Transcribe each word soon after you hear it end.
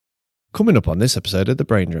Coming up on this episode of The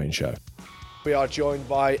Brain Drain Show. We are joined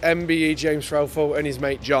by MBE James Threlfall and his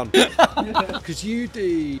mate John. Because you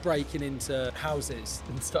do breaking into houses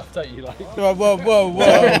and stuff, don't you? Like,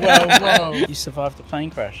 whoa. You survived the plane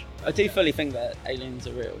crash. I do fully think that aliens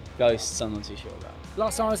are real. Ghosts, I'm not too sure about.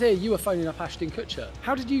 last time I was here, you were phoning up Ashton Kutcher.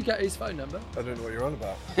 How did you get his phone number? I don't know what you're on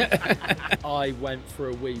about. I went for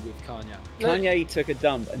a wee with Kanye. Kanye took a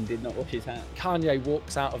dump and did not wash his hands. Kanye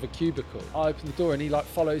walks out of a cubicle. I open the door and he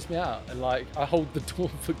follows me out, and I hold the door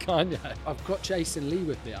for Kanye. I've got Jason Lee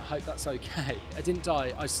with me. I hope that's okay. I didn't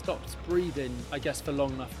die. I stopped breathing, I guess, for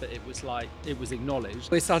long enough that it was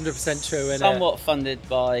acknowledged. It's 100% true, isn't Somewhat funded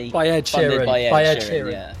by Ed Sheeran. By Ed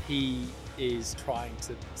Sheeran. Yeah. He is trying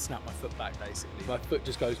to snap my foot back, basically. My foot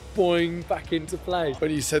just goes boing back into place. When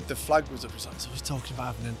you said the flag was up, I was like, so he's talking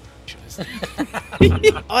about having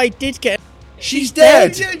an I did get... She's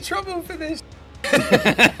dead! You're in trouble for this.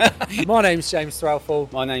 My name's James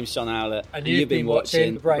Threlfall. My name's John Howlett. And you've been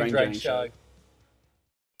watching The Brain Drain Show.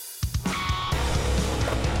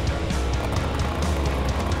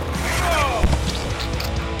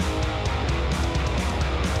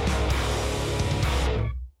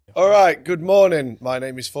 All right, good morning. My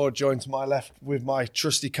name is Ford, joined to my left with my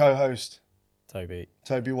trusty co-host. Toby.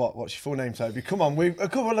 Toby what? What's your full name, Toby? Come on, we're a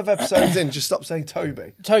couple of episodes in, just stop saying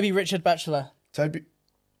Toby. Toby Richard Batchelor. Toby...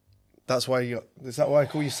 Is that why I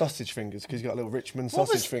call you sausage fingers? Because you got little Richmond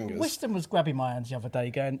sausage fingers. Wisdom was grabbing my hands the other day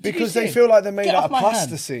going... Because they feel like they're made Get out off of my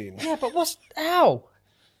plasticine. hand. Yeah, but Ow!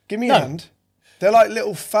 Give me a hand. They're like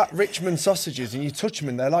little fat Richmond sausages, and you touch them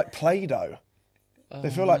and they're like Play-Doh. They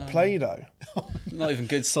feel like Play-Doh. Not even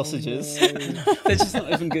good sausages. They're just not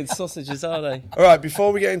even good sausages, are they? All right,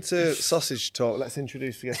 before we get into sausage talk, let's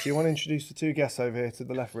introduce the guests. Do you want to introduce the two guests over here to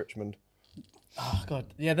the left, Richmond? Oh, God.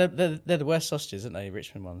 Yeah, they're the worst sausages, aren't they,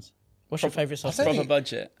 Richmond ones? What's your favourite sausage? Proper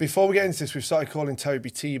budget. Before we get into this, we've started calling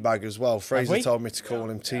Toby Teabag as well. Fraser told me to call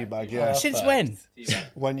him Teabag, yeah. Since when?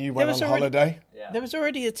 When you went on holiday? There was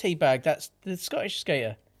already a teabag. That's the Scottish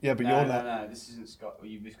skater. Yeah, but you're not. No, this isn't Scott.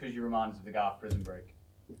 It's because you reminded us of the guy off Prison Break.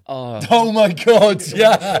 Oh my God,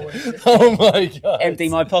 yeah. Oh my God. Empty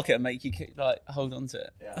my pocket and make you hold on to it.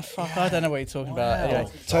 Yeah. Oh, fuck, I don't know what you're talking about.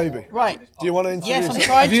 Anyway. Toby. Right. Do you want to introduce Yes, I'm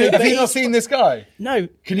trying to. Have you not seen this guy? No.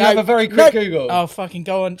 Can you have a very quick Google? Oh, fucking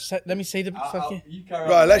go on. Let me see the fucking... You carry on.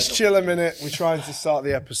 Right, let's chill a minute. We're trying to start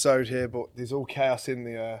the episode here, but there's all chaos in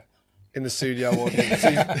the studio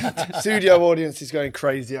audience. Studio audience is going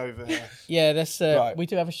crazy over here. Yeah, that's Right. we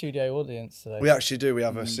do have a studio audience today. We actually do. We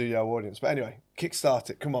have a studio audience. But anyway, kickstart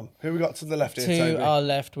it. Come on. Who we got to the left here, To Toby? our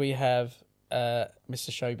left, we have Mr.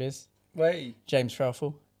 Showbiz, Wait. James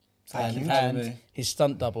Threlfall, you, and Toby. his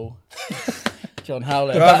stunt double, John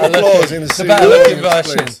Howlett. Round of applause in the studio better looking audience,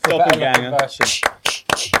 version. please. Doppelganger.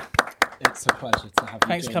 It's a pleasure to have you.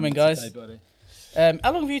 Thanks for join coming, me guys. today, buddy.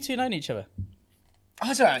 How long have you two known each other?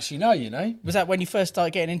 I don't actually know, you know. Was that when you first started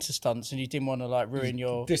getting into stunts and you didn't want to ruin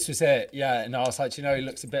your... This was it, yeah. And I was like, you know, he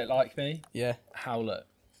looks a bit like me. Yeah. Howlett.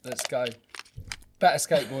 Let's go. Better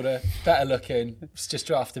skateboarder, better looking. Let's just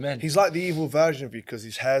draft him in. He's like the evil version of you because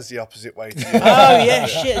his hair's the opposite way to you. Oh, yeah,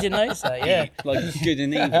 shit, I didn't notice that, yeah. Like good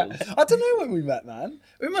and evil. I don't know when we met, man.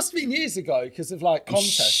 It must have been years ago because of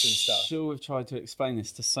contests and stuff. Sure, we've tried to explain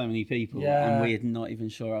this to so many people, Yeah. and we're not even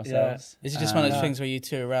sure Yeah. ourselves. Is it just one of those things where you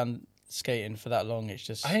two are around skating for that long, it's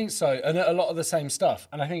just... I think so, and a lot of the same stuff.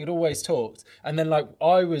 And I think it always talked. And then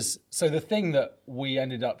so the thing that we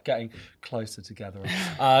ended up getting closer together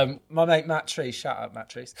on, my mate Matt Treese, shout out Matt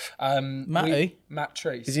Treese. Matt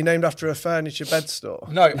Treese. Is he named after a furniture bed store?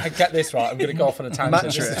 No, get this right. I'm going to go off on a tangent.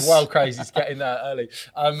 This Mattress. is well crazy to get in there early.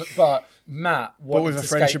 But Matt wanted But with a to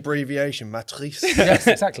French skate. abbreviation, Matrice. Yes,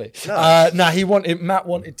 exactly. Matt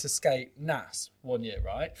wanted to skate NAS one year,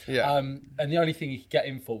 right? Yeah. And the only thing he could get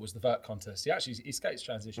in for was the vert contest. He skates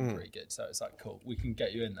transition pretty good, so it's like, cool, we can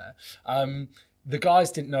get you in there. The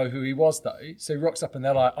guys didn't know who he was though, so he rocks up and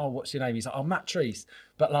they're like, "Oh, what's your name?" He's like, "Oh, Matt Treese,"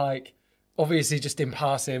 but obviously just in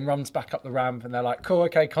passing, runs back up the ramp, and they're like, "Cool,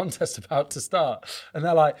 okay, contest about to start," and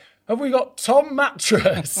they're like, "Have we got Tom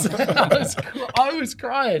Mattress?" I was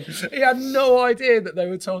crying. He had no idea that they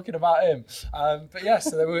were talking about him. But yeah,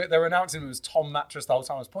 so they were announcing it was Tom Mattress the whole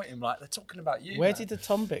time. I was pointing him like, they're talking about you. Where man. did the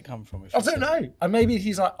Tom bit come from? I don't know. And maybe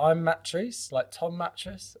he's like, I'm Mattress, like Tom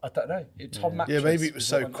Mattress. I don't know. Tom Mattress. Yeah, maybe it was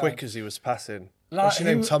so what went quick down. as he was passing. Like, What's your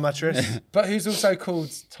name, who- Tom Mattress? But who's also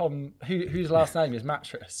called Tom? Whose last name is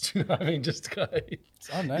Mattress? Do you know what I mean? Just go. I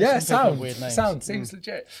don't know. Yeah, some people have sound weird names. sound seems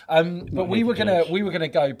legit. But we were gonna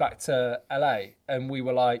go back to LA, and we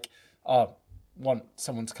were like, oh, want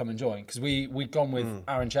someone to come and join because we'd gone with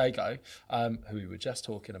Aaron Jago, who we were just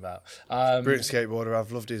talking about. Brilliant skateboarder.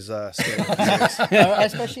 I've loved his skating. I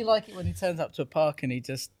especially like it when he turns up to a park and he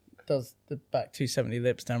just does the back 270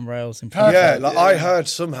 lips down rails in Perfect. Yeah, like I heard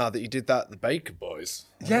somehow that you did that at the Baker Boys.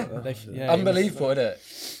 Yeah. Unbelievable, isn't it?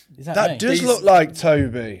 Is that That me? does look like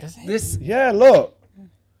Toby. This Yeah, look.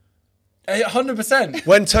 100%.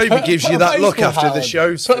 When Toby gives you Put a that look baseball after hat the on.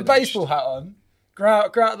 show's Put a finished. baseball hat on. Grow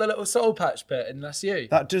out the little soul patch bit, and that's you.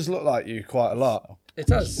 That does look like you quite a lot. It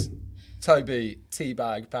does. Toby,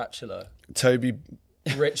 teabag, bachelor, Toby,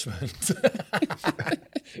 Richmond.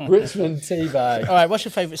 Richmond teabag. All right, what's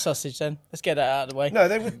your favourite sausage then? Let's get that out of the way. no,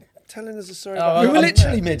 they were telling us a story Oh, about We were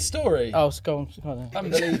literally mid-story. Oh, so go on then.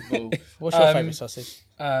 Unbelievable. What's your favourite sausage?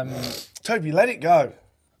 Toby, let it go.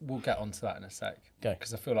 We'll get onto that in a sec. Go.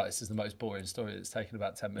 Because I feel like this is the most boring story that's taken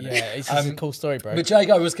about 10 minutes. Yeah, it's a cool story, bro. But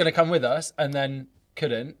Jago was going to come with us and then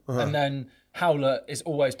couldn't. And then Howlett is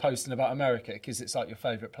always posting about America because it's like your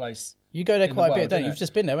favourite place. You go there in quite the a bit, world, don't you? innit? You've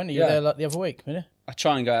just been there, haven't you? You Yeah. were there like the other week, didn't you? I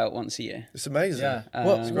try and go out once a year. It's amazing. Yeah.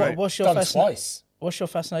 great. What's your Done twice. What's your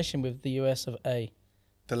fascination with the US of A?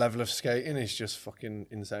 The level of skating is just fucking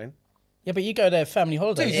insane. Yeah, but you go there family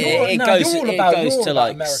holidays. Dude, It, You're- it no, goes, you're all it about- goes you're to all about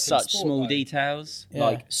like American such sport, small though. details, Yeah.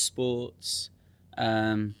 like sports.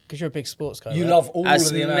 Because you're a big sports guy. You right? love all As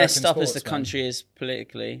of the American messed up as sports, the man. country is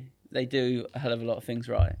politically, they do a hell of a lot of things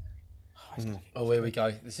right. Oh, here we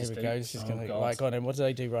go. This Here is we deep. go. This is Oh, gonna God. right. Go on then. What do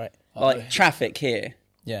they do right? Like traffic here,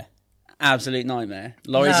 Yeah. absolute nightmare.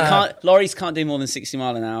 Lorries can't do more than 60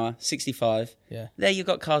 mile an hour, 65. Yeah. There you've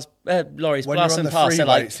got cars, lorries When you're on blasting the past. They're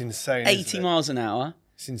freeway, like it's insane. 80 isn't it? miles an hour.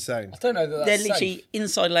 It's insane. I don't know that They're that's literally safe.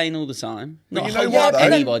 inside lane all the time. Not you know holding what, up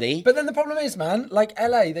though? anybody. But then the problem is, man, like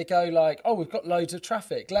LA, they go like, oh, we've got loads of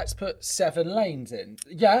traffic. Let's put 7 lanes in.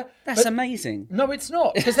 Yeah. That's but- amazing. No, it's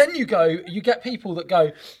not. Because then you get people that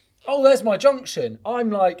go, oh, there's my junction.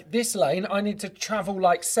 I'm like, this lane, I need to travel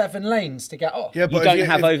like 7 lanes to get off. Yeah, You don't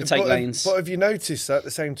have overtake but lanes. But have you noticed that at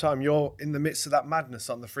the same time you're in the midst of that madness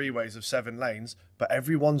on the freeways of 7 lanes, but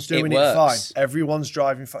everyone's doing it fine. works. Everyone's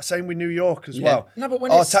driving fine. Same with New York as well. No, but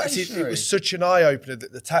when Our it's taxi, it stationary. was such an eye opener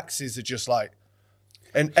that the taxis are just like,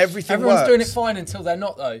 and everything Everyone's works. doing it fine until they're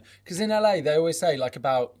not, though. Because in LA, they always say, like,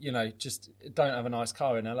 about, just don't have a nice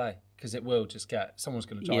car in LA. Because it will just someone's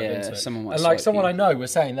going to drive Yeah, into it. someone might and like swipe someone you. I know was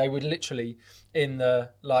saying they would literally in the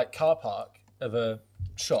like car park of a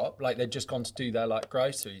shop, like they'd just gone to do their like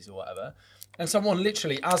groceries or whatever. And someone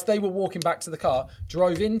literally, as they were walking back to the car,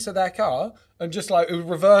 drove into their car and just like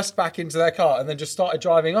reversed back into their car and then just started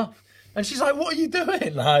driving off. And she's like, what are you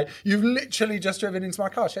doing? Like, you've literally just driven into my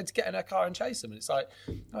car. She had to get in her car and chase them. And it's like,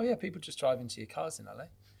 oh yeah, people just drive into your cars in LA.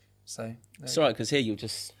 So, It's all right, because here you'll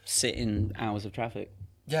just sit in hours of traffic.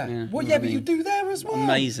 yeah. Yeah, Well, I yeah, but mean, you do there as well.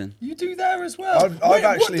 Amazing. You do there as well. I've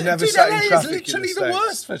actually never sat in LA traffic is in the literally the States.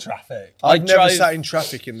 worst for traffic. I've never drove- sat in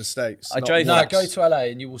traffic in the States. I not drove No, once. go to LA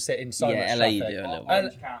and you will sit in so Yeah, much LA you traffic. do a little bit. And-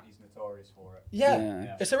 Orange County's notorious for it.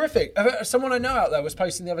 yeah, it's horrific. Someone I know out there was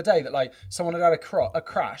posting the other day that like someone had a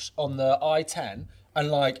crash on the I-10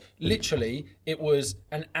 and like literally it was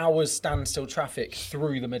an hour's standstill traffic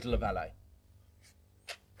through the middle of LA.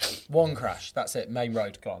 One crash, that's it, main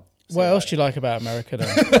road gone. What else do you like about America, then?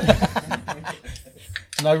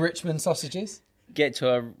 No Richmond sausages? Get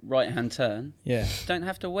to a right-hand turn. Yeah. Don't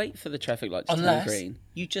have to wait for the traffic light to Unless- turn green.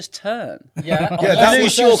 You just turn. Yeah, that Lose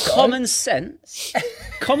was your also- common sense.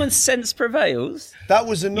 Common sense prevails. That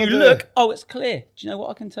was another. You look, oh, it's clear. Do you know what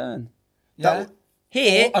I can turn? yeah.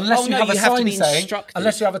 Here, Unless oh, you no, have a have to sign be saying, instructed.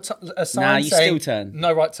 unless you have a sign Nah, you saying, still turn.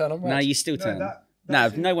 no right turn on red. No, you still turn.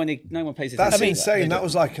 that- no one pays attention. That's insane. That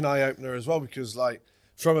was like an eye opener as well because, like,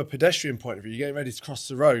 from a pedestrian point of view, you're getting ready to cross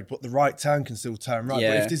the road, but the right turn can still turn right. But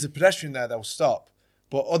Yeah. if there's a pedestrian there, they'll stop.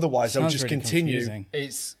 But otherwise, they'll Sounds just really continue. confusing.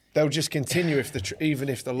 It's They'll just continue if even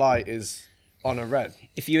if the light is on a red.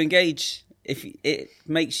 If you engage, if it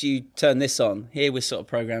makes you turn this on, here we're sort of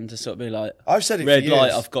programmed to sort of be like, I've said it. red for years.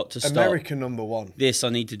 light, I've got to stop. America #1. This, I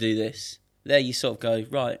need to do this. There you sort of go,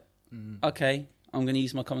 right, okay, I'm going to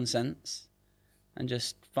use my common sense and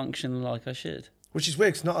just function like I should. Which is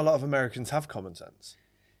weird because not a lot of Americans have common sense.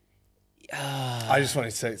 I just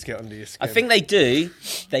wanted to say it to get under your skin. I think they do.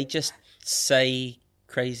 They just say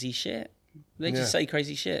crazy shit. They just Yeah. say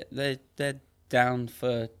crazy shit. They're down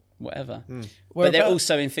for whatever. But Where they're about-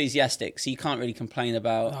 also enthusiastic, so you can't really complain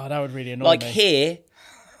about... Oh, that would really annoy like me. here,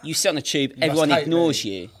 you sit on a tube, everyone hate ignores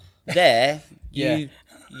me. you. There, Yeah.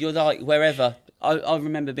 you're like wherever. I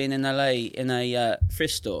remember being in LA in a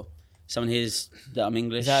thrift store. Someone hears that I'm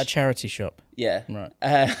English. Is that a charity shop? Yeah.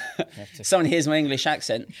 Right. Someone hears my English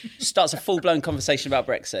accent, starts a full-blown conversation about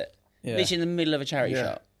Brexit. Yeah. Literally in the middle of a charity Yeah.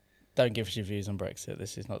 shop. Don't give us your views on Brexit.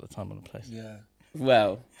 This is not the time or the place. yeah.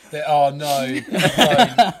 Well, Oh no.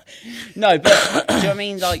 No. no, but do you know what I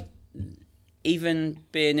mean? Like, even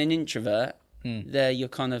being an introvert, there you're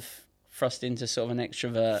kind of thrust into sort of an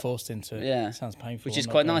extrovert. Forced into it. Yeah. Sounds painful. Which I'm is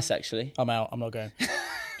not quite going. nice, actually. I'm out. I'm not going. Do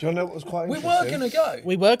you want to know what was quite We interesting? were going to go.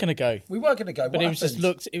 We were going to go, We were going to go. but What it was just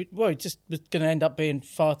happened? it just was going to end up being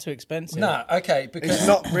far too expensive. Nah, okay, because It's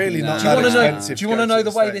not really not do you that want to know? expensive. Do you want to go know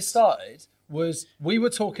the way States. this started? Was we were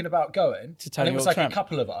talking about going, To and Tony it was Hawk's like Ramp. a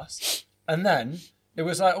couple of us, and then it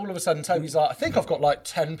was like all of a sudden Toby's like, I think I've got like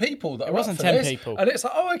 10 people that are wasn't up for 10 this. people. And it's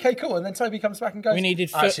like, oh, okay, cool. And then Toby comes back and goes, We needed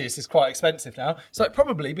actually, this is quite expensive now. It's like,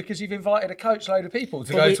 probably because you've invited a coach load of people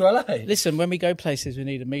to go to LA. Listen, when we go places, we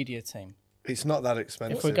need a media team. It's not that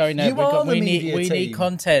expensive. If we're going there, You are the we media need team.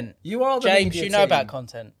 content. You are the James. media You know team. about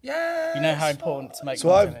content. Yeah. You know how important to make So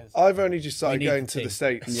content is. I've only just started need going the to the team.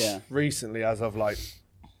 States Yeah. recently, as of like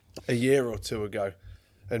a year or two ago.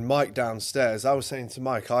 And Mike downstairs, I was saying to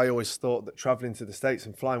Mike, I always thought that travelling to the States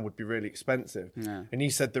and flying would be really expensive. Yeah. And he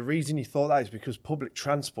said the reason he thought that is because public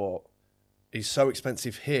transport is so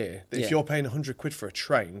expensive here that Yeah. if you're paying 100 quid for a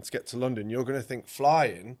train to get to London, you're going to think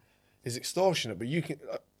flying is extortionate. But you can.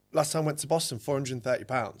 Last time I went to Boston,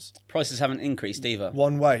 £430 Prices haven't increased either.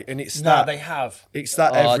 one way, and it's No, that. they have. It's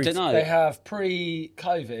that I every. don't know. They have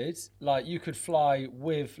pre-COVID, like you could fly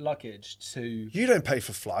with luggage to You don't pay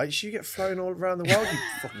for flights. You get flown all around the world. You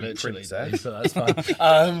fucking literally, princess. so that's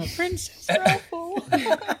fine. Princess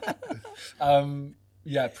Threlfall.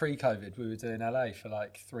 Yeah, pre-COVID, we were doing LA for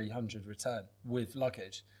like 300 return with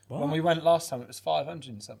luggage. When we went last time, it was 500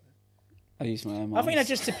 and something. I use my own I think that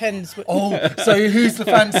just depends. Oh, so who's the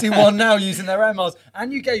fancy one now using their air miles?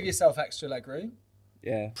 And you gave yourself extra leg room.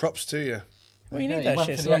 Yeah. Props to you. Well, you Yeah, need you that went shit.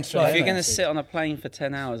 for It's the a long extra flight, If you're isn't going it? to sit on a plane for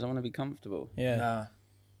 10 hours, I want to be comfortable. Yeah. Nah,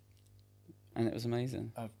 And it was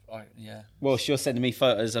amazing. yeah. Well, you're sending me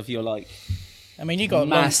photos of your like I mean, you got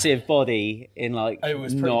massive body in like It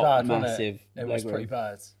was pretty not bad, massive. wasn't it? It was leg pretty room.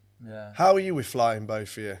 bad. Yeah. How are you with flying,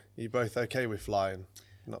 both of you? Are you both okay with flying?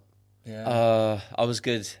 Not. Yeah. I was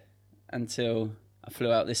good until I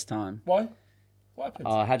flew out this time. Why? What happened?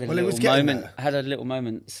 I had a Well, it was little getting moment. there. I had a little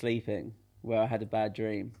moment sleeping where I had a bad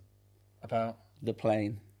dream. About? The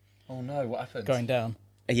plane. Oh no, what happened? going down.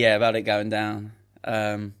 Yeah, about it going down,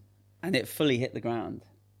 and it fully hit the ground.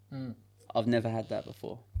 I've never had that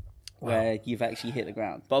before, where you've actually hit the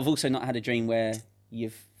ground. But I've also not had a dream where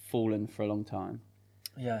you've fallen for a long time.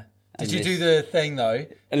 Yeah. And Did you do this- the thing though?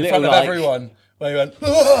 In little front of like- everyone, where you went,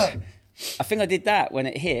 "Ah!" I think I did that when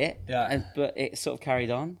it hit, Yeah. but it sort of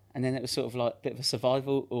carried on, and then it was sort of like a bit of a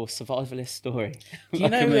survival or survivalist story. Do you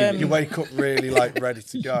know? You wake up really like ready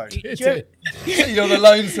to go. You're the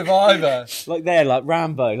lone survivor. like there, like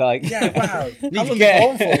Rambo, like Yeah, wow. How Need long to you get-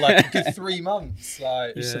 gone for? Like a good 3 months.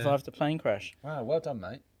 Like, You survived the plane crash. wow, well done,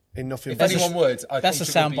 mate. Enough If investment. anyone would, I That's a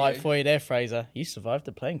think it would be soundbite you. for you there, Fraser. You survived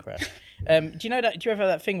the plane crash. Do you know that? Do you ever have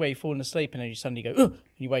that thing where you're falling asleep and then you suddenly go, "Ugh," and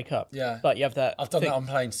you wake up? Yeah. Like you have that. I've done thing. that on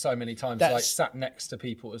planes so many times, That's- like sat next to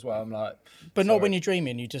people as well. I'm like, But not sorry. when you're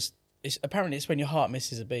dreaming. You just. Apparently, it's when your heart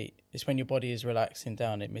misses a beat. It's when your body is relaxing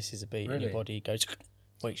down. It misses a beat, and Really? your body goes,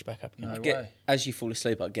 wakes you back up. Again. No get, way. as you fall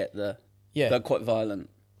asleep, I get the Yeah. they're quite violent.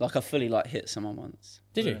 Like I fully like hit someone once,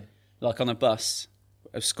 Did you? like on a bus,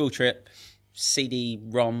 a school trip,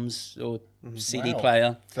 CD-ROMs or CD Wow.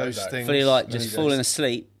 player. Those Fully things. Fully like just Really falling does.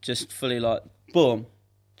 asleep, just fully like boom,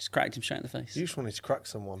 just cracked him straight in the face. You just wanted to crack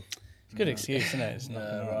someone. It's a good excuse, isn't it? It's not.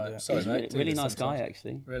 Yeah, not right. right. Sorry, He's mate. Do really this nice guy sometimes.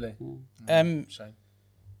 actually. Really? Um, Shame.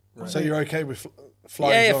 So you're okay with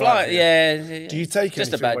flying? Yeah, fly. Yeah. Do you take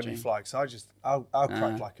just a anything bad when dream. you fly? Because I'll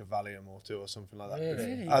crack like a Valium or two or something like that.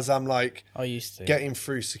 Really? As I'm like I used to. getting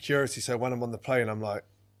through security, so when I'm on the plane, I'm like,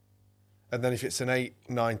 and then if it's an 8,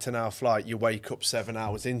 9, 10 hour flight, you wake up 7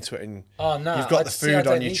 hours into it and Oh, no. you've got the See, I food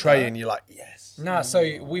don't on your need tray that. and you're like, yes. Nah, so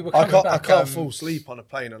we were I coming can't, I back. can't fall asleep on a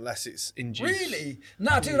plane unless it's induced. Really?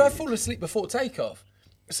 Nah, dude, I fall asleep before takeoff.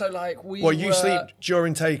 So like we. Well, you were- sleep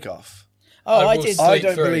during takeoff. Oh, I I will did. sleep I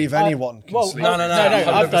don't through. believe anyone can Well, sleep. No, no, no,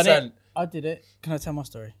 I've done 100%. it. I did it. Can I tell my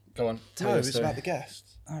story? Go on. Tell No, your it's story. about the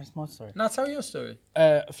guests. Oh, it's my story. Now tell your story.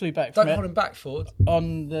 I flew back Don't from hold it him back, Ford.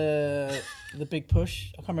 on the big push.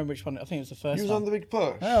 I can't remember which one. I think it was the first You was one. on the big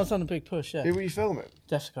push. No, I was on the big push. Yeah. Who were you filming?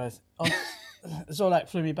 Deaf guys. Zorlak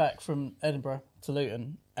flew me back from Edinburgh to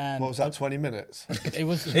Luton, and What was that, 20 minutes? it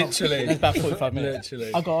was Literally. It was about 45 minutes.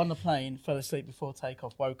 Literally. I got on the plane, fell asleep before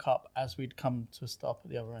takeoff, woke up as we'd come to a stop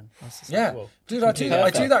at the other end. That's just Yeah, like, well, dude, I do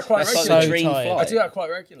that quite That's like regularly. the dream So tired. I flight. do that quite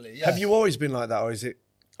regularly. Yeah. Have you always been like that, or is it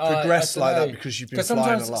progressed I like dunno. that because you've been 'Cause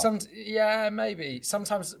flying sometimes, a lot? yeah, maybe.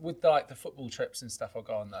 Sometimes with like the football trips and stuff, I'll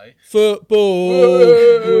go on though. football.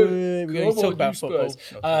 We're going Come to talk on, about you football.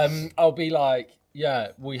 Spurs. I'll be like,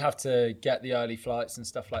 we have to get the early flights and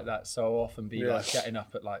stuff like that. So I'll often be like getting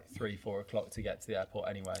up at like 3-4 o'clock to get to the airport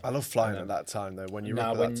anyway. I love flying at that time though. When you're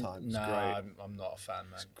up at that time, it's great. I'm not a fan,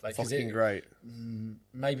 man. Like, Fucking great.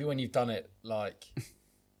 Maybe when you've done it, like,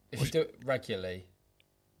 if you do it regularly,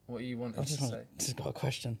 what are you wanting to say? Just got a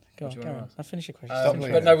question. Go on, you go wanna on. I'll finish your question.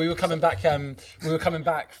 But no, we were coming back. We were coming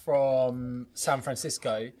back from San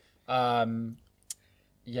Francisco.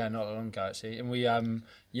 Not long ago actually, and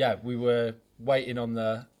we were waiting on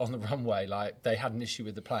the runway. Like they had an issue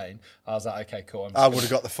with the plane. I was like, okay, cool. I would have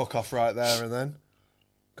got the fuck off right there and then.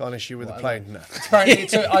 Got an issue with the plane? No. Apparently,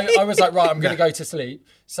 I was like, right, I'm going to go to sleep.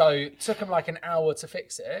 So it took them like an hour to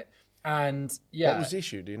fix it. And What was the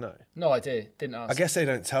issue? Do you know? No idea. Didn't ask. I guess they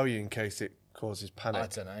don't tell you in case it causes panic. I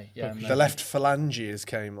don't know. Yeah, The left phalanges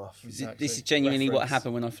came off. Exactly. This is genuinely what Reference.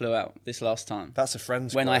 happened when I flew out this last time. That's a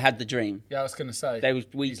friend's When quote. I had the dream. Yeah, I was going to say.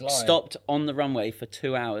 We He's lying. stopped on the runway for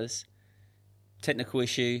 2 hours. Technical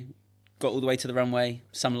issue. Got all the way to the runway.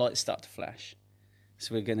 Some lights start to flash.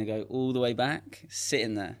 So we're going to go all the way back,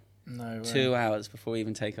 sitting there. No way. 2 hours before we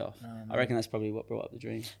even take off. I reckon that's probably what brought up the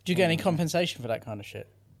dream. Do you get any compensation for that kind of shit?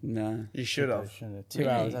 No. You should have. 2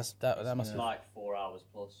 hours. That must It's be. like 4 hours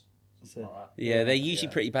plus. Something like that. Yeah, they're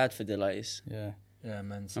usually pretty bad for delays. Yeah. Yeah,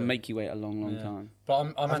 man. And make you wait a long, long time. But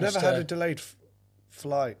I I've managed never had a to. delayed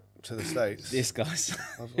flight to the States. This guy's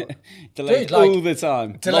I've- delayed Dude, like, all the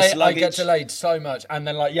time. Delay, Lost I luggage. get delayed so much, and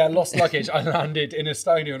then lost luggage. I landed in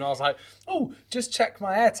Estonia, and I was like, "Oh, just check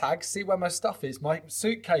my air tag, see where my stuff is." My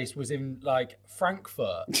suitcase was in like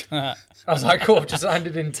Frankfurt. I was like, "Cool." Just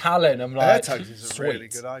landed in Tallinn. I'm like, Air tags is a "Sweet." really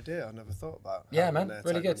good idea. I never thought about. Yeah, having man, an air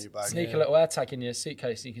really tag on good. your bag. Sneak a little air tag in your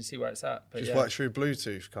suitcase, and you can see where it's at. But Just yeah, work through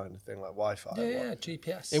Bluetooth kind of thing, like Wi-Fi. yeah,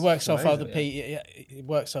 GPS. It works off amazing. it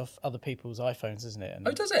works off other people's iPhones, isn't it? And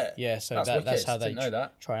Oh, does it? yeah, so That's that's wicked. how they Didn't know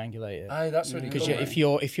that. triangulate it. Oh, that's really Because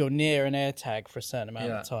cool. if you're near an air tag for a certain amount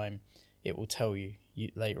Yeah. of time, it will tell you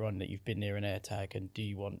later on that you've been near an air tag, and do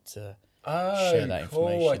you want to Oh, share that cool.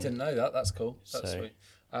 I information? didn't know that. That's cool. That's So- sweet.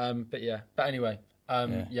 But anyway,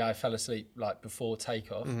 I fell asleep like before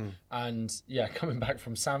takeoff, and coming back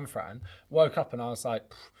from San Fran, woke up and I was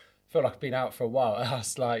like, feel like I've been out for a while. I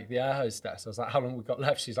asked like the air hostess, I was like, how long we got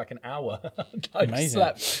left? She's like, an hour. I Amazing.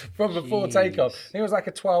 slept from before takeoff. I think it was like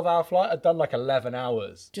a 12-hour flight. I'd done like 11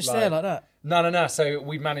 hours. Just there like that. No. So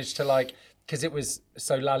we managed to because it was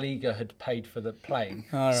La Liga had paid for the plane,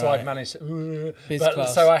 Oh, so right. I'd managed to. Business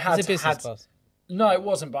class. So I had Is it business class? No, it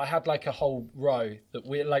wasn't. But I had like a whole row that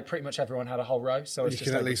we like. Pretty much everyone had a whole row, so it's You just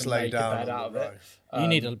can at able least to lay make a down bed on out the of it. You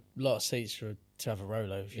need a lot of seats to have a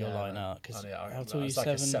Rolo if you're lying out. Because how tall are you? It's like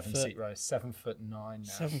a 7 foot. 7-seat row, 7'9" now.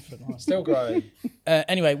 7 foot nine. Still growing.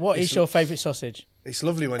 Anyway, what is your favourite sausage? It's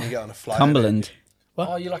lovely when you get on a flight. Cumberland.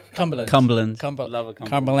 Oh, you like a Cumberland. Cumberland. Cumberland. Love a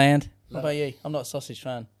Cumberland. Cumberland. What about you? I'm not a sausage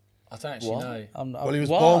fan. I don't actually know. Well, he was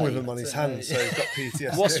Why? born with them on his hands, so he's got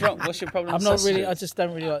PTSD. What's wrong? What's your problem? I'm with not really. sausages? I just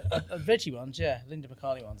don't really like veggie ones. Yeah, Linda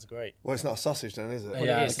McCartney ones are great. Well, it's not a sausage then, is it?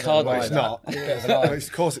 Yeah, it's card Well, it's not. Well,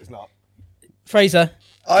 of course it's not. Fraser,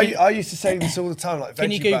 I used to say this all the time, like veggie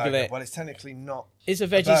Can you Google burger. it? Well, it's technically not. is a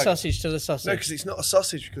veggie burger. sausage still a sausage? No, because it's not a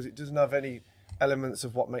sausage because it doesn't have any elements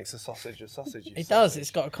of what makes a sausage a sausage. It does.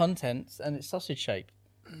 It's got a content and it's sausage shape.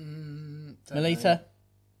 Melita?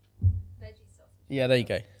 Yeah, there you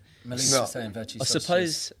go. Melissa's not. saying veggie I sausages.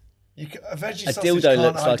 suppose A veggie a sausage dildo can't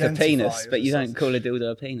looks like a identify penis, as but a you don't sausage. call a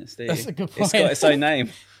dildo a penis, do you? That's a good It's point. got its own name.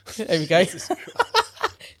 There we go. Let's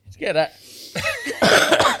get that.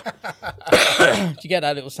 Did you get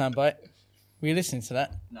that little soundbite? Were you listening to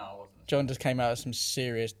that? No, I wasn't. John just came out with some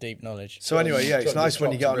serious deep knowledge. So anyway, yeah, it's John nice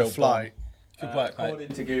when you get on a John's a real flight. Good work, mate. According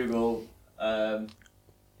to Google,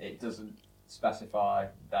 it doesn't specify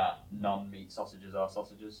that non-meat sausages are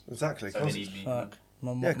sausages. Exactly. So they need meat. Fuck.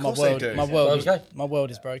 My, Yeah, of my course they world, do. my Yeah. world, There is, we go. my world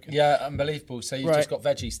is broken. Yeah, unbelievable. So you've Right. just got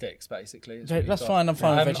veggie sticks, basically. is what you've That's got. fine. I'm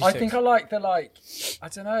fine with veggie I sticks. think I like the I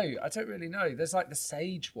don't know. I don't really know. There's like the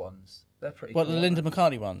sage ones. They're pretty. What, cool, the Linda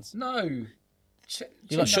McCartney ones? No.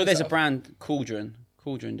 I'm sure there's a brand, Cauldron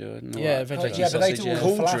do it. Yeah, veggie Yeah, but they sausage, do all the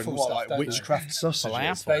Cauldron, falafel what, stuff, like don't they? witchcraft sausages?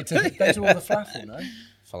 Falafel. They do all the falafel, no?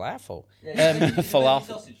 Falafel. Falafel.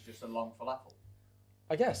 Sausage, just a long falafel.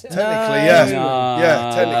 I guess, yeah. Technically, yeah. No.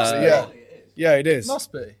 Yeah, technically, yeah. Yeah, it is.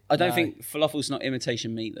 Must be. I don't think falafel's not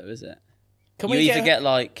imitation meat though, is it? Can You we either get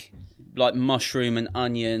like mushroom and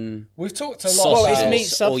onion. We've talked a lot Sausage. Well, it's about...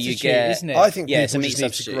 meat or you substitute, get- isn't it? I think Yeah, it's a people meat just need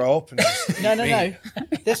to substitute. grow up and just No. eat.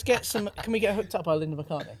 Let's get some. Can we get hooked up by Linda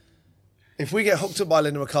McCartney? If we get hooked up by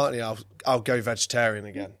Linda McCartney, I'll go vegetarian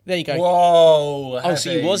again. There you go. Whoa. Oh, so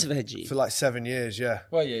you heavy. was veggie. For like 7 years, yeah.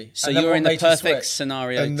 Were you? So And then you were what in the made you perfect switch?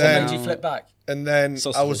 scenario. And to then- Did now- you flip back? And then I was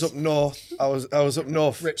Sausages. up north. I was up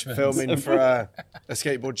north Richmond. filming for a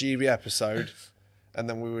skateboard GB episode, And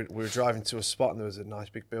then we were driving to a spot and there was a nice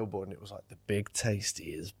big billboard and it was like, the Big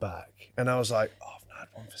Tasty is back. And I was like, oh, I've not had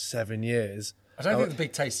one for 7 years. I don't think the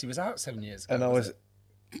Big Tasty was out 7 years ago. And I was,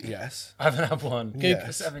 yes. I haven't had one. Yes.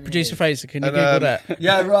 For 7 Producer years. Fraser, can you Google that?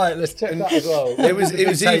 Yeah, right. Let's check that as well. It was Big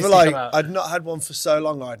either Tasty like, come out. I'd not had one for so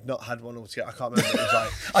long, or I'd not had one altogether. I can't remember. It was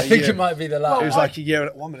like, I think it might be the latter. It was like a year,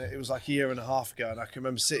 1 minute, it was like a year and a half ago. And I can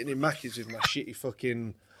remember sitting in Mackey's with my shitty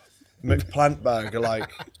fucking McPlant burger, like,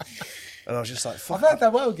 and I was just like, fuck. I've heard they're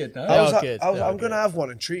well good now. I was are like, good, I'm they are going to have one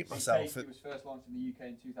and treat myself. It was first launched in the UK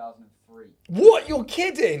in 2003. What? You're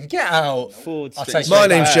kidding? Get out. Ford I'll Street. take My it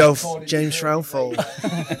name's back. James Threlfall.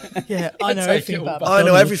 Yeah, I know Take everything it all about back. I know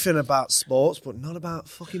McDonald's. everything about sports, but not about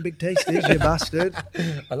fucking Big Tasties, you bastard. I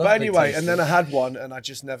love But Big anyway, Tasty. and then I had one and I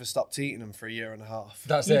just never stopped eating them for a year and a half.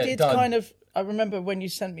 That's You it. did done. kind of. I remember when you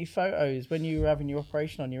sent me photos when you were having your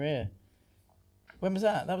operation on your ear. When was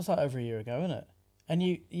that? That was like over a year ago, wasn't it? And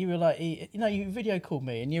you were like, you video called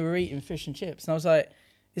me and you were eating fish and chips, and I was like,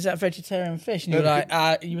 "Is that vegetarian fish?" And you were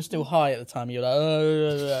like, you were still high at the time. You were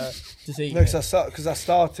like, just eating. No, it. because I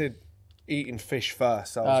started eating fish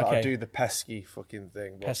first. So I was like, Okay. I do the pesky fucking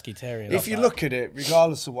thing. But Pescatarian. if you look at it,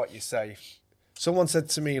 regardless of what you say, someone said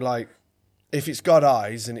to me, like, if it's got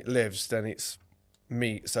eyes and it lives, then it's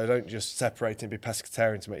meat. So don't just separate and be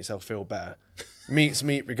pescatarian to make yourself feel better. Meat's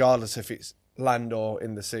meat regardless if it's land or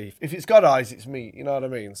in the sea. If it's got eyes, it's meat. You know what I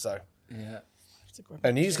mean? So, Yeah.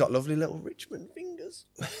 and he's got lovely little Richmond fingers.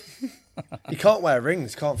 He can't wear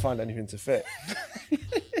rings. Can't find anything to fit.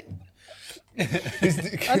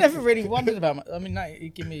 I never really wondered about my. I mean, no, you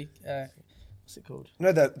give me. What's it called?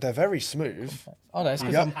 No, they're very smooth. Oh no, it's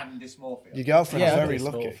because Yeah. I'm. Hand dysmorphia. Your girlfriend's Yeah, very It's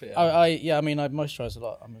lucky. awful, yeah. I mean, I moisturise a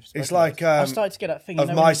lot. It's like I started to get that thing. of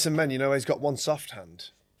you know, when mice and men. You know, he's got one soft hand.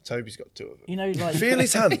 Toby's got two of them. you know, like Feel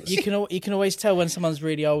his hands. You can always tell when someone's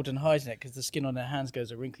really old and hiding it because the skin on their hands goes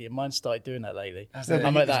a wrinkly. And mine started doing that lately.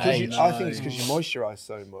 I'm at that age. I think it's because you moisturise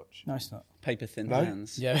so much. No, it's not. Paper thin No?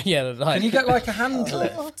 hands. Yeah, yeah. Like, Can you get like a hand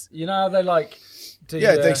lift? You know how they like do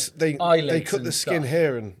Yeah, the they eyelids cut and the skin stuff?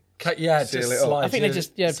 here and Yeah, seal just it up. slide I think they your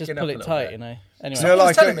just skin pull up a it little tight, bit. you know. Anyway, So-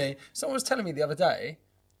 like Someone was telling me the other day,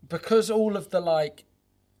 because all of the like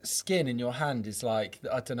skin in your hand is like,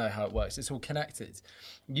 I don't know how it works. It's all connected.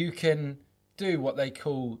 You can do what they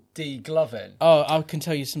call degloving. oh, I can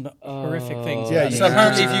tell you some horrific things. Yeah, about you So it. can.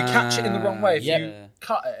 apparently, if you catch it in the wrong way, if Yeah. you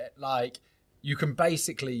cut it, like you can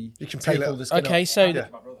basically You can take peel it all up. the skin Okay, off. so Yeah.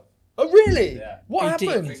 Oh really? Yeah. What He did-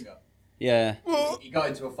 happened? Finger. Yeah. He got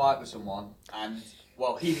into a fight with someone, and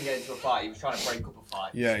well, he didn't get into a fight. He was trying to break up a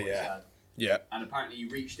fight. Yeah, is what he yeah. said. yeah. And apparently, he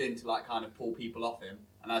reached in to like kind of pull people off him,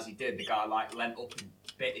 and as he did, the guy like leant up and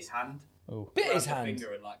bit his hand. Bit his grabbed the hand.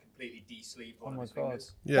 finger and like completely de-sleeved one Oh of my his god,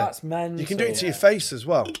 fingers. Yeah. that's mental. You can do it to your face as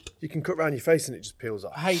well. You can cut around your face and it just peels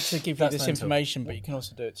off. I hate to give you That's this mental. information, but you can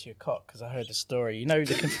also do it to your cock because I heard the story. You know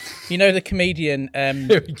the comedian. Here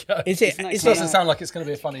we go. Is it? Isn't that Is It doesn't it sound like it's going to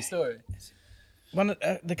be a funny story. one of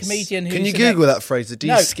the comedian? Can who's you in Google that phrase? The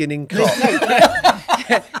de-skinning cock.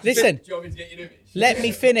 Listen, Do you want me to get your image? let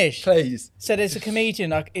me finish. Please. So there's a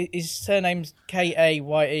comedian. His surname's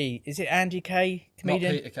Kaye. Is it Andy Kay? Not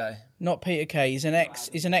Comedian? Peter Kay. Not Peter Kay. He's an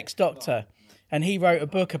ex doctor, and he wrote a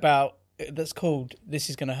book about that's called "This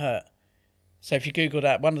Is Gonna Hurt." So if you Google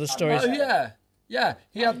that, one of the stories. Oh yeah, yeah.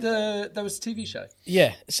 He had there was a TV show.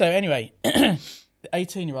 Yeah. So anyway, the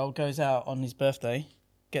 18-year-old goes out on his birthday,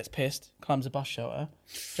 gets pissed, climbs a bus shelter,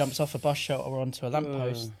 jumps off a bus shelter onto a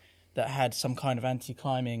lamppost that had some kind of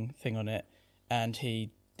anti-climbing thing on it, and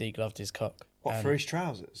he degloved his cock. What, And- for his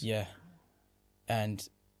trousers? Yeah. And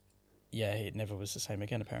yeah, it never was the same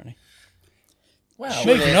again, apparently. Wow.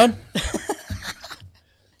 Moving on.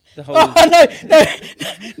 The whole No.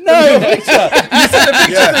 No.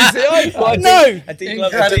 a degloved,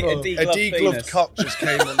 Incredible. a A degloved degloved penis. cock just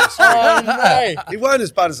came on the screen. Oh, no. It weren't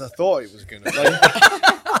as bad as I thought it was going to be.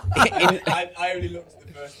 I only looked at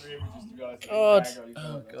the first three images to be honest.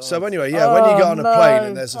 God. So anyway, yeah, when you get on a plane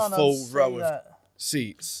and there's a Can't full unsee row of that.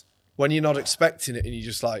 seats, when you're not expecting it and you're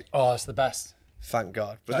just like, Oh, it's the best. thank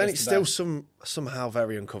God. But That then is it's the still best. somehow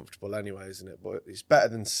very uncomfortable anyway, isn't it? But it's better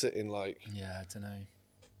than sitting like... Yeah, I don't know.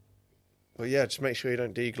 But yeah, just make sure you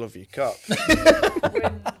don't deglove your cock.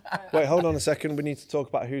 Wait, hold on a second. We need to talk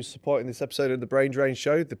about who's supporting this episode of The Brain Drain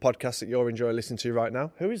Show, the podcast that you're enjoying listening to right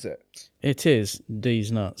now. Who is it? It is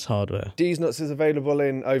D's Nuts Hardware. D's Nuts is available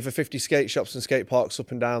in over 50 skate shops and skate parks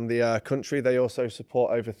up and down the country. They also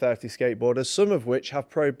support over 30 skateboarders, some of which have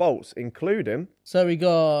pro bolts, including So we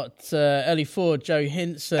got Ellie Ford, Joe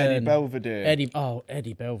Hinson, Eddie Belvedere,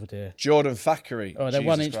 Eddie Belvedere. Jordan Thackeray. Oh, they're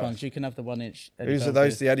Jesus 1-inch Christ. ones. You can have the 1-inch. Eddie Whose are Belvedere.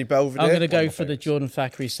 those? The Eddie Belvedere? I'm going to go One of for my the favourites. Jordan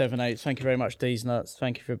Thackeray 7/8. Thank you very much, D's Nuts.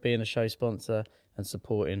 Thank you for being a show sponsor and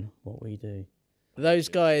supporting what we do. those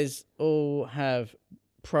guys all have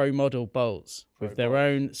pro model bolts with their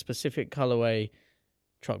own specific colorway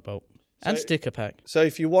truck bolt and sticker pack. So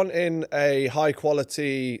if you want in a high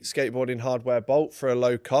quality skateboarding hardware bolt for a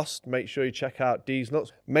low cost, make sure you check out D's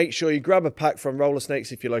Nuts. Make sure you grab a pack from Roller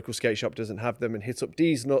Snakes if your local skate shop doesn't have them, and hit up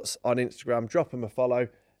D's Nuts on Instagram. Drop them a follow.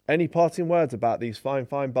 Any parting words about these fine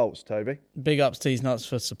bolts, Toby? Big ups to these nuts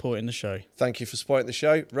for supporting the show. Thank you for supporting the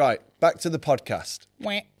show. Right, back to the podcast.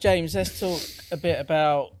 James, let's talk a bit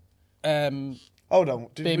about Hold on.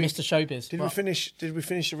 being Mr. Showbiz. Did we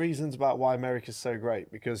finish the reasons about why America's so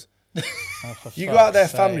great? Because For you go out there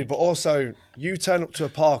fuck's family, sake. but also you turn up to a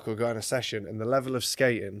park or go on a session and the level of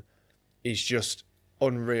skating is just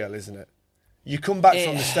unreal, isn't it? You come back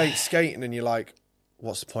from the States skating and you're like,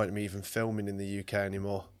 what's the point of me even filming in the UK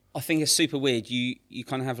anymore? I think it's super weird. You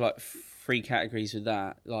kind of have like 3 categories with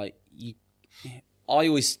that. Like I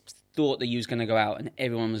always thought that you was going to go out and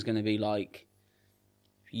everyone was going to be like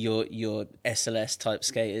your SLS type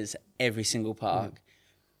skaters every single park.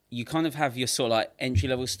 You kind of have your sort of like entry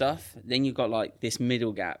level stuff. Then you've got like this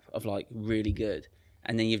middle gap of like really good,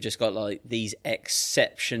 and then you've just got like these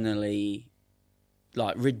exceptionally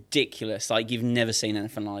like ridiculous. Like you've never seen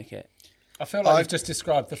anything like it. I feel like you've just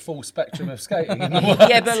described the full spectrum of skating in the world.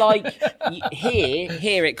 Yeah, but like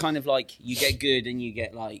here it kind of like you get good and you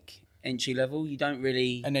get like entry level. You don't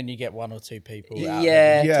really. And then you get 1 or 2 people.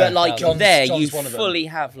 Yeah, but like John's you one of them. fully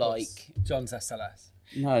have like John's SLS.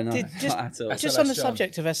 no, Just, not at all. just on the John.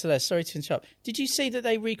 subject of SLS, sorry to interrupt. Did you see that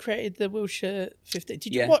they recreated the Wilshire 50?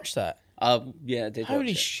 Did you Yeah. watch that? Yeah, I did. Holy watch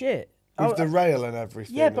it. shit. With the rail and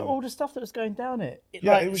everything. Yeah, but and- all the stuff that was going down it.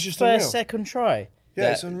 Yeah, like, it was just first, unreal. second try.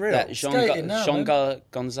 Yeah, it's unreal. That Skating now, Jean man.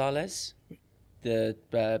 Gonzalez, the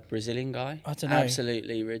Brazilian guy. I dunno.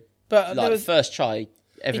 Absolutely, But there like was- first try.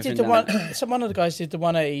 He Everything did the done one. it. One of the guys did the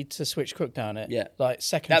 180 to switch crook down it. Yeah. like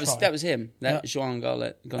second try. That was him. That Jean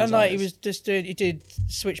Gonzalez. And like he was just doing. He did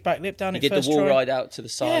switch back lip down He it did first the wall try. ride out to the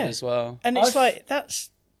side Yeah. as well. And it's I've- like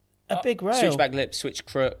that's a big rail. Switch back lip, switch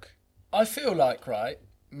crook. I feel like, right,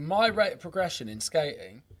 my rate of progression in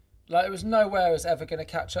skating, like, it was nowhere I was ever going to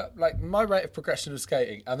catch up. Like, my rate of progression of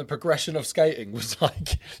skating and the progression of skating was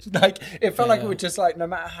like it felt like it was just like, no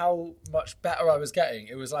matter how much better I was getting,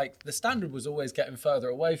 it was like the standard was always getting further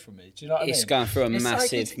away from me. Do you know what I mean? It's going through a It's like,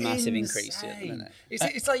 massive, it's massive increase at the insane. minute.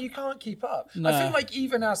 It's like you can't keep up. No. I feel like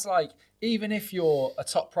even if you're a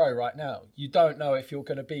top pro right now, you don't know if you're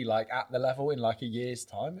going to be like at the level in like a year's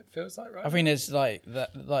time. It feels like, right? I think there's like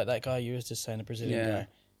that guy you was just saying, the Brazilian Yeah. guy.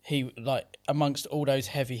 He like amongst all those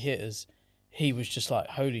heavy hitters, he was just like,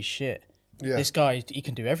 holy shit, Yeah. this guy he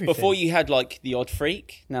can do everything. Before you had like the odd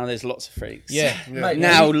freak, now there's lots of freaks. yeah, Mate,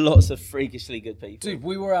 Now lots of freakishly good people. Dude,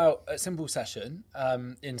 we were out at Simple Session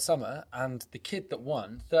in summer, and the kid that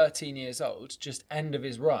won, 13 years old, just end of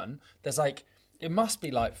his run, there's like, it must be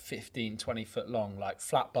like 15, 20 foot long, like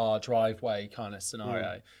flat bar driveway kind of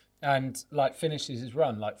scenario. And like finishes his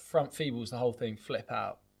run, like front feebles the whole thing, flip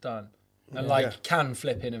out, done. And like can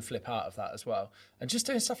flip in and flip out of that as well. And just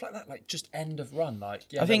doing stuff like that, like just end of run. Like,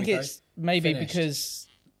 yeah, I think there we go. it's maybe Finished. because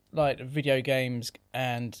like video games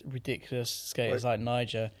and ridiculous skaters like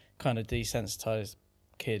Niger kind of desensitized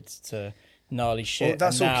kids to gnarly shit. Well,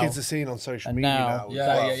 that's and all now, kids are seeing on social and media now- now. as Yeah,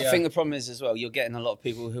 well. yeah, yeah. I think the problem is as well, you're getting a lot of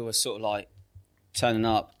people who are sort of like turning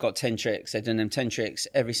up, got 10 tricks, they're doing them 10 tricks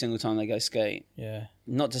every single time they go skate. yeah.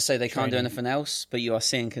 Not to say they can't do anything else, but you are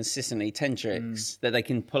seeing consistently 10 tricks that they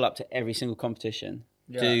can pull up to every single competition.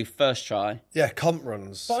 Do first try, Yeah, comp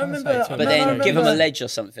runs. But I remember, But but no, I then give them a remember- ledge or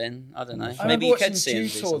something. I don't know. I Maybe remember you watching could see them do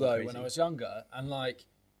Tutor something though crazy. when I was younger, and like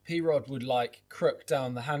P-Rod would like crook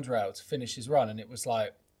down the handrail to finish his run, and it was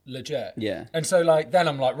like legit. Yeah. And so like then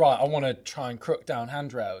I'm like, right, I want to try and crook down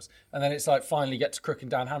handrails, and then it's like finally get to crooking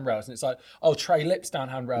down handrails, and it's like, oh, tray lips down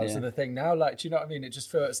handrails Yeah. are the thing now. Like, do you know what I mean? It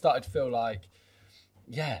started to feel like,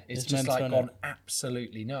 yeah, it's just mental, like innit? gone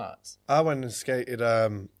absolutely nuts. I went and skated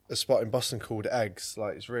a spot in Boston called Eggs.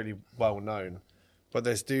 Like, it's really well known. But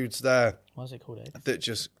there's dudes there What's it called? Ed? that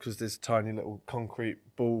just, because there's tiny little concrete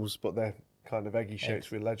balls, but they're kind of eggy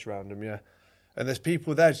shapes with ledge around them, yeah. And there's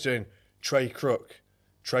people there just doing tray crook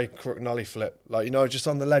nollie flip. Like, you know, just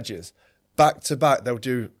on the ledges. Back to back, they'll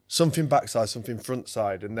do something backside, something front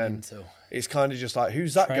side. And then Mental. it's kind of just like,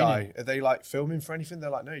 who's that Training. guy? Are they like filming for anything? They're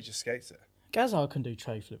like, no, he just skates it. Gazard can do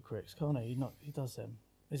tray flip crooks, can't he? He does them.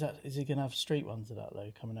 Is he gonna have street ones of that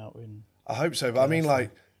though coming out in? I hope so, but I mean,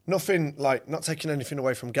 like, nothing, like, not taking anything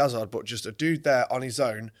away from Gazard, but just a dude there on his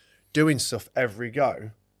own doing stuff every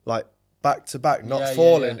go, like, back to back, not Yeah,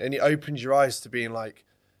 falling. yeah. And it opens your eyes to being like,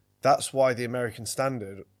 that's why the American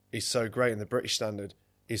standard is so great and the British standard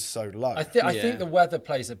is so low. I think the weather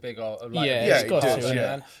plays a big role. Like, it's got to,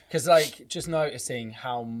 yeah. Because like just noticing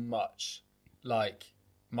how much like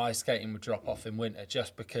my skating would drop off in winter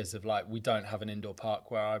just because of like we don't have an indoor park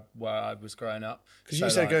where I was growing up. Because you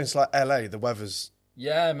said going to like LA, the weather's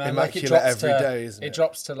man, like it immaculate drops every day, isn't it? It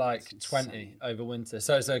drops to like 20 over winter.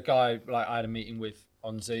 So as a guy like I had a meeting with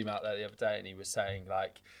on Zoom out there the other day, and he was saying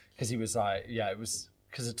like because he was like it was.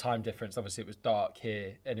 Because of time difference, obviously it was dark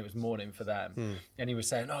here and it was morning for them. And he was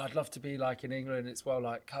saying, I'd love to be like in England. It's well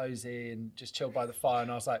like cozy and just chill by the fire.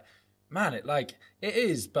 And I was like, man, it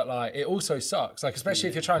is, but like it also sucks. Like especially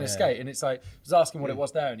if you're trying to skate. And it's like I was asking what it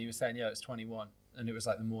was there, and he was saying, it's 21, and it was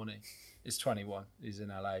like the morning. It's 21. He's in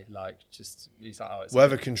LA. Like he's like, it's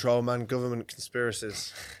weather control, man. Government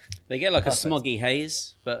conspiracies. They get like a smoggy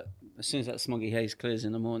haze, but as soon as that smoggy haze clears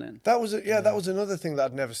in the morning. That was another thing that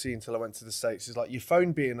I'd never seen until I went to the States. Is like your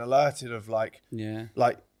phone being alerted of like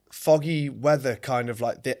foggy weather, kind of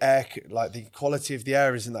like the air, like the quality of the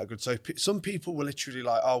air isn't that good. So some people were literally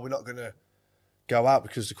like, we're not going to go out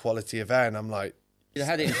because of the quality of air, and I'm like. I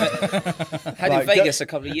had it in Vegas a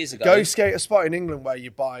couple of years ago. Go skate a spot in England where you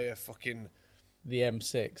buy a fucking the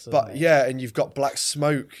M6. But and you've got black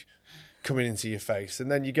smoke coming into your face, and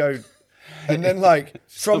then you go, and then like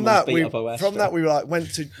from that we were like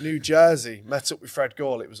went to New Jersey, met up with Fred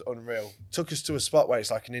Gall. It was unreal. Took us to a spot where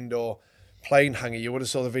it's like an indoor plane hangar. You would have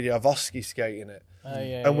saw the video of Oski skating it,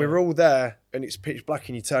 and we were all there, and it's pitch black,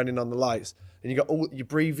 and you're turning on the lights, and you're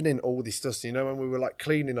breathing in all this dust. You know, when we were like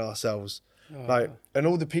cleaning ourselves. Like, and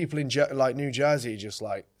all the people in like New Jersey just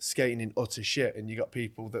like skating in utter shit, and you got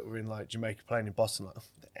people that were in like Jamaica playing in Boston like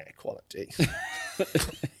the air quality,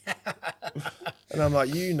 and I'm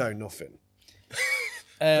like, you know nothing.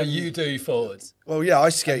 But you do forwards. Well, yeah, I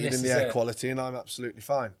skated in the air quality, and I'm absolutely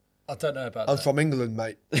fine. I don't know about that. I'm from England,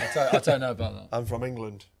 mate. I don't know about that. I'm from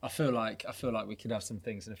England. I feel like we could have some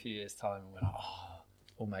things in a few years' time, and we're like,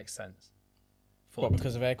 all makes sense. What,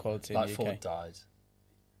 because of air quality in the UK? Ford died.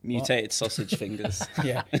 Mutated sausage fingers.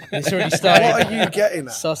 Yeah, it's already started. What are you getting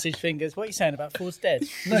at? Sausage fingers. What are you saying about Ford's dead?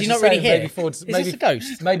 No, Is he not really here? Maybe Ford's, Is this a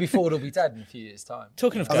ghost? Maybe Ford will be dead in a few years' time.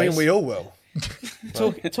 Talking of ghosts. I mean, we all will.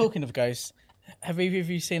 Talking of ghosts, have either of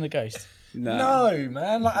you seen a ghost? No,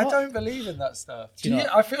 man. Like, I don't believe in that stuff.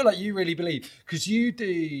 I feel like you really believe, because you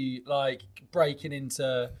do like breaking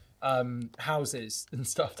into houses and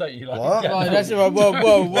stuff, don't you? Like, what?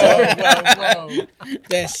 Whoa.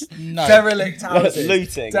 There's no derelict houses,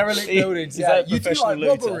 looting, derelict buildings. Is that you do like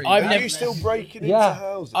looter? robbery. Are you still breaking into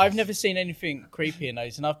houses? I've never seen anything creepy in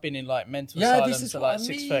those, and I've been in like mental asylums at like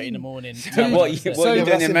 6:30 in the morning. What are you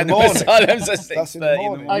doing in mental asylums at 6:30 in the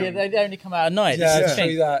morning? Oh yeah, they only come out at night.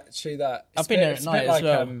 Yeah, true that. I've been there at night as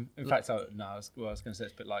well. In fact, I was going to say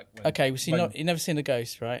it's a bit like. Okay, you've never seen a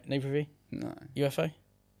ghost, right? Neither of you? No. UFO?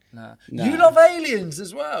 No. You love aliens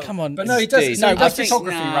as well. Come on. But no, he does. Dude, No, I does think-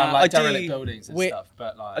 photography around like I do- derelict buildings and stuff.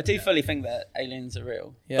 But like, I do fully think that aliens are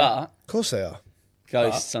real, Yeah. but Of course they are.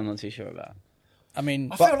 ghosts I'm not too sure about. I mean,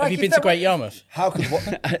 feel have like you if been to there Great were- Yarmouth? How could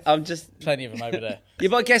what? I'm just Plenty of them over there. yeah,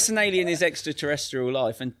 but I guess an alien is extraterrestrial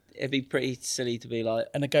life, and it'd be pretty silly to be like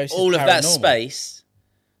And a ghost is all of that paranormal. space.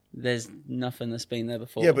 There's nothing that's been there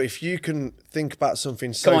before. Yeah, but if you can think about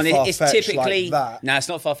something so Come on, it's far-fetched typically like that, nah, it's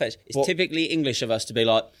not far fetched. It's What- typically English of us to be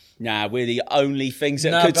like, nah, we're the only things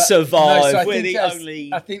that No, could but- survive. no, so I we're think the there's- only.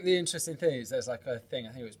 I think the interesting thing is there's like a thing. I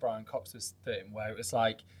think it was Brian Cox's thing where it was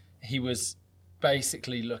like he was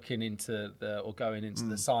basically looking into going into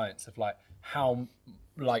the science of like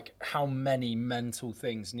how many mental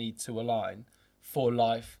things need to align for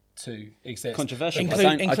life to exist. Controversial.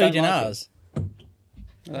 Including I don't like ours.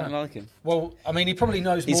 I don't like him. Well, I mean, he probably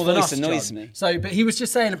knows His more than voice us, annoys John. me. So, but he was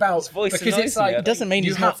just saying about voice because annoys it's me. like It doesn't mean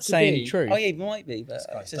you he's have not to saying be- truth. Oh yeah, he might be, but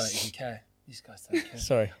Guys it's don't just- even care. These guys don't care.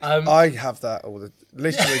 Sorry. I have that all the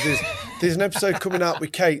literally. There's an episode coming out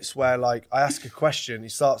with Kate's where like I ask a question, he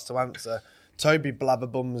starts to answer. Toby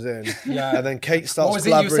blabberbums in, and then Kate starts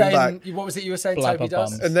blabbering back. What was it you were saying? Blabber Toby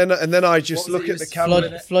does. bums. And then I just What was look it at the you camera.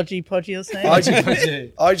 said? Flodgy podgy or something?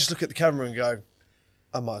 I just look at the camera and go,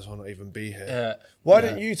 I might as well not even be here. Yeah. Why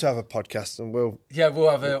don't you two have a podcast and we'll? Yeah,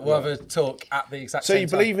 we'll have a talk at the exact So same you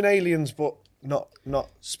time. believe in aliens, but not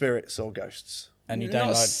spirits or ghosts. And you don't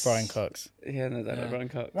Not like s- Brian Cox. Yeah, no, don't like Brian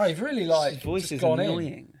Cox. Right, you've really like His voice just is gone in.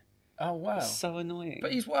 annoying. Oh wow. So annoying.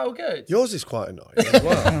 But he's well good. Yours is quite annoying as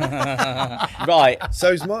well. Right.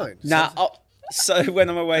 So's mine. Now, so when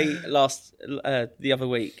I'm away the other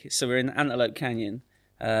week, so we're in Antelope Canyon.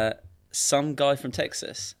 Some guy from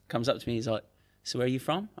Texas comes up to me. He's like, "So where are you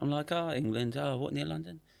from?" I'm like, "Oh, England." "Oh, what, near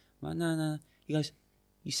London?" I'm like, no. He goes,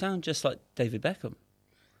 "You sound just like David Beckham."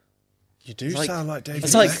 You do like- sound like David I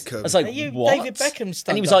was like, Beckham. I was like, Are you what? David Beckham And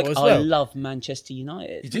stunt he was double like, as well? I love Manchester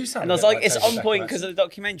United. You do sound And a I was bit like, like it's David on point Beckham, because of the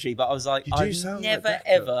documentary. But I was like, You do I've sound like never Beckham.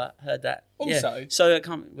 ever heard that. Also- yeah. So I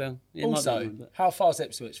can't. Well, it might be Also, wrong, but how far's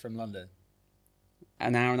Ipswich from London?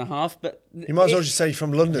 an hour and a half. But You might as well just say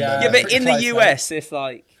from London. Yeah. then. yeah, but pretty in the close, US, it's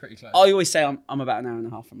like Pretty close. I always say I'm about an hour and a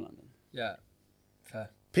half from London. Yeah, fair.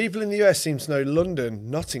 People in the US seem to know London,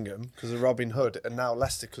 Nottingham because of Robin Hood, and now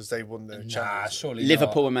Leicester because they won the Nah, championship. surely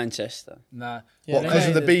Liverpool not. and Manchester. Nah. What, they 'cause of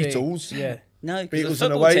made the it big. Beatles? Yeah. No, Beatles because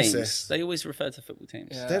and football Oasis. teams. They always refer to football teams.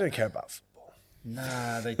 Yeah. They don't care about football.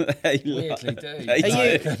 Nah, they They weirdly lie. do.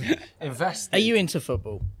 They Like, invested. Are you into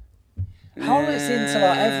football? Howlett's into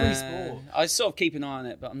like every sport. I sort of keep an eye on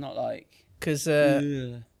it, but I'm not like Because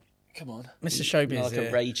Come on. Mr. not Showbiz, like a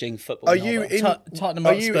here. raging football. Are you in? Tottenham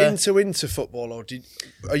Are you Hotspur. into football, or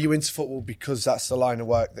are you into football because that's the line of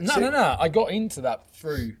work? That's it? No. I got into that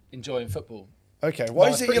through enjoying football. Okay, what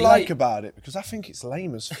No, is it's it you pretty like late. about it? Because I think it's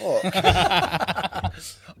lame as fuck. Mate,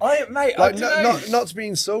 like, I don't know. not to be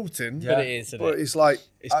insulting, Yeah. But it is, isn't but it? it's like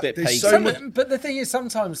It's a bit there's pagan. so much. But the thing is,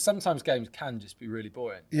 sometimes games can just be really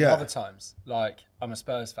boring. And Yeah. other times, like I'm a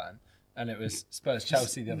Spurs fan, and it was Spurs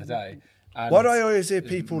Chelsea the other day. And Why do I always hear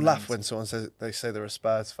people laugh when someone says they say they're a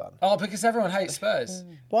Spurs fan? Oh, because everyone hates Spurs.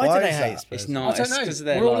 Why Why do they is hate that? Spurs? It's I not. don't know. Because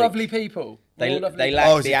they're We're all like, lovely people. We're They all lovely they people. lack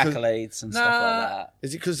Oh, is the it 'cause- accolades and stuff like that.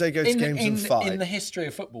 Is it because they go to games and fight? in the history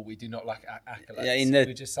of football, we do not like accolades. Yeah, in We're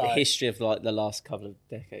the just like, history of like the last couple of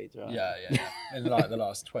decades, right? yeah, in like the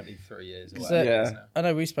last 23 years. Or 'Cause, whatever it is Yeah. now. I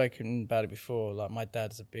know we've spoken about it before. Like my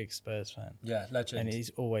dad's a big Spurs fan, Yeah, legend. and he's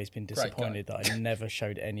always been guy. disappointed that I never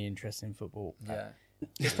showed any interest in football. Yeah.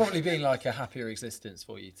 It's probably been like a happier existence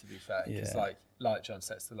for you, to be fair. Because Yeah. like John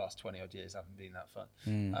says, the last 20 odd years haven't been that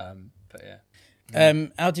fun. But yeah.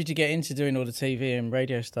 How did you get into doing all the TV and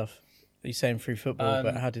radio stuff? You're saying through football,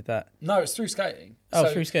 but how did that? No, it's through skating.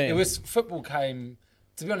 Oh, through skating. It was football came.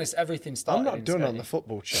 To be honest, everything started. I'm not in done on skating. the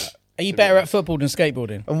football chat. Are you better at football than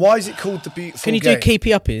skateboarding? And why is it called the beautiful Can you game? do keepy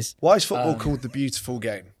uppies? Why is football called the beautiful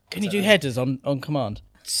game? Can you do headers on command?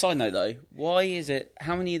 Side note though, why is it?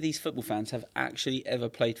 How many of these football fans have actually ever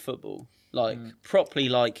played football? Like properly,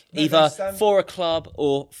 like either they stand- for a club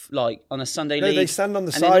or like on a Sunday No, league. they stand on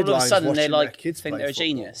the and then all of a sidelines sudden they're watching their like kids think play they're a football.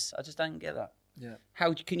 genius. I just don't get that. Yeah.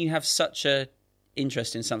 How can you have such a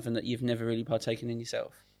interest in something that you've never really partaken in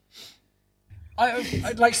yourself?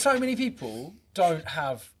 I like so many people don't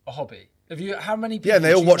have a hobby. Have you? How many people? Yeah, and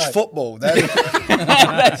they all do you watch know? football. They're the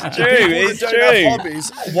That's true. people that don't have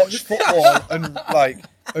hobbies watch football and like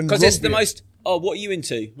Because it's the rugby. most. Oh, what are you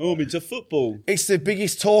into? Oh, I'm into football. It's the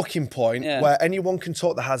biggest talking point Yeah. where anyone can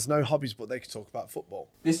talk that has no hobbies, but they can talk about football.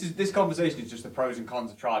 This conversation is just the pros and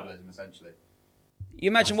cons of tribalism, essentially. You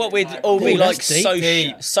imagine what we'd all be Ooh, like that's deep.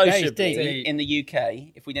 Deep. sociably Deep. in the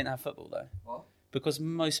UK if we didn't have football, though. What? Because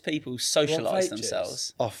most people socialise vape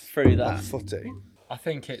themselves Off through that. off footy. I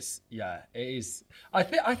think it's it is. I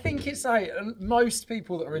think it's like most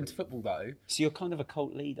people that are into football though. So you're kind of a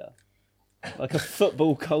cult leader, like a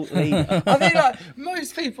football cult leader. I think like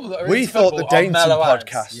most people that are We into thought the football are Dainton mellow ads,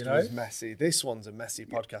 podcast you know? was messy. This one's a messy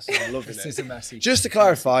podcast, and I'm loving This it. is a messy. Just to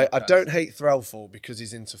clarify, I don't hate Threlfall because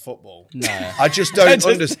he's into football. No. I just don't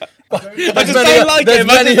understand. I just don't like There's him.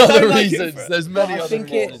 I many just don't other like him reasons. for it. There's many I other think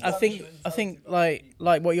reasons. I think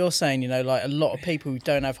like what you're saying, you know, like a lot of people who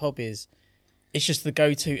don't have hobbies, it's just the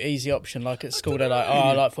go-to easy option. Like at school, they're like, "Oh,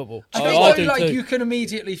 I like football." I Oh, think I though, do like too. you can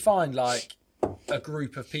immediately find like a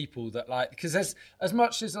group of people that like because there's as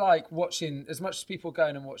much as people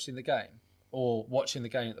going and watching the game or watching the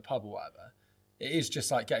game at the pub or whatever. It is just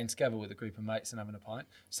like getting together with a group of mates and having a pint.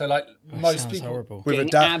 So like most Sounds people. horrible. With a Being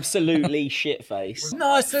dad. absolutely shit-faced.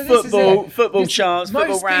 No, so this Football, is it. football This- chants, most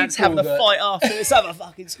football rants, people have the that- fight after. Let's have a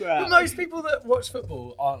fucking But scrap. most people that watch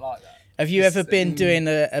football aren't like that. Have you ever been doing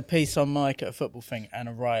a piece on mic at a football thing and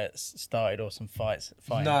a riot started or some fighting?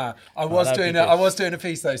 Nah, I that'd be was good. doing a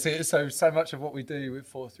piece though. So much of what we do with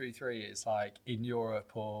 433 is like in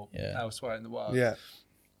Europe or Yeah. elsewhere in the world. Yeah.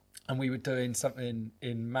 And we were doing something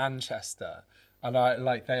in Manchester, and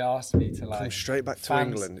they asked me to like Come straight back to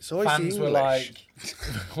England. It's always the fans were English. like,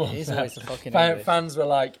 It is always the fucking Fan- English. fans were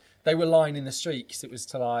like they were lining the street because it was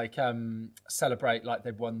to like celebrate like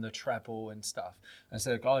they'd won the treble and stuff. And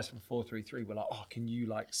so the guys from 433 were like, "Oh, can you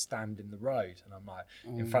like stand in the road?" And I'm like,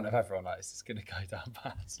 in front of everyone, like, "Is this gonna go down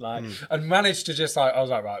bad?" Like, and managed to just like I was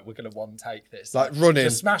like, "Right, we're gonna one take this." Like running.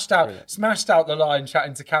 just smashed out the line,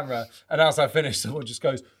 chatting to camera. And as I finished, someone just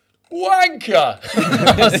goes, wanker.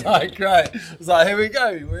 I was like, great. I was like, here we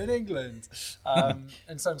go. We're in England.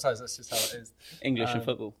 And sometimes that's just how it is. English and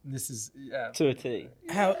football. This is, yeah. To a T.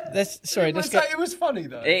 It was funny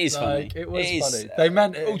though. It is funny. It was It is, funny. They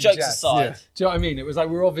meant it. All in jokes jest. aside. Yeah. Do you know what I mean? It was like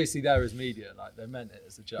we're obviously there as media. Like they meant it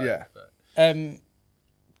as a joke. Yeah. But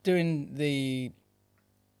Doing the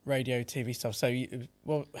radio, TV stuff. So,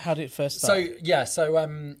 how did it first start?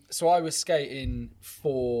 So I was skating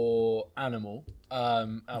for Animal. How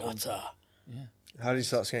did you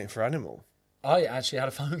start skating for Animal? I actually had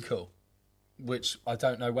a phone call, which I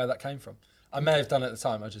don't know where that came from. I may have done it at the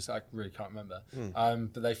time. I really can't remember.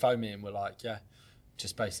 But they phoned me and were like,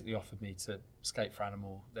 just basically offered me to skate for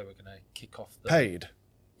Animal. They were going to kick off the Paid?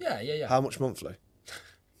 Yeah. How much monthly?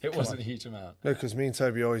 It wasn't a huge amount. No, because me and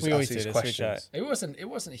Toby always ask these questions. It wasn't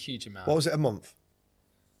a huge amount. What was it, a month?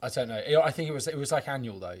 I don't know. I think it was like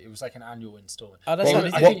annual though. It was like an annual installment. Oh, that's Well,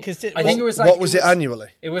 what I it think is, I think it was like what was it annually?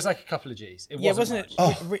 It was like a couple of G's. It Yeah, wasn't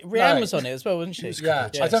wasn't much. it? Rianne No. was on it as well, wasn't she? Yeah,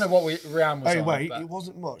 I don't know what Rianne was Hey, on. wait, but- it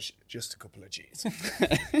wasn't much, just a couple of G's.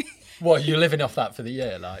 What, you're living off that for the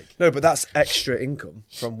year, like? No, but that's extra income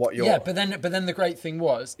from what you're... Yeah, but then the great thing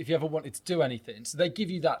was, if you ever wanted to do anything, so they give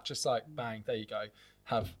you that just like bang, there you go,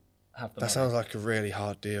 have the money. That sounds like a really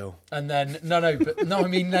hard deal. And then I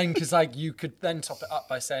mean then because like you could then top it up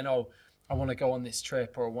by saying, oh, I want to go on this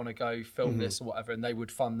trip or I want to go film this or whatever, and they would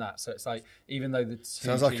fund that. So it's like, even though the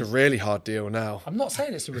Sounds like a really hard deal now. I'm not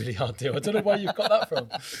saying it's a really hard deal. I don't know where you've got that from.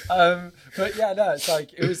 But yeah, no, it's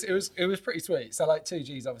like it was pretty sweet. So like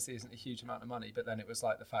 2Gs obviously isn't a huge amount of money, but then it was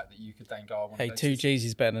like the fact that you could then go, I want to Hey, go 2Gs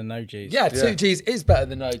is better than no Gs. Yeah, 2Gs is better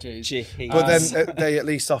than no Gs. But then they at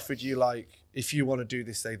least offered you, like, if you want to do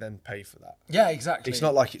this, they then pay for that. Yeah, exactly. It's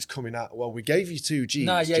not like it's coming out, well, we gave you 2Gs.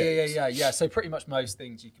 No, James. yeah. So pretty much most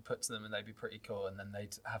things you could put to them and they'd be pretty cool, and then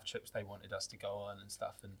they'd have trips they wanted us to go on and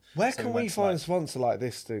stuff. And Where so can went we to, find a like, sponsor like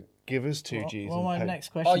this to give us 2Gs? Well, and my pay? next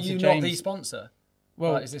question Are to you James, not the sponsor?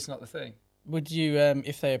 Well, Like, is this not the thing? would you,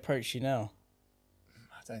 if they approach you now?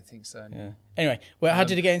 I don't think so. Yeah. Anyway, well, how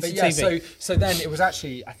did it get into But yeah, TV? so then it was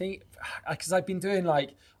actually, I think, because I've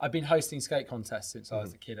been hosting skate contests since I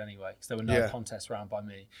was a kid anyway, because there were no contests around by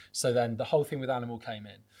me. So then the whole thing with Animal came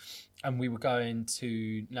in, and we were going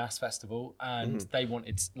to NAS Festival, and they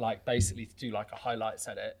wanted like basically to do like a highlights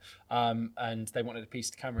edit, and they wanted a piece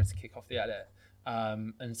of camera to kick off the edit.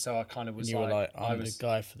 And so I kind of was And you were like, I I'm was, the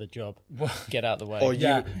guy for the job. Get out the way. Or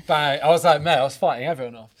yeah, bang. I was like, mate, I was fighting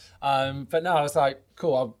everyone off. But no, I was like,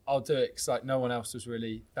 cool, I'll do it, because like no one else was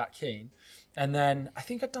really that keen. And then I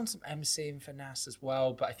think I'd done some MCing for NAS as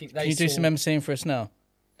well, but I think they Can you do some MCing for us now?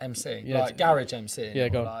 MCing, Yeah, like garage MCing. Yeah,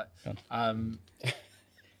 go or on. like,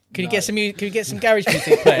 Can you get some? Can you get some garage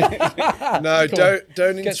music playing? No,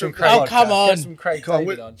 don't Get some interrupt. Craig. Oh, come on. Get some Craig Come on,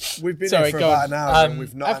 David on. we've been Sorry, here for go about on. an hour and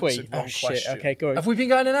we've not Have we? answered Oh one shit. question. Okay, go on. Have we been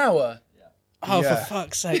going an hour? Oh, Yeah. for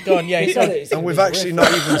fuck's sake, go on. Yeah, It's go on. gonna- it's And gonna we've be actually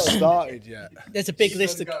horrific. not even started yet. There's a big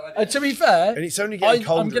list of. To be fair, And it's only getting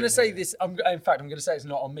colder I'm going to in say here. this. In fact, I'm going to say it's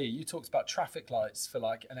not on me. You talked about traffic lights for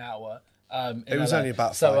like an hour. It was LA. only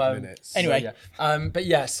about So, 5 minutes. Anyway. yeah. But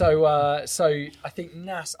yeah, so I think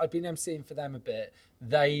NAS. I've been emceeing for them a bit.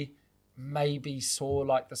 They maybe saw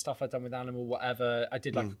like the stuff I'd done with Animal, whatever. I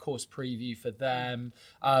did like a course preview for them.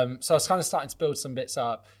 So I was kind of starting to build some bits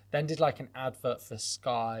up. Then did like an advert for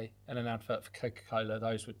Sky and an advert for Coca-Cola.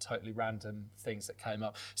 Those were totally random things that came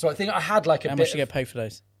up. So I think I had like a How bit. much do you get paid for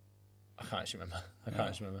those? I can't actually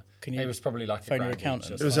remember. Can you It was probably like phone a your grand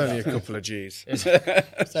accountant? each It or was something. only a couple of G's.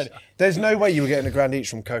 So, There's no way you were getting a grand each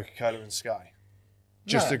from Coca-Cola and Sky.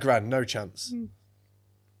 Just No. a grand, no chance.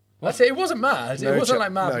 That's it. It wasn't mad. No It wasn't cha-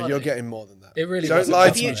 like mad No, money. you're getting more than that. It really Don't wasn't. lie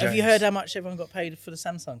Have to have me, you, have you James. heard how much everyone got paid for the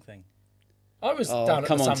Samsung thing? I was Oh, down at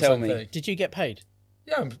come the on, Samsung tell me. thing. Did you get paid?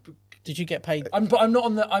 Yeah, Did you get paid? but I'm not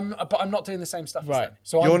on the. But I'm not doing the same stuff. Right. As them.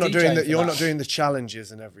 So You're I'm not DJing doing the. for You're that. not doing the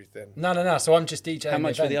challenges and everything. No. So I'm just DJing. How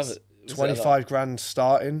much were the events. other? was it 25 grand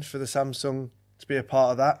starting for the Samsung to be a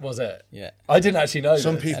part of that. Was it? Yeah. I didn't actually know.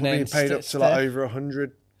 Some this. people And then being paid up to like Steph- over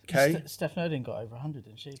 100k. Steph Nerdin got over 100,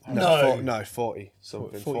 didn't she? No. 40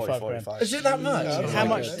 something. 45 grand. 45. Is it that much? How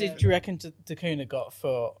much did you reckon Dakuna got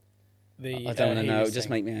for the? I don't want to know. Heelys It just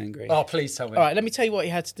thing? make me angry. Oh, please tell me. All right, let me tell you what he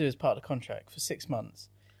had to do as part of the contract for 6 months.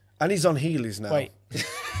 And he's on Heelys now. Wait,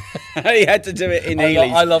 He had to do it in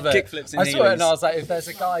Heelys. I love it. Kickflips in I saw it and I Heelys. was like, if there's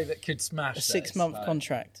a guy that could smash a 6-month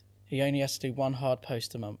contract. He only has to do one hard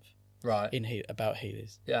post a month right? about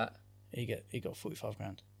Heelys. Yeah. He got 45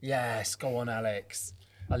 grand. Yes. Go on, Alex.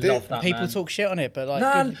 I love that. People man. talk shit on it, but like,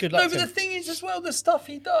 No, good luck no, to but him. the thing is as well, the stuff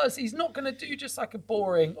he does, he's not going to do just like a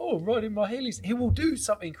boring, riding my Heelys. He will do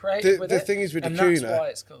something creative with The it. thing is with and that's why Dakuna,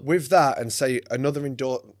 it's cool. with that and say another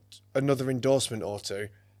endorsement or two,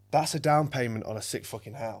 That's a down payment on a sick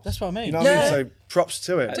fucking house. That's what I mean. You know what I mean? So props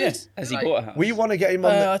to it. Has he bought a house? We want to get him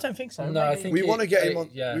on. I don't think so. No, I Maybe. think We want to get him on.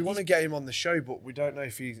 Yeah. We want to get him on the show, but we don't know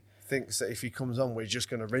if he thinks that if he comes on, we're just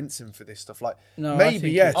going to rinse him for this stuff. Like No, I maybe,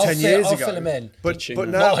 think yeah, I'll 10 fill- years I'll ago. fill him in. But Not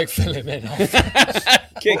now, like fill him in.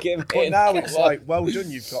 Kick him but in. now it's like, well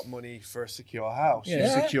done, you've got money for a secure house. Yeah.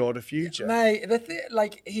 You've secured a future. Mate,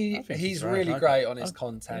 like think he's he's right. really I- great on his I-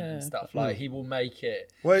 content and yeah. stuff. Like he will make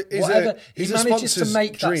it. Well, He he's a manages to sponsor's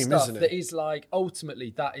make that dream, stuff isn't that it? is like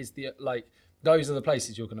ultimately that is the like those are the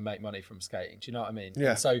places you're going to make money from skating. Do you know what I mean?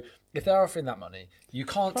 Yeah. And so if they're offering that money, you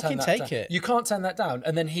can't Fucking turn that take down. it. You can't turn that down.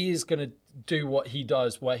 And then he is going to do what he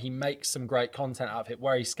does, where he makes some great content out of it,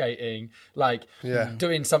 where he's skating, like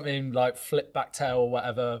doing something like flip back tail or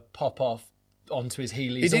whatever, pop off onto his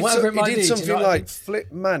heelys or whatever it might he be. did Do you something know what I like mean?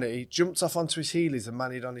 flip Manny, jumped off onto his heelys and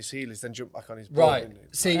manied on his heelys, then jumped back on his board. Right. didn't he?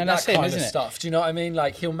 See, And that that's him, kind of isn't it? stuff. Do you know what I mean?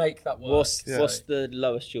 Like he'll make that work. What's So- the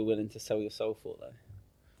lowest you're willing to sell your soul for, though?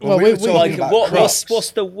 Well, we were talking Like, about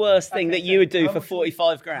what's the worst thing that you would do for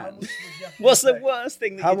 45 grand? What's the worst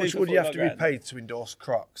thing that How you do much for would you have 45 to be grand? paid to endorse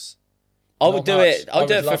Crocs? I would Not do much. it. I I'd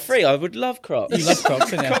do would it for love- free. I would love Crocs. You love Crocs,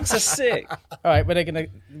 didn't you? Crocs are sick. All right, but they're gonna.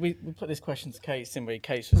 We put this question to Kate, didn't we?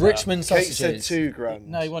 Kate's was Richmond Kate sausages. said $2,000.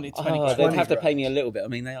 No, he wanted 20 Oh, grand. they'd have to 20 pay me a little bit. I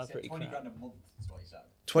mean, they are pretty 20 crap. grand a month is what he said.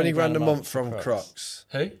 20 grand a month for from Crocs. Crocs.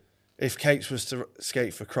 Who? If Kate's was to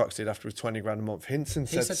skate for Crocs, it'd have to be 20 grand a month. Hinton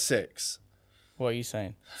said said- 6. What are you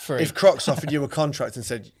saying? 3. If Crocs offered you a contract and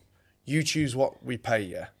said, you choose what we pay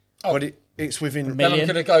you, but it's within... Then I'm Million?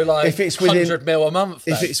 going to go like If it's within- 100 mil a month.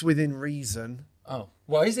 If then. it's within reason... Oh,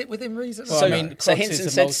 well, is it within reason? Well, So- I mean, so Crocs Hinton is a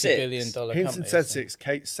said multi-billion-dollar Hinton company. said so 6,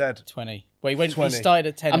 Kate said... 20. Well, he went. 20. He started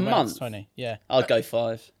at 10 A and went up to month? 20. Yeah. I'd go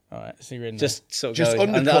 5. All right. So you're in. Just sort of Just go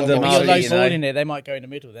undercut under them. But So you're you Marty, low you know. balling it. They might go in the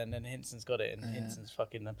middle then. Then Hinton's got it, and Hinton's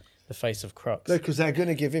fucking the face of Crocs. No, because they're going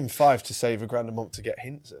to give him 5 to save $1,000 a month to get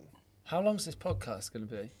Hinton. How long's this podcast going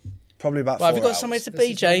to be? Probably about Well, 4 have you got hours. somewhere to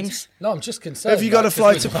be, James? No, I'm just concerned. Have you got like, a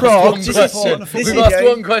flight 'cause to we've asked Prague? one This is question. on a We've football asked game.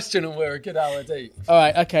 one question and we're a good hour deep. All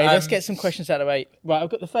right. Okay. Let's get some questions out of the way. Right. I've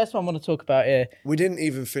got the first one I want to talk about here. We didn't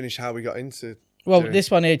even finish how we got into... Well, doing-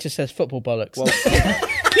 this one here just says football bollocks. Well,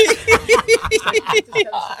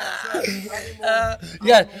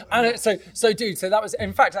 Yeah, and so dude, so that was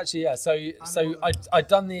in fact actually so I'd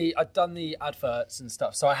done the adverts and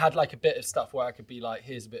stuff. So I had like a bit of stuff where I could be like,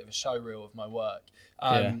 here's a bit of a show reel of my work.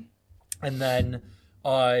 And then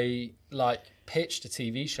I like pitched a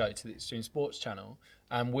TV show to the Extreme Sports Channel,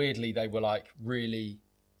 and weirdly they were like really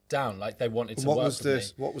down, like they wanted to what work was with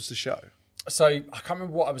this? me. What was the show? So I can't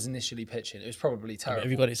remember what I was initially pitching. It was probably terrible.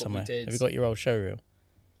 Have you got it but we somewhere? did- Have you got your old show reel?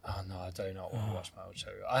 Oh no, I do not want to watch my old show.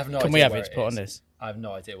 I have no Can idea. we have where it to put on is. this? I have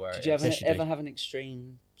no idea where it is. Did you Yes, you ever do. have an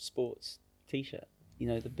extreme sports T-shirt? You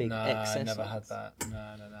know, the big No, excess I never had ones? that.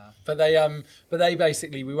 No. But they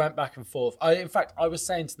basically, we went back and forth. In fact, I was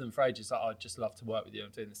saying to them for ages, like, I'd just love to work with you. I'm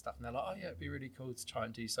doing this stuff. And they're like, oh yeah, it'd be really cool to try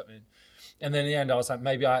and do something. And then in the end, I was like,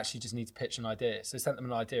 maybe I actually just need to pitch an idea. So I sent them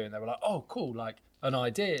an idea and they were like, oh, cool, like an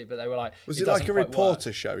idea. But they were like, Was it like a doesn't quite reporter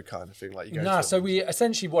work. show kind of thing? Like you go No, to so we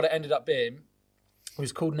essentially, what it ended up being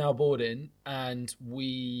was called Now Boarding, and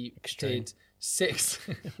we Extreme. did 6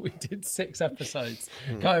 episodes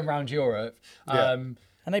going around Europe. Yeah. And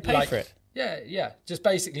they paid like- for it. Yeah. Just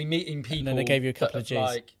basically meeting people. then they gave you a couple that of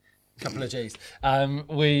Gs. Like, couple of Gs.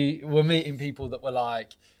 We were meeting people that were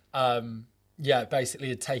like, basically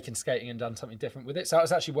had taken skating and done something different with it. So that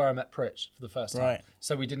was actually where I met Pritch for the first time. Right.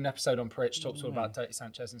 So we did an episode on Pritch, talked all about Dirty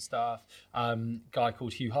Sanchez and stuff. Guy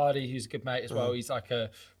called Hugh Hardy, who's a good mate as well. He's like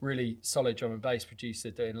a really solid drum and bass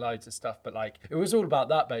producer doing loads of stuff. But like, it was all about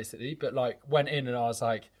that basically. But like, went in and I was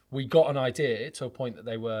like, we got an idea to a point that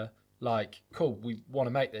they were like, cool, we want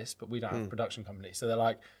to make this, but we don't have a production company. So they're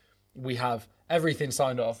like, we have everything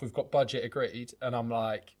signed off, we've got budget agreed. And I'm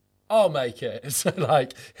like, I'll make it. So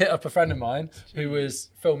like, hit up a friend of mine who was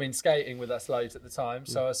filming skating with us loads at the time.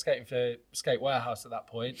 So I was skating for Skate Warehouse at that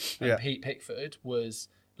point. And Yeah. Pete Pickford was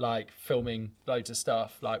like filming loads of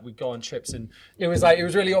stuff. Like we'd go on trips, and it was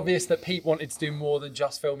really obvious that Pete wanted to do more than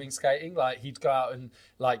just filming skating. Like he'd go out and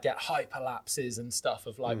like get hyperlapses and stuff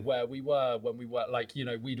of like where we were when we were like, you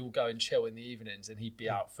know, we'd all go and chill in the evenings and he'd be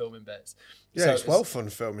out filming bits. Yeah, So it's it was- well fun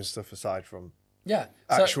filming stuff aside from yeah.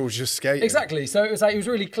 So- actual just skating. exactly. So it was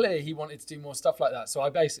really clear he wanted to do more stuff like that. So I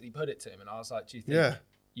basically put it to him and I was like, do you think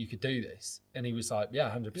you could do this? And he was like, yeah,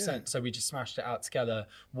 100%. Yeah. So we just smashed it out together.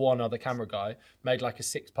 One other camera guy made like a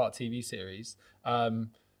 6-part TV series,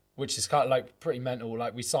 which is kind of like pretty mental.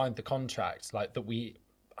 Like we signed the contract, like that we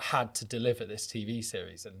had to deliver this TV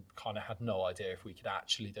series and kind of had no idea if we could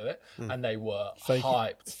actually do it. And they were Fake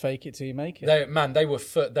hyped. it till you make it. They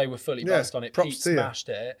were fully buzzed on it. props Pete to you. smashed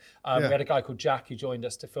it. We had a guy called Jack who joined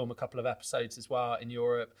us to film a couple of episodes as well in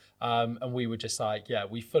Europe. And we were just like,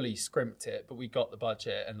 we fully scrimped it, but we got the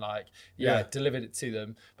budget and delivered it to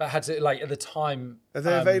them. But had to at the time. Are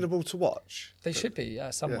they available to watch? They should be,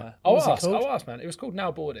 somewhere. What I'll was it called? ask, man. It was called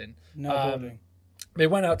Now Boarding. Now Boarding. They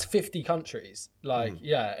went out to 50 countries,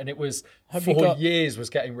 and it was Have you 4 got- years was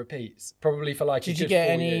getting repeats, probably for like. Did a you good get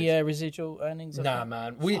 4 any years. Residual earnings? Of Nah, that?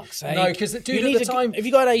 man. Fuck's sake. No, because You dude, need at the time, have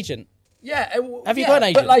you got an agent? Have you got an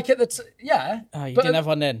agent? But like at the Oh, you but didn't have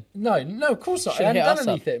one then. No, of course not. Should've I hit hadn't us done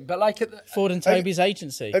up. anything. But like at the, Ford and Toby's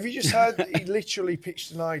agency. Have you just heard that he literally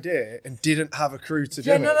pitched an idea and didn't have a crew to do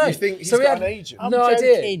Yeah, it? no. You think he's So we got had- an agent? I'm no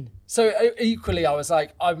idea. joking. So equally, I was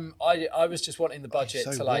like, I was just wanting the budget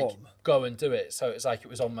so to like warm. go and do it. So it was like it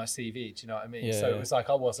was on my CV. Do you know what I mean? Yeah, so yeah. it was like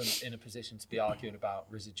I wasn't in a position to be arguing about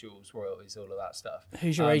residuals, royalties, all of that stuff.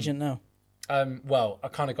 Who's your agent now? Well, I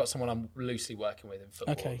kind of got someone I'm loosely working with in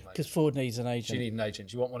football. at the Okay, moment. because Ford needs an Do you agent. need an agent?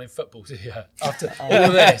 Do you want one in football? Yeah. After all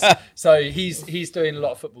of this, so he's doing a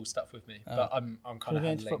lot of football stuff with me, but I'm kind of we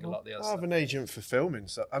go into handling a football? lot of the other I have stuff. an agent for filming.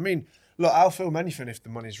 So I mean, look, I'll film anything if the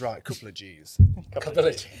money's right. Couple of G's.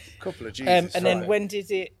 Couple of G's. And is then fine. when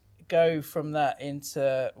did it go from that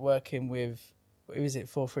into working with? Who is it?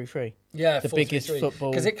 433. Yeah, The biggest 433.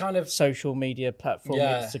 football because it kind of social media platform,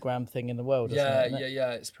 Yeah. Instagram thing in the world. Isn't it, isn't it?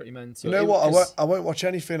 It's pretty mental. You know what? I won't watch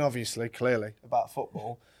anything, obviously, clearly, about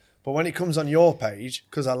football. But when it comes on your page,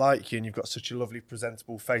 because I like you and you've got such a lovely,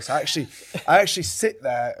 presentable face, I actually sit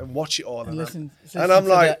there and watch it all. And Listen I'm to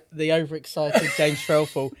like, the overexcited James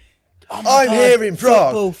Threlfall. I'm here in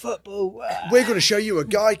Prague. Football. We're going to show you a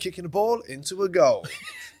guy kicking a ball into a goal.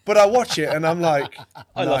 But I watch it and I'm like,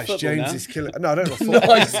 love nice, football James now. is killing. No, I don't love football.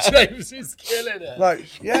 Nice, James is killing it.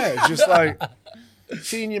 Like, yeah, it's just like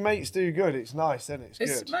seeing your mates do good. It's nice, isn't it?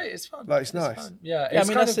 It's good. Mate, it's fun. Like, it's nice. fun. Yeah, Yeah, I it's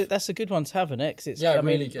mean kind that's a good one to have, an ex. It's yeah, I mean,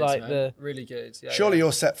 really good. like man. Really good. Yeah, Surely yeah.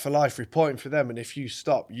 you're set for life reporting for them, and if you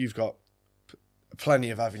stop, you've got plenty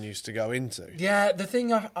of avenues to go into. Yeah, the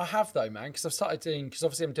thing I have though, man, because I've started doing, because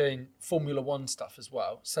obviously I'm doing Formula One stuff as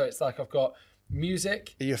well. So it's like I've got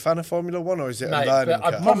music, Are you a fan of Formula One, or is it mate, a learning but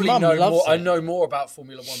I curve? probably Mum know loves more. I it. know more about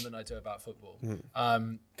Formula One than I do about football.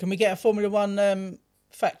 Can we get a Formula One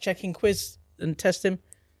fact checking quiz and test him?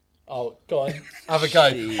 Oh, go on, have a go.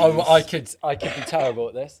 I could be terrible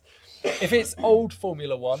at this. If it's old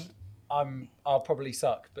Formula One, I'll probably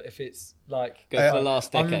suck. But if it's like Go for the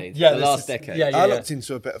last decade. yeah, the this last is- decade. yeah, I looked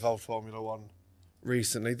into a bit of old Formula One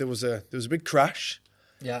recently. There was a big crash.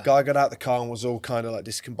 yeah. Guy got out the car and was all kind of like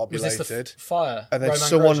Was discombobulated. this the fire? and then Romain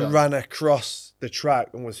someone Grosjean? ran across the track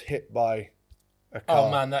and was hit by a car.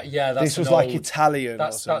 Oh man, that's this was an like old, Italian.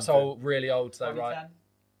 That's or something. old, really old though, right?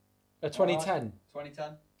 2010.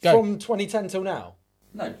 2010? Go. From 2010 till now.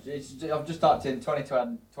 No, I've just typed in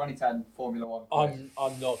 2010 Formula One.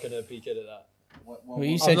 I'm not gonna be good at that. Well,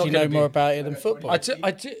 you said not you know gonna more be- about it than football. I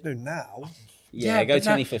do. No, now. Yeah, go but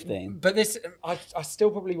no- 2015. But this, I still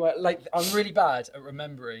probably work. Like, I'm really bad at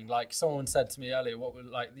remembering. Like, someone said to me earlier, what was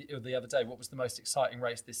like the other day, what was the most exciting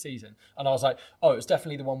race this season? And I was like, oh, it was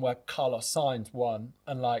definitely the one where Carlos Sainz won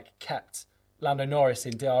and like kept Lando Norris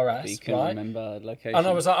in DRS, But you couldn't right? remember location. And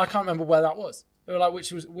I was like, I can't remember where that was. They were like,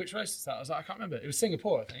 which race was that? I was like, I can't remember. It was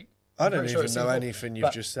Singapore, I think. I I'm don't pretty sure even it's know Singapore. anything you've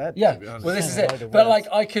But- just said. Yeah, to be honest. well, this is Yeah, it. But like,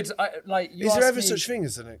 I could, you Is there asked ever me- such thing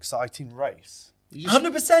as an exciting race? You just-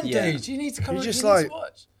 100%, Yeah. dude. You need to come. You You just need like- to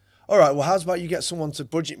watch. All right. Well, how's about you get someone to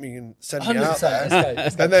budget me and send me out 100%. there,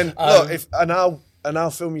 Let's go. and then look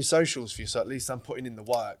I'll film your socials for you. So at least I'm putting in the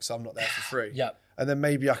work. So I'm not there for free. Yeah. And then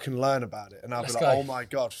maybe I can learn about it, and I'll Let's be like, go. oh my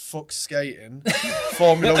god, fuck skating.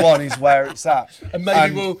 Formula One is where it's at. And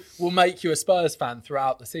maybe we'll make you a Spurs fan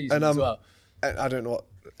throughout the season And as well. and I don't know what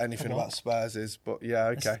anything about Spurs is, but yeah,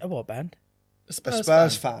 okay. A what band? A A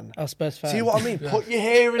Spurs fan. Oh, Spurs fan. See what I mean? Put your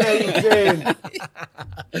hair in anything.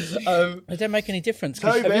 It don't make any difference.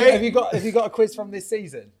 'cause Toby. Have you got a quiz from this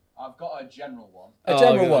season? I've got a general one. A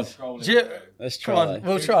general good. one. Scrolling Do you- through. Let's Come try. on,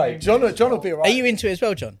 we'll try. John will be alright. Are you into it as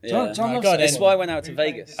well, John? Yeah. John Right, loves go on, it. That's why I went out to Who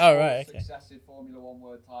gained Vegas. his Oh, right, okay. successive Formula One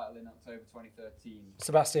World title in October 2013.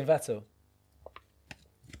 Sebastian Vettel.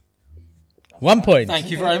 1 point.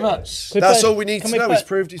 Thank you very much. That's all we need to Can we know. play- He's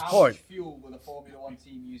proved his How point. much fuel will a Formula One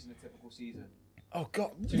team use in a typical season? Oh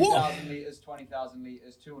god, 2,000 litres, 20,000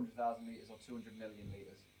 litres, 200,000 litres, or 200 million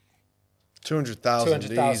litres? 200,000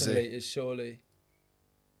 200,000 easy. litres, surely.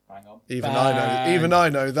 Hang on. Even Bang. I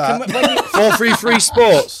know that. Can we- when you- 433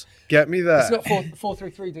 Sports. Get me there. It's not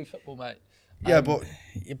 4-3-3 do football, mate. Yeah, but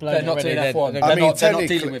You're blown They're not already. doing F1. They're I I mean, mean, they're not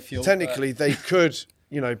dealing with fuel, technically they could,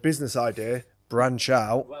 business idea, branch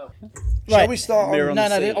out. Right. Shall we start on... Mirror on No,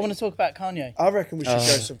 the I ceiling. want to talk about Kanye. I reckon we should go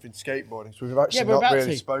something skateboarding. So we've actually we're not about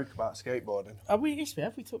really to. spoke about skateboarding. Have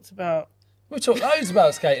we talked about... We talked loads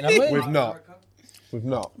about skating, haven't we? We've not. We've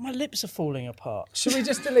not. My lips are falling apart. Should we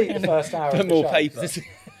just delete the first hour? Put of the more show? papers.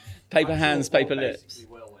 Paper hands, paper lips.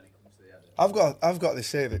 I've got this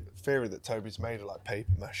theory that Toby's made of like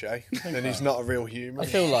paper mache, and he's not a real human. I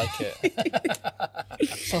feel like it.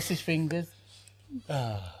 Sausage fingers.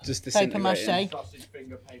 Just Paper mache. Sausage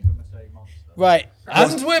finger, paper mache monster. Right.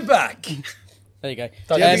 And we're back. There you go.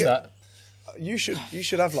 Don't Yeah, use but- that. You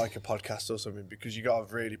should have like a podcast or something because you got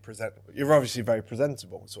to really present. You're obviously very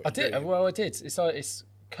presentable. That's what I you did. do. Well, I did. It's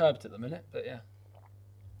curbed at the minute, but yeah.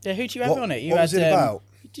 Yeah, who do you have What- on it? You what had, was it about?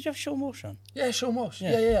 Did you have Sean Walsh on? Yeah, Sean Walsh.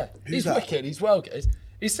 Yeah. Yeah. Who's He's that? wicked. He's well good.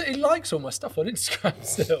 He likes all my stuff on Instagram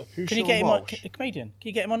still. Who's Can you Sean get him on? Walsh? A comedian? Can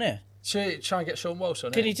you get him on here? Should we try and get Sean Walsh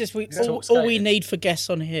on Can it? you just? Talk All we skating. need for guests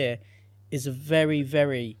on here is a very,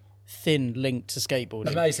 very thin link to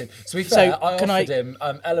skateboarding. Amazing. To be So, fair, I can offered him.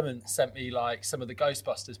 Element sent me like some of the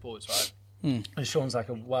Ghostbusters boards, right? And Sean's like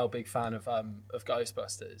a big fan of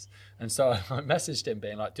Ghostbusters, and so I messaged him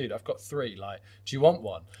being like, "Dude, I've got 3. Like, do you want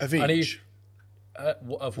one Of And he- each? of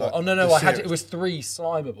what? Like, Oh no, the I had series. it was 3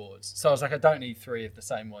 Slimer boards. So I was like, I don't need 3 of the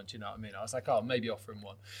same one. Do you know what I mean? I was like, oh, maybe offer him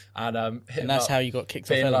one, and hit him And that's up, how you got kicked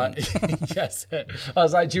off being Element. like, yes. I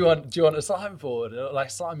was like, do you want a Slimer board, or like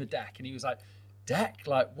Slimer deck? And he was like, deck?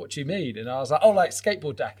 Like, what do you mean? And I was like, oh, like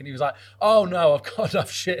skateboard deck. And he was like, oh no, I've got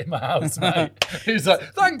enough shit in my house, mate. He was like,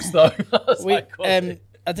 thanks though. I was We, like, quality.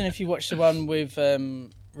 I don't know if you watched the one with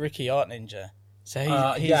Ricky Art Ninja. So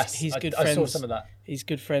Yes, he's good I friends. saw some of that. He's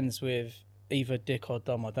good friends with either Dick or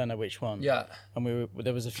Dom. I don't know which one. Yeah, And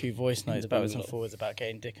there was a few voice notes backwards and forwards about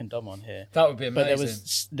getting Dick and Dom on here. that would be amazing.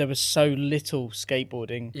 But there was so little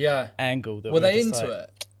skateboarding yeah. angle that Were they just into like-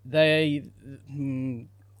 it? They.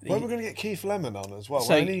 Well, we're going to get Keith Lemon on as well.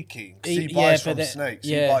 So- Why need Keith? 'Cause he yeah, buys but from the- Snakes.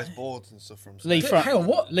 yeah. He buys boards and stuff from Lee Snakes. Hang on,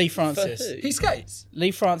 what? Lee Francis. For who? He skates. Lee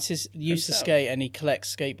Francis used to Himself? skate and he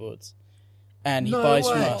collects skateboards. And he No buys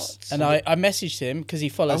from way. us. And I messaged him because he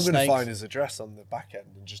I'm follows going to Snakes. find his address on the back end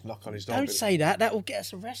and just knock on his door. Don't Be like, say that. That will get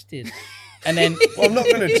us arrested. And then well, I'm not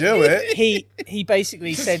going to do it. he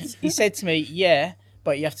basically said to me, yeah,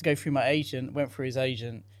 but you have to go through my agent. Went through his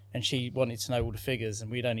agent, and she wanted to know all the figures,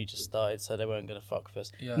 and we'd only just started, so they weren't going to fuck with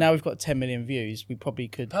us. Yeah. Now we've got 10 million views. We probably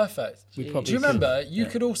could. Perfect. We Do probably you remember? could. You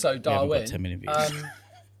could also dial we've got in. 10 million views.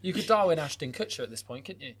 You could dial in Ashton Kutcher at this point,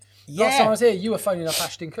 couldn't you? Yeah. Last time I was here, you were phoning up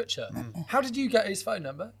Ashton Kutcher. How did you get his phone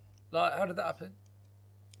number? Like, how did that happen?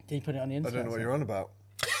 Did you put it on the I internet? don't know what you're on about.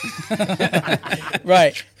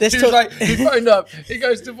 Right. Let's He was talk. like, he phoned up. He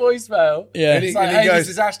goes to voicemail. Yeah. And he's like, And he hey, goes- this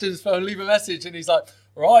is Ashton's phone. Leave a message. And he's like,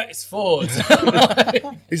 right, it's Ford.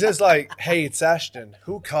 He says like, "Hey, it's Ashton.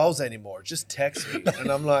 Who calls anymore? Just text me." And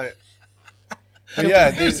I'm like,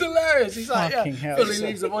 "Yeah." It's hilarious. He's like, Fucking yeah. hell. Philly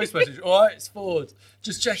leaves a voice message. All right, it's Ford.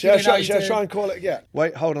 Just checking Should in how I you try doing. and call it again?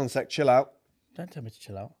 Wait, hold on a sec. Chill out. Don't tell me to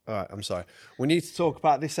chill out. All right, I'm sorry. We need to talk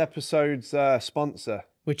about this episode's sponsor,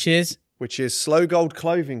 Which is which is Slow Gold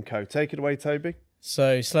Clothing Co. Take it away, Toby.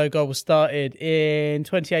 so Slow Gold was started in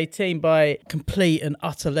 2018 by complete and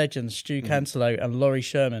utter legends Stu Cantelow and Laurie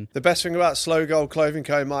Sherman. The best thing about Slow Gold Clothing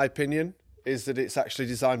Co., in my opinion, is that it's actually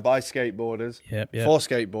designed by skateboarders Yep. for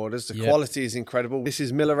skateboarders. The Yep. quality is incredible. This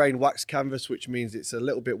is Miller-Rain wax canvas, which means it's a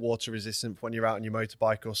little bit water resistant when you're out on your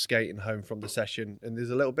motorbike or skating home from the session and there's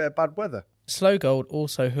a little bit of bad weather. Slow Gold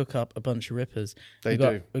also hook up a bunch of rippers. They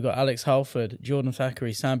do. We've got Alex Halford, Jordan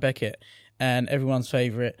Thackeray, Sam Beckett, and everyone's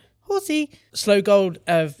favourite, Horsey. Slow Gold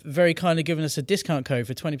have very kindly given us a discount code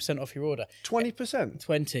for 20% off your order. 20%.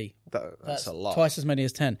 20. That's a lot. Twice as many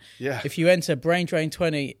as 10. Yeah. If you enter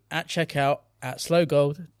BrainDrain20 at checkout at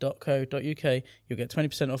slowgold.co.uk, you'll get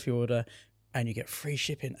 20% off your order and you get free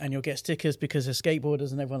shipping and you'll get stickers because they're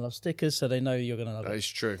skateboarders and everyone loves stickers, so they know you're going to love That it. is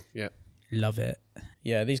true, yeah. Love it.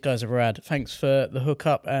 Yeah, these guys are rad. Thanks for the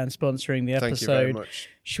hookup and sponsoring the episode. Thank you very much.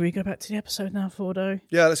 Should we go back to the episode now, Fordo?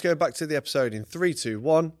 Yeah, let's go back to the episode in 3, 2,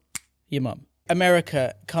 1. Your mum.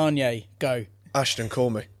 America, Kanye, go. Ashton, call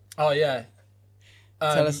me. Oh, yeah.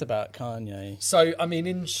 Tell us about Kanye. So, I mean,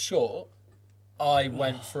 in short, I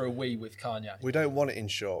went for a wee with Kanye. We don't want it in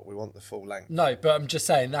short. We want the full length. No, but I'm just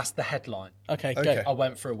saying that's the headline. Okay, Okay. go. I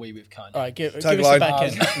went for a wee with Kanye. All right, give us Tagline. the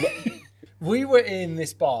back end. We were in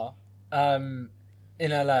this bar in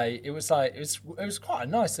LA. It was quite a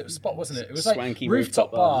nice little spot, wasn't it? It was like Swanky rooftop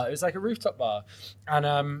rooftop bar. bar. It was like a rooftop bar, and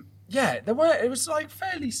it was like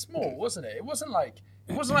fairly small, wasn't it? It wasn't like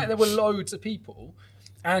there were loads of people,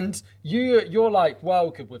 and you're like well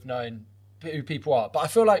good with knowing who people are, but I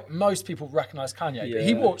feel like most people recognise Kanye. But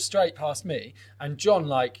he Yeah. walked straight past me, and John,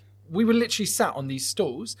 like, we were literally sat on these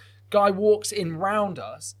stools. guy walks in round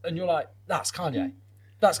us, and you're like, that's Kanye.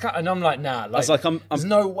 That's Kanye. And I'm like, nah. Like, I was like, I'm there's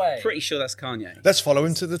no way. pretty sure that's Kanye. Let's follow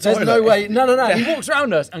him to the There's toilet. no way. No. He walks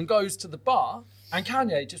around us and goes to the bar, and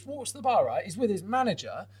Kanye just walks to the bar, right? He's with his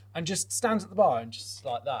manager and just stands at the bar and just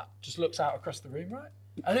like that, just looks out across the room, right?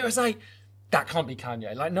 And it was like, that can't be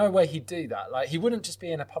Kanye. Like, no way he'd do that. Like, he wouldn't just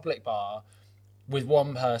be in a public bar with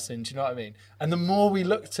one person. Do you know what I mean? And the more we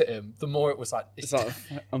looked at him, the more it was like,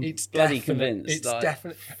 I'm it's bloody definite, convinced. It's like,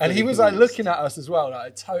 definitely. And he was like looking at us as well,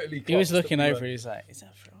 like totally. He was clocked looking that we over. were- He was like, "Is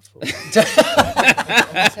that Threlfall?"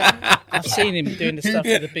 I've seen him doing the stuff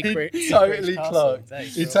with the big British. Totally castle. clocked. That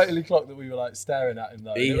is He cool. totally clocked that we were like staring at him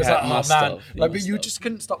though. He It was had- like, oh must man, have. He like, but must you have. just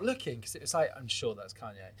couldn't stop looking because it was like, I'm sure that's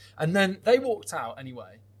Kanye. And then they walked out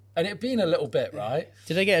anyway, and it had been a little bit, right?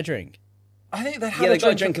 Did they get a drink? I think they had Yeah, a they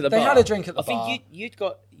got a drink drink at the they bar. had a drink at the I bar. think you'd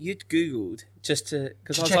Googled just to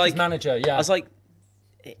because to I was check like his manager. Yeah, I was like,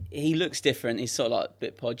 he looks different. He's sort of like a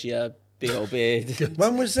bit podgier, big old beard.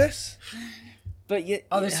 When was this? But yeah,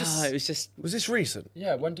 Oh, this is- it was just Was this recent?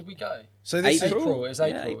 yeah. When did we go? So this is April. It was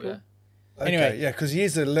April. Yeah, April. okay, Anyway. yeah, because he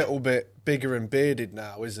is a little bit bigger and bearded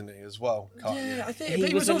now, isn't he? As well. Yeah, I think He but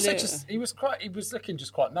he was was a also little- just he was looking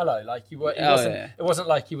just quite mellow. Like he wasn't. yeah. It wasn't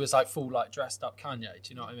like he was like full like dressed up Kanye. Do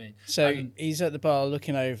you know what I mean? So And- he's at the bar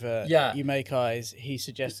looking over. Yeah. You make eyes. He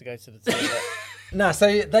suggests to go to the toilet. Nah, so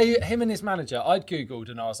him and his manager, I'd Googled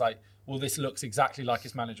and I was like, well, this looks exactly like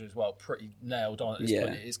his manager as well. Pretty nailed on at this Yeah.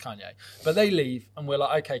 point. It is Kanye. But they leave and we're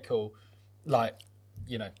like, okay, cool. Like,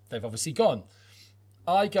 you know, they've obviously gone.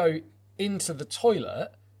 I go into the toilet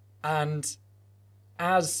and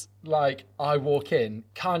as like I walk in,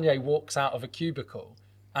 Kanye walks out of a cubicle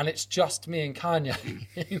and it's just me and Kanye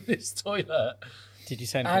in this toilet. Did you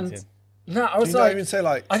say anything to And him? no, I Do was you not like, even say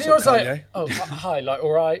like? I think I "Sup, was like, Kanye?" oh, hi, like,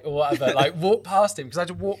 all right, or whatever. Like, walk past him because I had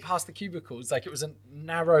to walk past the cubicles. Like, it was a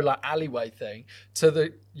narrow, like, alleyway thing to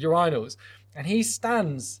the urinals. And he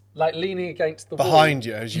stands, like, leaning against the wall. behind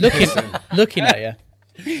you as you Looking, piss him. looking at you.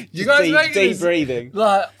 You guys make deep this- breathing.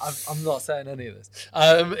 Like, I'm not saying any of this.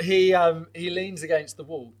 He leans against the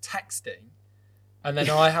wall, texting. And then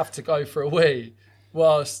I have to go for a wee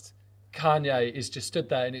whilst Kanye is just stood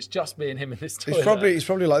there and it's just me and him in this toilet. He's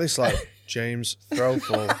probably like this, like James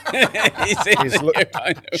Threlfall. He's He's look,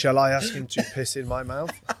 shall I ask him to piss in my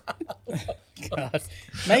mouth? God.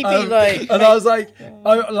 Maybe like. And I was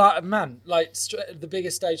like, man, like the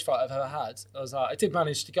biggest stage fright I've ever had. I was like, I did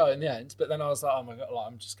manage to go in the end, but then I was like, oh my god, like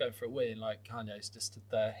I'm just going for a wee, and like Kanye's just stood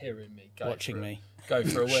there hearing me go Watching for me. go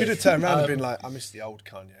for a wee. Should have turned around and been like, I miss the old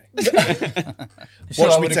Kanye. Sure,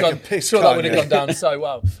 Watch that me would take have a gone. piss, Sure, that would have Kanye. gone down so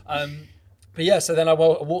well. But yeah, so then I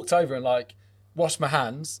walked over and like washed my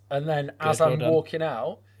hands, and then as well I'm done. walking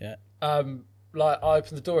out, Yeah. like I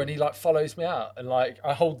open the door and he like follows me out, and like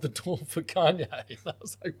I hold the door for Kanye. And I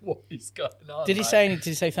was like, what is going on? Did he Like, say anything? Did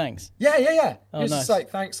he say thanks? Yeah. Oh, He was just nice. like,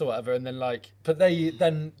 thanks or whatever. And then like, but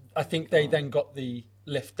I think they then got the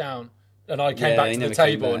lift down and I came Yeah, back they to the never came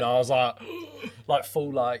table back. and I was like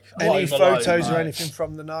full like. Any home alone, photos or like- anything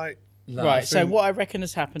from the night? No. Right. So what I reckon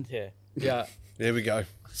has happened here. Yeah. Here we go.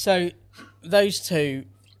 So those two,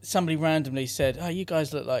 somebody randomly said, "Oh, you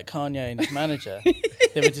guys look like Kanye and his manager."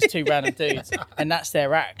 They were just two random dudes, and that's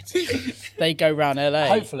their act. They go around LA,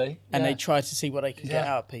 Hopefully. and yeah. they try to see what they can get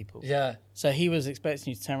Yeah. out of people. Yeah. So he was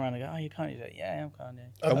expecting you to turn around and go, "Oh, you Kanye?" He's like, "Yeah, I'm Kanye."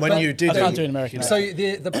 And when you I did can't do it, an American So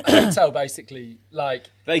accent. the hotel basically like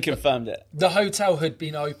They confirmed it. the hotel had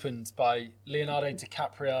been opened by Leonardo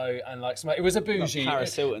DiCaprio and like it was a bougie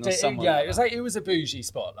Paris Hilton or someone Yeah, like it was a bougie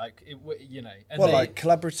spot, like it, you know. And well, they, like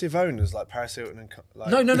collaborative owners like Paris Hilton and like,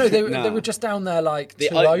 no, they No. were just down there like They-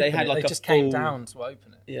 to they open had, it. like, They a just came full- down to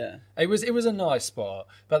open it. Yeah. It was a nice spot,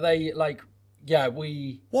 but they like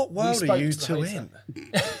we. What we world spoke are you to the two hotel. in?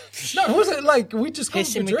 No, it wasn't like we just gone for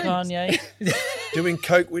Kissing with drinks. Kanye. Doing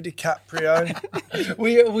coke with DiCaprio?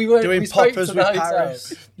 We were Doing we spoke poppers to the with hotel.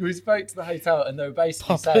 Paris. We spoke to the hotel and they were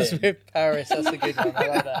basically Poppers saying, with Paris. That's a good one. I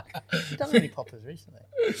like that. You've done any poppers recently?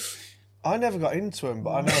 I never got into them,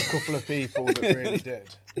 but I know a couple of people that really did.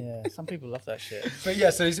 Yeah, some people love that shit. But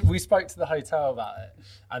yeah, so we spoke to the hotel about it,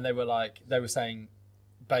 and they were saying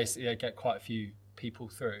basically they get quite a few people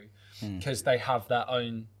through because they have their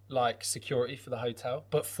own like security for the hotel,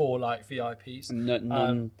 but for like VIPs.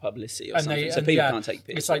 Non-publicity or And something. they, so and people yeah, can't take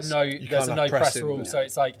pictures. It's like no, there's can't a have no press press in, rule. yeah. So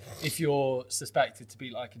it's like if you're suspected to be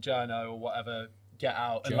like a journo or whatever, get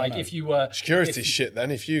out. And like Journo. if you were Security shit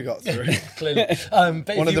then if you got through. clearly, but One if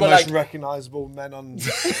of you the were most like, recognisable men on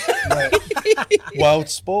world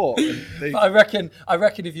sport. They- I reckon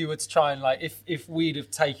if you were to try and like if we'd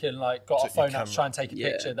have taken like got our Took your phone out to camera. try and take a Yeah.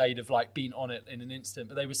 picture, they'd have like been on it in an instant.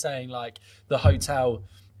 But they were saying like the hotel,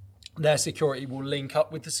 their security will link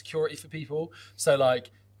up with the security for people. So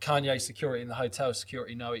like Kanye security and the hotel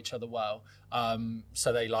security know each other well.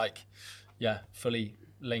 So they fully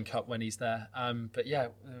link up when he's there. But yeah,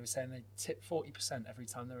 they were saying they tip 40% every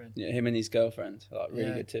time they're in. Yeah, him and his girlfriend, like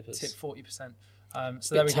really good tippers. Tip 40%.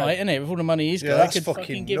 So there we go. Isn't it? With all the money he's got, that's they could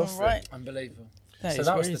fucking give him nothing. right. Unbelievable. That So is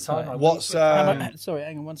that was really the time. tight. What's Sorry,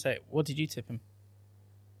 hang on one sec. What did you tip him?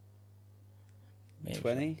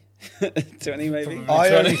 20? 20 maybe? I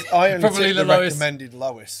only Probably tip the the lowest. recommended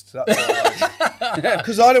lowest.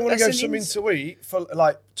 Because I don't want to go That's an something to eat for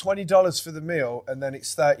like $20 for the meal and then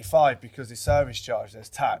it's $35 because the service charge, there's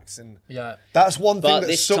tax. And Yeah. that's one thing But that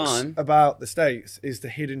this sucks time- about the States is the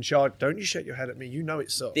hidden charge. Don't you shake your head at me. You know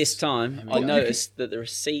it sucks. This time, I noticed that the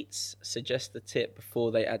receipts suggest the tip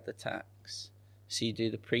before they add the tax. So you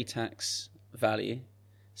do the pre-tax value,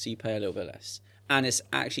 so you pay a little bit less. And it's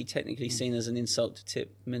actually technically seen as an insult to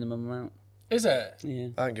tip minimum amount. Is it? Yeah.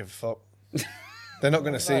 I don't give a fuck. They're not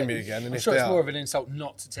going to see me again. And I'm if sure they it's are, more of an insult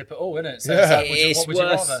not to tip at all, isn't it? So Yeah. it's like, It's what would you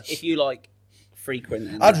worse rather? if you like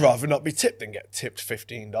frequent. I'd rather not be tipped than get tipped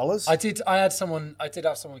 $15. I did have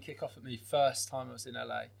someone kick off at me first time I was in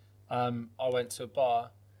LA. I went to a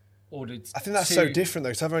bar, ordered. I think that's so different though,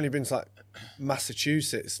 because I've only been to like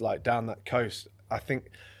Massachusetts, like down that coast. I think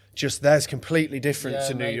just there's completely different Yeah,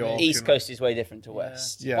 to New maybe. York. East and- Coast is way different to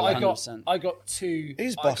West. Yeah, But I 100%. got two.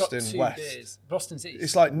 Is I got Boston two west? beers. Boston's east.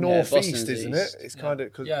 It's like northeast, Boston's isn't east. it? It's kind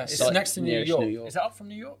of yeah, it's like next to New nearest York. New York. Is it up from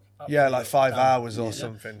New York? Up yeah, from like New 5 York. hours or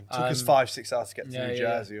something. Took us 5-6 hours to get to New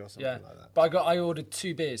Jersey or something like that. But I ordered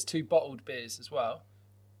two beers, two bottled beers as well.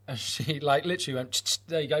 And she like literally went,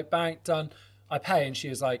 there you go, bang, done. I pay, and she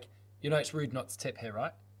was like, you know, it's rude not to tip here,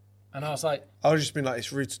 right? And I was like, I would just been like,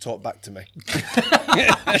 it's rude to talk back to me.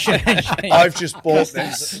 I've just bought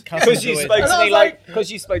this. Because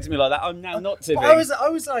you spoke to me like that, I'm now not tipping. I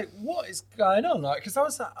was like, what is going on? Like, because I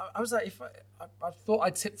was like, if I thought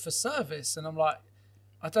I'd tip for service, and I'm like,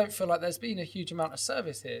 I don't feel like there's been a huge amount of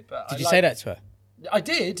service here. But Did you say that to her? I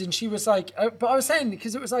did, and she was like, but I was saying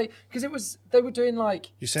because they were doing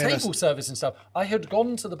like You're saying table service and stuff. I had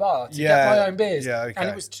gone to the bar to Yeah, get my own beers, yeah, okay. and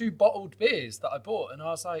it was two bottled beers that I bought, and I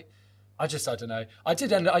was like, I don't know. I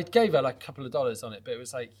gave her like a couple of dollars on it, but it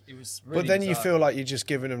was really But then you bizarre. feel like you're just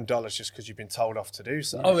giving them dollars just because you've been told off to do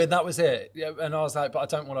so. Oh, and that was it. Yeah, and I was like, but I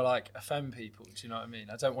don't want to like offend people. Do you know what I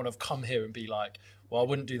mean? I don't want to come here and be like, well, I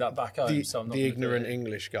wouldn't do that back home, so I'm not the gonna do ignorant it.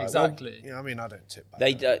 English guy. Exactly. Well, yeah, I mean, I don't tip back.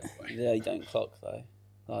 They there don't. anyway. They don't clock though.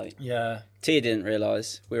 Like Yeah. Tia didn't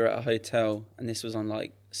realise we were at a hotel and this was on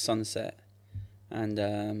like sunset,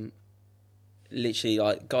 and literally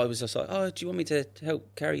like guy was just like, oh, do you want me to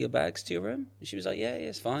help carry your bags to your room? And she was like, yeah,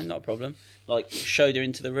 it's fine, not a problem. Like showed her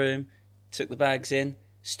into the room, took the bags in,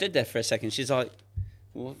 stood there for a second. She's like,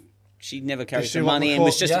 well, she never carries she the do what money and McCall-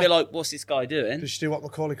 was just a Yeah. bit like, what's this guy doing? Does she do what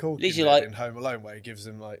Macaulay Culkin Literally did like- in Home Alone, where he gives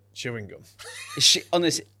them like chewing gum? She,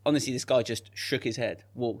 honestly, this guy just shook his head,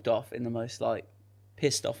 walked off in the most like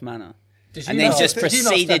pissed off manner, Did and you then not- just did you not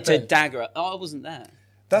proceeded step to in? dagger her. Oh, I wasn't there.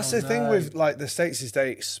 That's the thing no. with like the States is they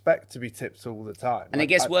expect to be tipped all the time. And it Like,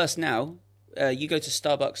 gets worse now. You go to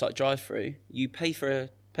Starbucks like drive-through, you pay for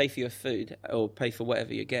your food or pay for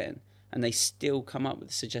whatever you're getting, and they still come up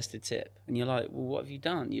with a suggested tip, and you're like, well, what have you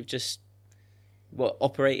done? You've just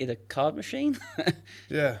operated a card machine?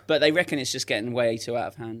 Yeah. But they reckon it's just getting way too out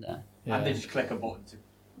of hand there. And they just click a button to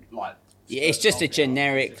like. Yeah, it's just a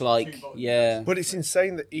generic like yeah. But it's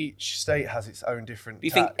insane that each state has its own different.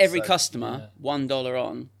 You think tax, every so- customer $1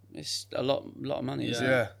 on? It's a lot of money. Isn't it?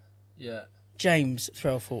 Yeah. Yeah. James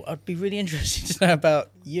Threlfall, I'd be really interested to know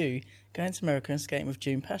about you going to America and skating with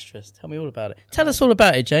June Pastrus. Tell me all about it. Tell us all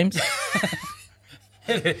about it, James.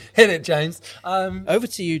 Hit it, James. Over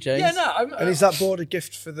to you, James. Yeah, no. And is that board a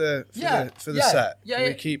gift for the Yeah, for the yeah, set? yeah, Can we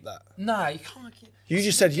yeah. keep that? No, you can't. You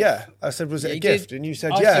just said yeah. I said was it Yeah, a you gift? did. And you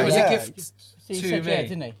said I yeah. said it was yeah. a gift So you to said me. yeah,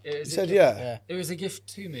 didn't he? It was You a said gift. yeah. Yeah. It was a gift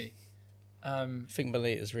to me. I think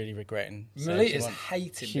Melita's really regretting. Melita's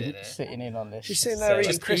hating She's it. sitting in on this. She's sitting there eating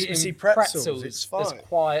Just Christmassy eating pretzels. It's fine. as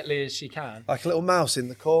quietly as she can. Like a little mouse in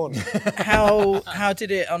the corner. How did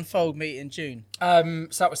it unfold meeting June? So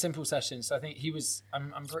that was simple sessions. So I think he was.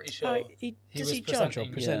 I'm pretty sure Does he was judge or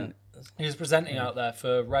presenting- present? he was presenting out there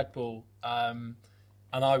for Red Bull, and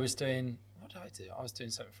I was doing. What did I do? I was doing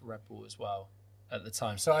something for Red Bull as well at the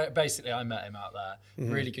time. So I met him out there.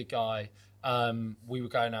 Really good guy. We were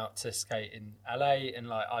going out to skate in LA, and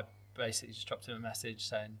like I basically just dropped him a message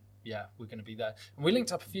saying, yeah, we're going to be there. And we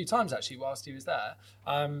linked up a few times actually whilst he was there.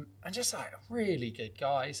 And just like a really good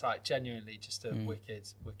guy. He's like genuinely just a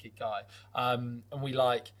wicked guy. And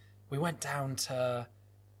we went down to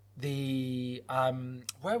the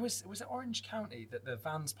where was it Orange County that the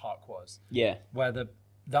Vans Park was? Yeah. Where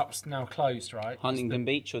That's now closed, right? Huntington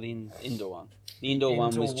Beach or the indoor one? The indoor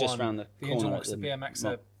one was just around the The corner. indoor one, at because the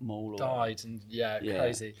BMXer mall or died, and Yeah.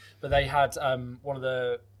 crazy. But they had one of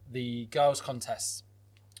the girls' contests,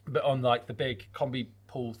 but on like the big combi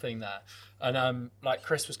pool thing there, and like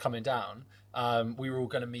Chris was coming down. We were all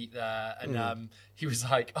going to meet there, and he was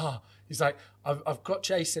like, I've got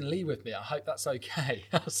Jason Lee with me. I hope that's okay.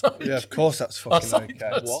 I was like, Yeah, of course that's I was fucking like,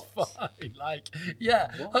 okay. that's fine. Like,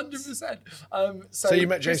 yeah, 100%. So you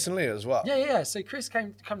met Chris- Jason Lee as well? Yeah. So Chris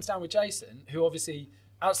comes down with Jason, who obviously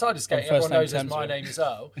outside of skating, first everyone name knows as terms my with him. name as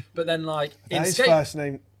well. But then like in That is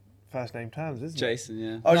skate, first name terms, isn't it? Jason,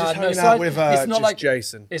 yeah. I was No, just no, hanging so out with it's not just like-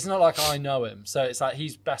 Jason. it's not like I know him. So it's like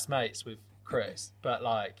he's best mates with Chris. But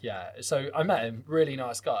like, yeah. So I met him, really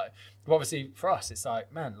nice guy. But obviously for us, it's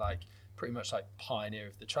like, man, like pretty much like pioneer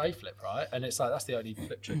of the tray flip, right? And it's like that's the only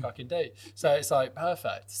flip trick I can do. So it's like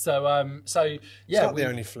perfect. So yeah, It's not the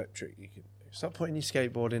only flip trick you can do. Stop putting your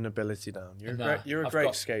skateboarding ability down. You're a I've great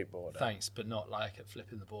got- skateboarder. Thanks, but not like at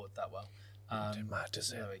flipping the board that well. Mad,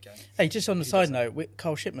 does it? There we go. Hey, just on the side note,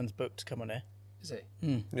 Carl Shipman's booked to come on here. Is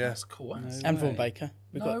he? Yeah. That's cool. And Vaughan Baker.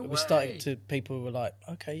 No We're starting way. to, people who were like,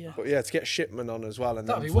 okay, yeah. But yeah, to get Shipman on as well. And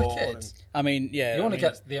That'd then be Vaughan wicked. and- I mean, yeah. You want I to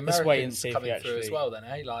mean, get the let's wait and Americans see if coming we through as actually- well, then,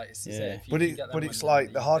 eh? Like, it's Yeah. if you But, can get them it's when like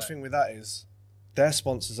you the hard get- thing with that is their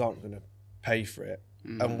sponsors aren't going to pay for it.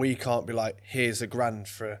 And we can't be like, here's $1,000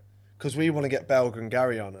 for... Because we want to get Belg and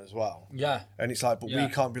Gary on as well. Yeah. And it's like, but Yeah.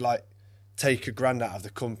 we can't be like, take $1,000 out of the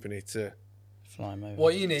company to... Fly him over.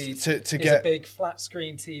 What you need To is get- a big flat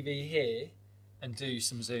screen TV here and do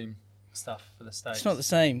some Zoom stuff for the States. It's not the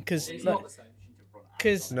same because It's not the same. You need to run out.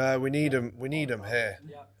 because No, we need them here.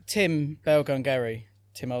 Tim Belgungary,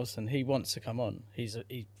 Tim Olsen, he wants to come on. He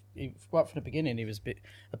right from the beginning. He was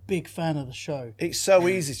a big fan of the show. It's so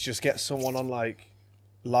easy to just get someone on like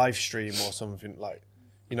live stream or something like,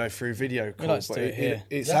 you know, through video call. like to But do it here.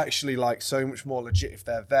 it's Yeah. actually like so much more legit if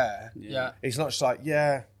they're there. Yeah. It's not just like,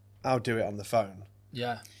 yeah, I'll do it on the phone.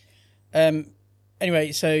 Yeah.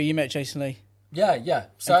 Anyway, so you met Jason Lee. Yeah.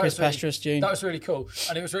 So And Chris that was Pastras, June. That was really cool.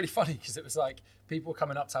 And it was really funny because it was like people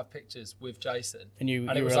coming up to have pictures with Jason. And you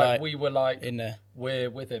it were was like we were like, in there. we're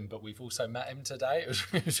with him, but we've also met him today.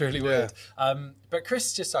 It was really weird. But Chris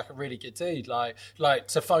is just like a really good dude. Like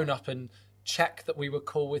to phone up and check that we were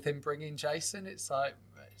cool with him bringing Jason. It's like,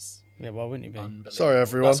 it's Yeah, why wouldn't you be? unbelievable. Sorry,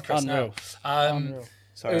 everyone. That's Chris Unreal. now. Unreal.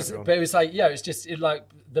 Sorry, everyone. But it was like, yeah, it was just like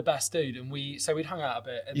the best dude. And we'd hung out a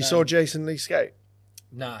bit. And You then- saw Jason Lee skate?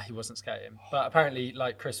 Nah, he wasn't skating. But apparently,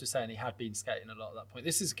 like Chris was saying, he had been skating a lot at that point.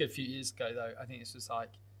 This is a good few years ago, though. I think this was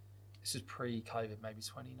pre-COVID, maybe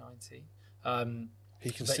 2019. He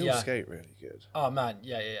can But still yeah. skate really good. Oh, man.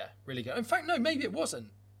 Yeah. Really good. In fact, no, maybe it wasn't.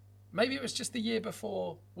 Maybe it was just the year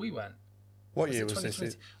before we went. What Was year it was this?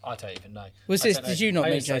 2020? I don't even know. Was I this? don't know. Did you not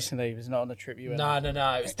Maybe meet it's like- Jason Lee? He was not on the trip you went. No. on? It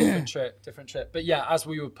was different trip. But yeah, as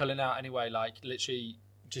we were pulling out anyway, like literally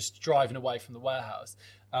just driving away from the warehouse,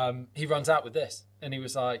 he runs out with this, and he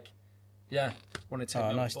was like, "Yeah, wanted to take me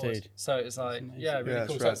on nice the boys." dude. So it's like, yeah, really Yeah,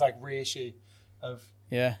 cool. it's So it's rad. like reissue of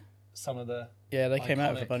Yeah, some of the yeah. They came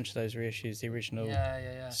out with a Iconic. bunch of those reissues. The original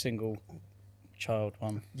yeah, single child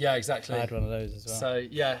one. exactly. I had one of those as well. So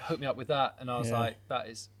yeah, hooked me up with that, and I was Yeah. like, "That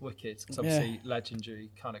is wicked." Because obviously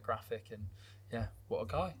legendary kind of graphic, and yeah, what a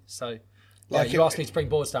guy. So yeah, Like you it- asked me to bring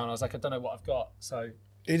boards down. I was like, I don't know what I've got. So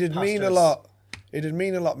It'd mean a Pastras. lot. It'd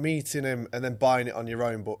mean a lot meeting him and then buying it on your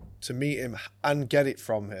own, but to meet him and get it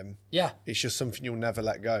from him, yeah, it's just something you'll never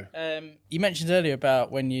let go. You mentioned earlier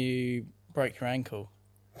about when you broke your ankle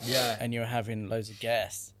yeah, and you were having loads of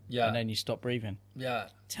gas. Yeah. And then you stopped breathing. yeah.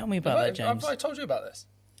 Tell me about that, James. Have I told you about this?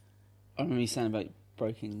 I remember you saying about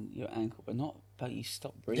breaking your ankle, but not about you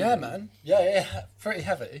stopped breathing. Yeah, man. Yeah. Pretty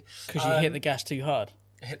heavy. Because you hit the gas too hard.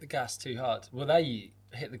 Hit the gas too hard. Well, they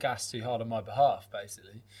hit the gas too hard on my behalf,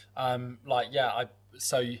 basically.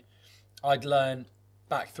 I'd learned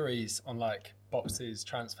back threes on like boxes,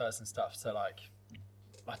 transfers, and stuff. So like,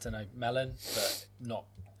 I don't know, melon, but not.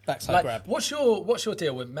 Backside Like, grab. what's your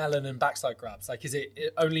deal with melon and backside grabs? Like, is it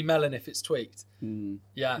only melon if it's tweaked?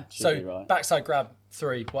 Yeah. So be right. backside grab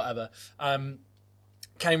 3, whatever.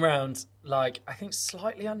 Came round like I think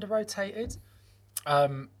slightly under rotated,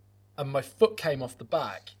 and my foot came off the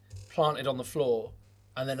back, planted on the floor,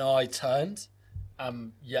 and then I turned.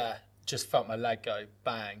 Just felt my leg go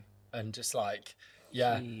bang, and just like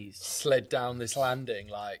Jeez. slid down this landing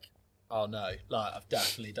like, oh no, like I've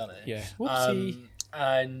definitely done it. Yeah. Whoopsie.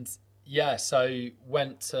 And yeah, so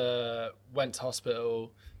went to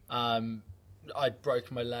hospital. I'd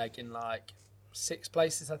broken my leg in like 6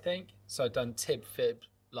 places, I think. So I'd done tib, fib,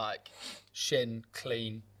 like shin,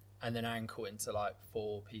 clean, and then ankle into like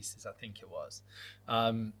 4 pieces, I think it was.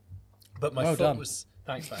 But my Well foot done. was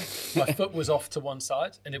Thanks, mate. My foot was off to one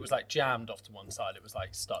side, and it was like jammed off to one side. It was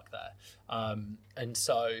like stuck there. And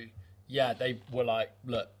so, yeah, they were like,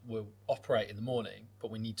 look, we'll operate in the morning, but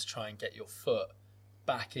we need to try and get your foot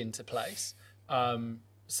back into place.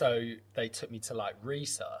 So they took me to like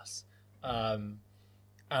resus. And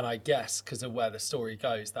I guess because of where the story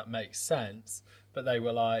goes, that makes sense. But they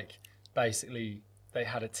were like, basically, they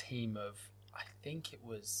had a team of, I think it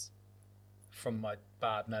was, from my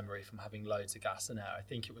bad memory from having loads of gas and air, I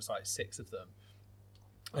think it was like 6 of them.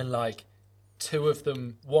 And like 2 of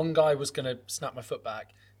them, one guy was going to snap my foot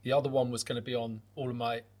back. The other one was going to be on all of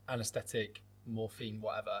my anesthetic, morphine,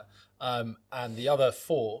 whatever. And the other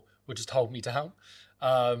 4 would just hold me down.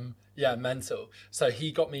 Yeah, mental. So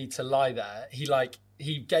he got me to lie there.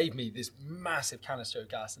 He gave me this massive canister of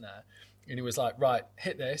gas and air. And he was like, right,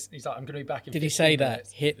 hit this. And he's like, I'm going to be back in 15 minutes. Did he say that?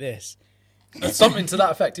 Hit this. Something to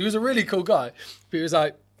that effect. He was a really cool guy. But he was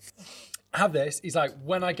like, have this. He's like,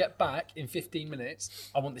 when I get back in 15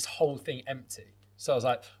 minutes, I want this whole thing empty. So I was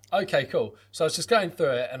like, okay, cool. So I was just going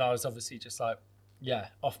through it, and I was obviously just like, yeah,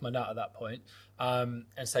 off my nut at that point. And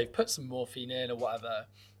so he put some morphine in or whatever.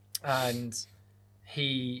 And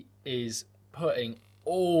he is putting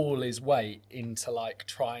all his weight into like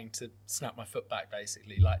trying to snap my foot back,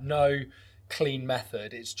 basically. Like no clean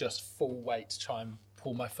method. It's just full weight to try and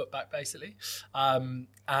pull my foot back, basically. And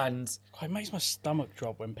it makes my stomach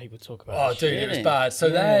drop when people talk about oh, it. dude, it was bad. So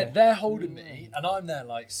they're holding me, and I'm there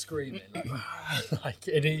like screaming, like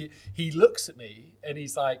and he looks at me, and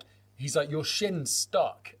he's like, your shin's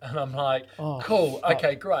stuck, and I'm like, cool,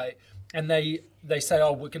 okay, great. And they say,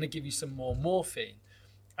 oh, we're going to give you some more morphine,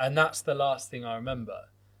 and that's the last thing I remember.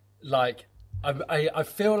 Like, I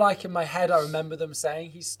feel like in my head I remember them saying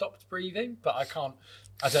he stopped breathing, but I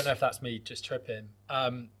don't know if that's me just tripping.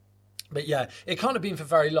 But yeah, it can't have been for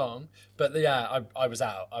very long. But yeah, I was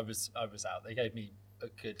out. I was out. They gave me a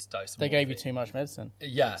good dose. They gave you too much medicine.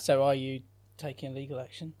 Yeah. So are you taking legal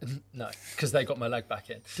action? No, because they got my leg back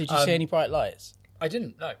in. Did you see any bright lights? I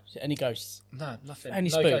didn't. No. Any ghosts? No, nothing. Any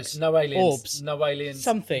no spooks? Ghosts, no aliens. Orbs? No aliens.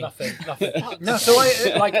 Something. Nothing. No. So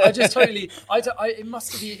I just totally. It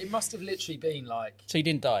must have literally been like. So you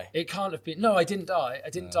didn't die? It can't have been. No, I didn't die.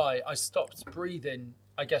 I didn't die. I stopped breathing,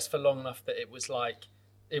 I guess, for long enough that it was like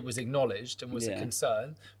it was acknowledged and was a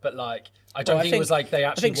concern. But like, I don't think it was like they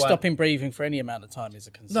actually. I think stopping breathing for any amount of time is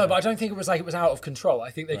a concern. No, but I don't think it was like it was out of control.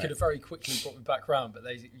 I think they could have very quickly brought me back round, but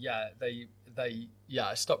they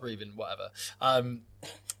I stopped breathing, whatever. And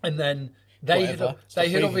then they had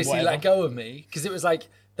obviously let go of me because it was like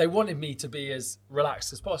they wanted me to be as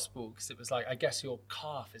relaxed as possible because it was like, I guess your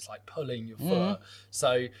calf is like pulling your foot.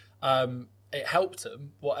 So it helped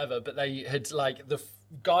them, whatever. But they had like the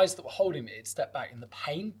guys that were holding me had stepped back and the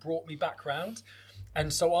pain brought me back round.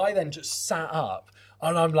 And so I then just sat up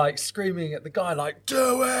and I'm like screaming at the guy, like,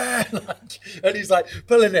 do it! Like, and he's like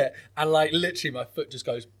pulling it. And like literally my foot just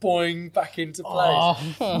goes boing back into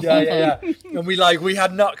place. Oh. Yeah. And we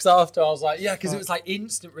had knucks after. I was like, yeah, because it was like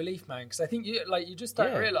instant relief, man. Because I think you just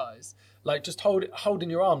don't realise, like just holding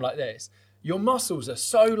your arm like this, your muscles are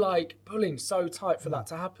so like pulling so tight for that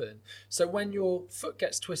to happen. So when your foot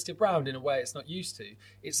gets twisted round in a way it's not used to,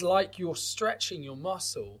 it's like you're stretching your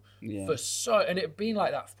muscle for and it had been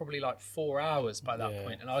like that for probably like 4 hours by that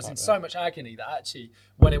point. And I was in so much agony that actually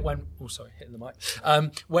when it went, hitting the mic.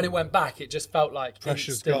 When it went back, it just felt like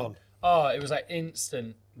pressure's instant, gone. Oh, it was like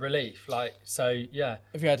instant relief. Like, so yeah.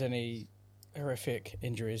 Have you had any horrific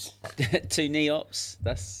injuries? 2 knee ops.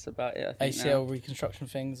 That's about it. I think ACL reconstruction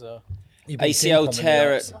things or? ACL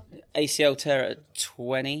tear at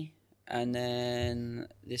 20, and then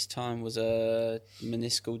this time was a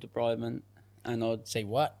meniscal debridement, and I'd say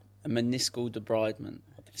what? A meniscal debridement.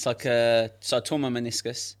 It's like so I tore my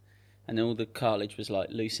meniscus, and then all the cartilage was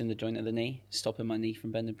like loose in the joint of the knee, stopping my knee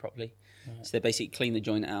from bending properly. Right. So they basically cleaned the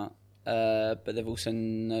joint out, but they've also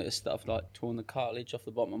noticed that I've like torn the cartilage off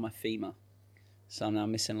the bottom of my femur, so I'm now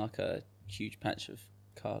missing like a huge patch of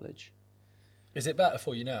cartilage. Is it better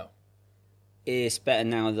for you now? It's better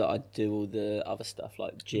now that I do all the other stuff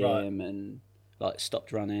like gym and like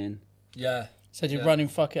stopped running. Yeah. So did running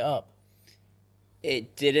fuck it up?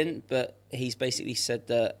 It didn't, but he's basically said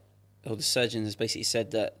that, or the surgeon has basically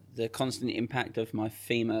said that the constant impact of my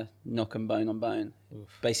femur knocking bone on bone. Oof.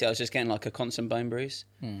 Basically, I was just getting like a constant bone bruise.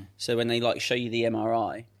 So when they like show you the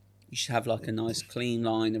MRI, you should have like a nice clean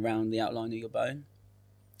line around the outline of your bone.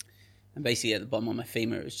 And basically at the bottom of my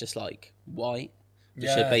femur, it was just like white. Which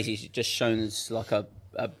are basically just shown as like a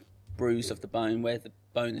bruise of the bone where the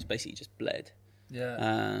bone is basically just bled.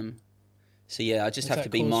 Yeah. So I just have to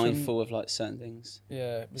be mindful of like certain things.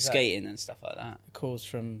 Yeah. Skating and stuff like that. Caused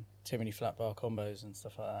from too many flat bar combos and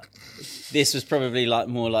stuff like that. This was probably like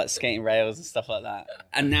more like skating rails and stuff like that.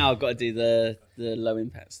 And now I've got to do the low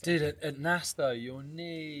impact stuff. Dude, at NAS though, your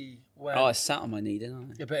knee went... Oh, I sat on my knee, didn't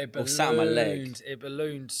I? Yeah, but it Or ballooned. sat on my leg. It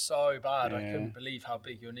ballooned so bad. I Yeah. couldn't believe how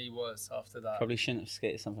big your knee was after that. Probably shouldn't have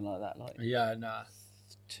skated something like that. Like Yeah, nah.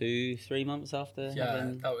 2-3 months after. Yeah,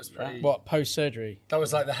 having that was pretty... What, post-surgery? That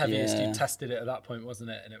was like the heaviest Yeah. you tested it at that point,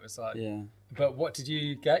 wasn't it? And it was like... Yeah. But what did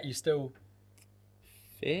you get? You still...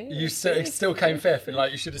 Fifth? It still came fifth, and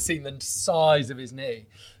like you should have seen the size of his knee.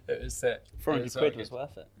 It was sick. 400 quid was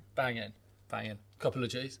worth it. Banging. Couple of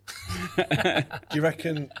G's. Do you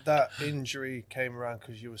reckon that injury came around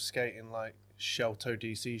because you were skating like shell-toe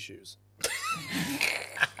DC shoes?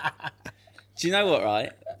 Do you know what,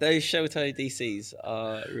 right? Those shell-toe DCs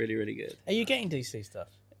are really, really good. Are you getting DC stuff?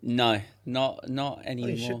 No, not Well, anymore.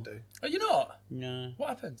 you should do. Are you not? No. What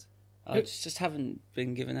happened? I just haven't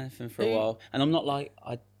been given anything for a while. And I'm not like,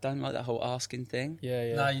 I don't like that whole asking thing.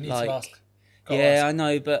 Yeah. No, you need Like, to ask. Gotta Yeah, ask. I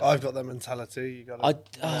know, but I've got that mentality. You got I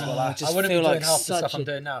I just wouldn't feel be doing like half the stuff such I'm a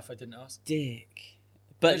doing now if I didn't ask. dick.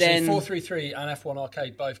 But Literally, then, 433 and F1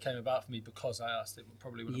 Arcade both came about for me because I asked. It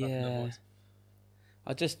probably would have happened yeah, otherwise.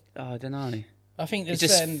 I don't know. I think It there's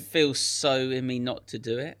just certain... feels so in me not to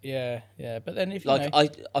do it. Yeah. But then if you Like, know...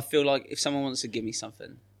 I feel like if someone wants to give me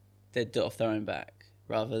something, they'd do it off their own back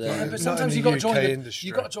rather than... Yeah, Not but in sometimes the you got to join UK the industry.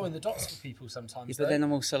 you got to join the dots for people sometimes. Yeah, but then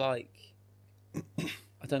I'm also like,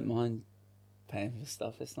 I don't mind paying for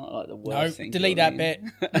stuff. It's not like the No, worst thing. delete do you know that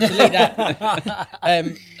what bit. Delete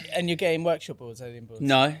that. And you're getting workshop boards, alien boards? I mean?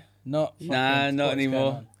 No. Not Nah, fucking- not what's going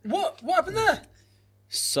anymore. on? what happened there?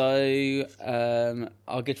 So,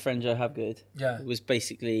 our good friend Joe Habgood Yeah. was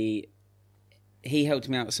basically, he helped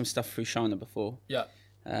me out with some stuff through China before. Yeah.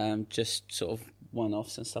 Just sort of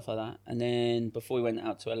one-offs and stuff like that. And then before we went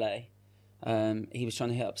out to LA, he was trying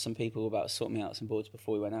to hit up some people about sorting me out some boards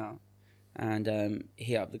before we went out. And he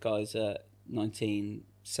hit up the guys at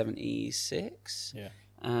 1976. Yeah.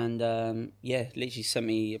 And literally sent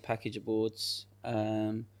me a package of boards.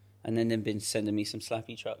 And then they've been sending me some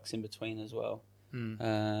slappy trucks in between as well.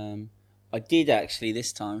 I did actually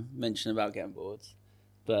this time mention about getting boards,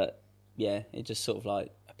 but yeah, it just sort of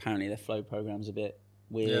like, apparently their flow program's a bit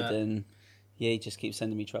weird, Yeah. and he just keeps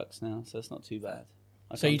sending me trucks now, so it's not too bad.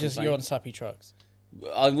 So can't you're complain. on slappy trucks?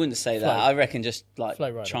 I wouldn't say that. Flow. I reckon just like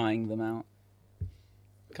Flow rider. trying them out,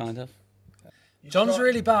 kind of. John's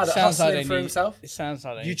really bad at Sounds like hustling they for need- himself. It sounds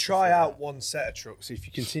like You try out one set of trucks if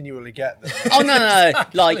you continually get them. Oh no!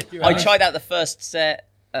 Like Exactly I right. tried out the first set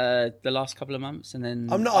the last couple of months, and then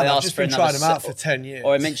I'm not. I I've asked just for been another trying them out set, for 10 years.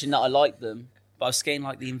 or I mentioned that I liked them, but I was skating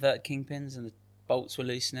like the inverted kingpins and the bolts were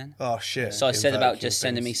loosening. Oh shit! So I said Inverted about just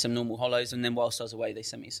sending me kingpins. some normal hollows, and then whilst I was away, they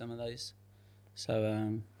sent me some of those.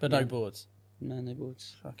 So, But no boards. no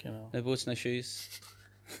boards, Fucking hell. no boards, no shoes.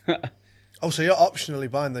 Oh, so you're optionally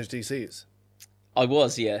buying those DCs I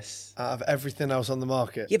was, yes. out of everything else on the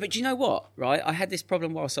market. Yeah, but do you know what? Right, I had this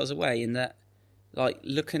problem whilst I was away in that, like,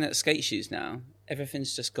 looking at skate shoes now,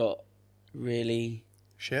 everything's just got really,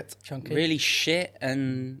 Chunky. really shit,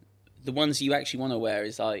 and the ones you actually want to wear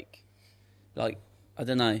is like I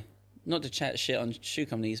don't know, not to chat shit on shoe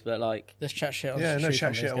companies, but like. Let's chat shit on Yeah, no, shoe chat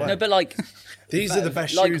companies, shit go. away. No, but like, These are the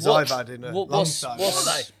best like shoes what- I've had in a what- long what's, time.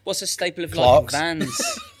 What's a staple of Clarks. like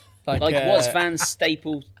Vans? Like, What's Vans'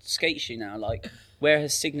 staple skate shoe now? Like, where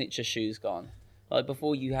has signature shoes gone? Like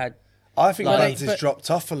before you had, I think Like- Vans has but-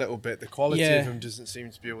 dropped off a little bit. The quality Yeah. of them doesn't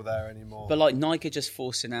seem to be all there anymore. but like Nike are just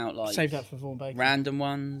forcing out like Save that for Vaughan Bacon. random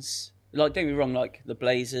ones. Like, don't get me wrong, like the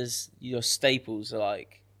Blazers, your staples are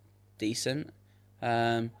like decent.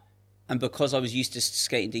 And because I was used to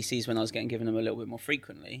skating DCs when I was getting given them a little bit more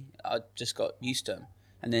frequently, I just got used to them.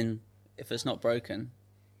 And then if it's not broken,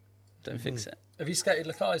 don't fix it. Have you skated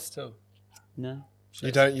Lacailles still? No,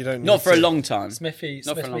 you don't. not need for a to. long time. Smithy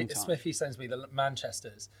Not for a long time. Smithy sends me the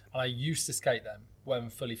Manchesters, and I used to skate them when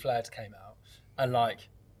Fully Flared came out, and like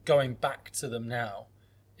going back to them now,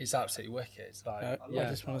 it's absolutely wicked. Like, I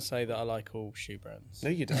just want to say that I like all shoe brands. No,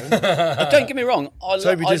 you don't. Don't get me wrong. I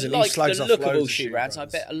Toby like doesn't. He the slags off look of loads all of shoe shoe brands. I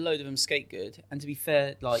brands. bet a load of them skate good. And to be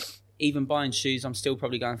fair, like even buying shoes, I'm still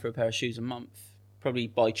probably going for a pair of shoes a month, probably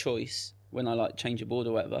by choice when I like change a board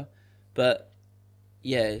or whatever. But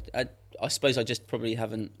yeah, I suppose I just probably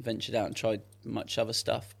haven't ventured out and tried much other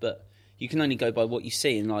stuff. But you can only go by what you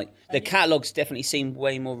see, and like the catalogs definitely seem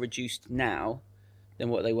way more reduced now than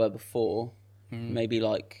what they were before. Maybe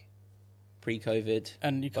like pre-COVID.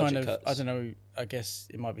 And you kind budget of, cuts. I don't know, I guess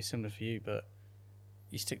it might be similar for you, but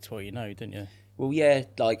you stick to what you know, don't you? Well, yeah,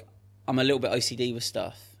 like I'm a little bit OCD with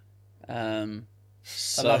stuff.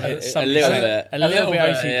 So, love it. a little bit. A little bit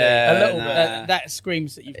OCD. Yeah, A little bit. That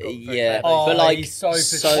screams that you've got. Yeah. Oh, But, like, he's so,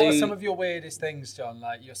 so- what are some of your weirdest things, John?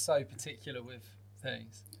 Like, you're so particular with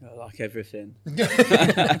things. I like everything. You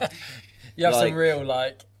have Like- some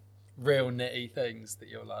real nitty things that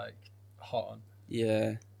you're like hot on.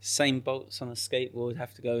 Yeah. Same bolts on a skateboard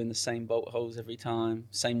have to go in the same bolt holes every time.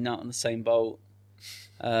 Same nut on the same bolt.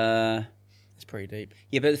 It's pretty deep.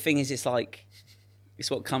 Yeah, but the thing is, it's like, it's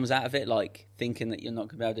what comes out of it, like thinking that you're not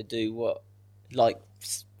going to be able to do what, like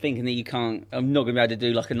thinking that you can't, I'm not going to be able to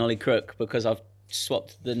do like a nollie crook because I've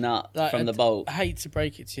swapped the nut from the bolt. I hate to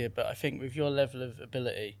break it to you, but I think with your level of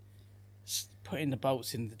ability, putting the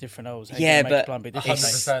bolts in the different holes, Yeah, makes but blind big it's-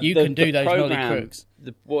 difference. 100%. You can do those nollie crooks.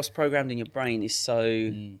 What's programmed in your brain is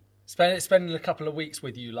so... Spending a couple of weeks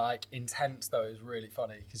with you, like intense though, is really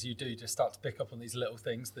funny because you do just start to pick up on these little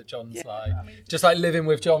things that John's just like living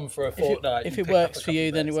with John for a fortnight. If you it pick up works a for you,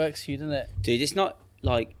 couple then it bits. works for you, doesn't it? Dude, it's not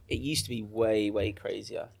like... It used to be way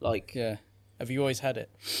crazier. Like, Yeah. Have you always had it?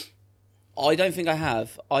 I don't think I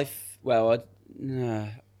have.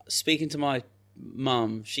 Speaking to my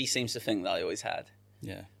mum, she seems to think that I always had.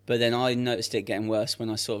 Yeah. But then I noticed it getting worse when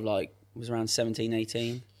I sort of like was around 17,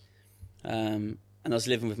 18. And I was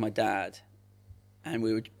living with my dad. And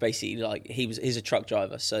we were basically like, he's a truck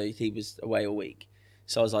driver, so he was away all week.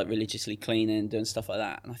 So I was like religiously cleaning, doing stuff like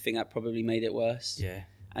that. And I think that probably made it worse. Yeah.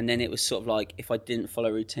 And then it was sort of like, if I didn't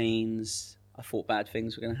follow routines, I thought bad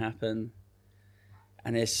things were going to happen.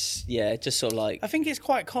 And it's, just sort of like... I think it's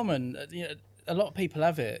quite common. You know, a lot of people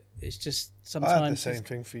have it. It's just I sometimes... had the same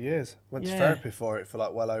thing for years. Went to Yeah. therapy for it for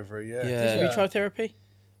like well over a year. Yeah. Have you tried therapy?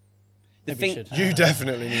 The Maybe thing, you should. You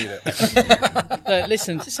definitely need it. Look,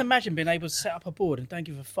 listen, just imagine being able to set up a board and don't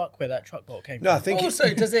give a fuck where that truck bolt came from. No, I think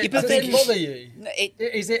Also, does it but does think- it bother you? it,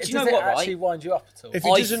 Is it? do you Does know it what, right? actually wind you up at all? if it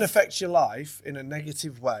I- doesn't affect your life in a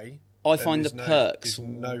negative way, I then find the there's perks there's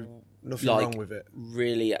nothing like, wrong with it.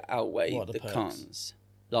 really outweigh What are the the perks? cons.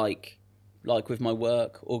 Like with my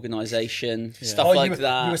work, organisation, Yeah. stuff Oh, like you,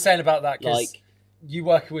 that. You were saying about that because Like- you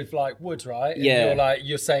work with like wood, right? And Yeah.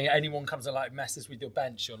 you're saying anyone comes and like messes with your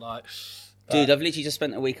bench, you're like, Dude, I've literally just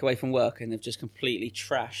spent a week away from work and they've just completely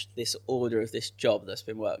trashed this order of this job that's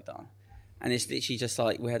been worked on. And it's literally just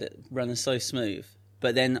like, we had it running so smooth.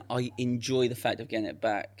 But then I enjoy the fact of getting it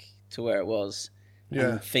back to where it was Yeah.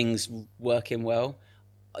 and things working well.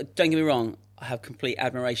 Don't get me wrong, I have complete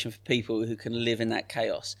admiration for people who can live in that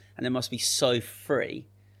chaos. And they must be so free.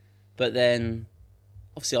 But then,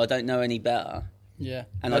 obviously, I don't know any better. Yeah.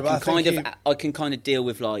 And No, I but can I think I can kind of deal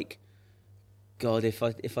with like, God, if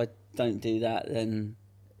I don't do that, then,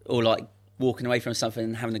 or like walking away from something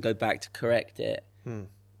and having to go back to correct it,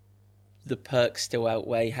 the perks still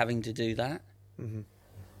outweigh having to do that. Do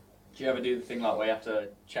you ever do the thing like where you have to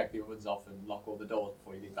check the ovens off and lock all the doors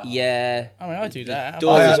before you leave the house? Yeah, I mean, I do that.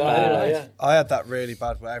 doors I is had, bad. I had that really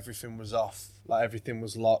bad where everything was off, like everything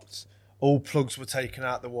was locked. All plugs were taken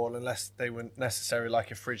out the wall unless they were necessary,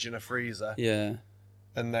 like a fridge and a freezer. Yeah.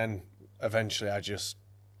 And then eventually I just...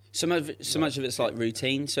 So much of it's like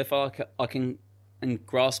routine. So if I can and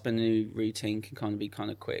grasp a new routine can kind of be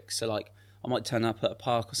kind of quick. So like I might turn up at a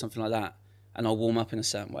park or something like that, and I'll warm up in a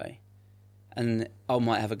certain way, and I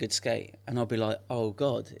might have a good skate, and I'll be like, oh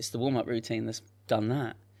God, it's the warm up routine that's done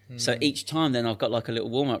that. So each time then I've got like a little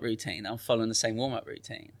warm up routine. I'm following the same warm up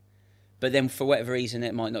routine, but then for whatever reason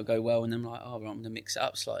it might not go well, and I'm like, oh, well, I'm gonna mix it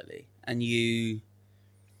up slightly, and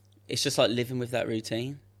it's just like living with that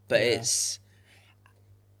routine, but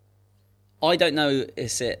I don't know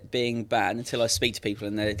it's it being bad until I speak to people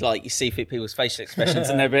and they're like, you see people's facial expressions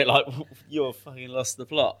and they're a bit like, you're fucking lost the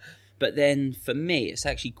plot. But then for me, it's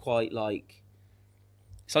actually quite like,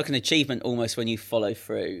 it's like an achievement almost when you follow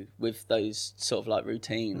through with those sort of like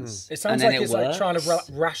routines. It sounds And then like it's works. like trying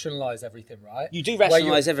to rationalise everything, right? You do Where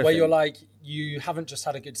rationalise you're- everything. Where you're like, you haven't just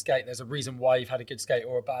had a good skate. There's a reason why you've had a good skate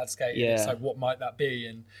or a bad skate. And it's Yeah. like, what might that be?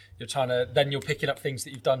 And you're trying to, then you're picking up things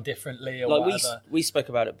that you've done differently or like whatever. we spoke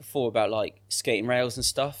about it before about like skating rails and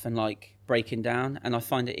stuff and like breaking down, and I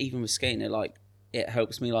find it even with skating it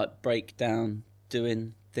helps me like break down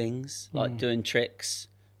doing things, like doing tricks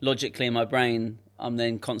logically in my brain. I'm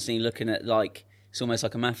then constantly looking at like, it's almost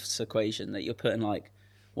like a maths equation that you're putting like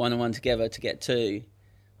 1 and 1 together to get 2,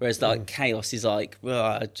 whereas like chaos is like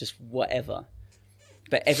just whatever,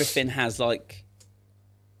 but everything has like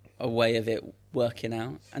a way of it working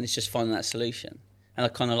out, and it's just finding that solution. And I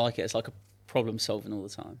kind of like it. It's like a problem solving all the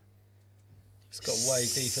time. It's got way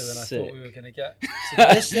deeper than I Sick. thought we were going to get.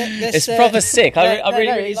 It's proper sick. I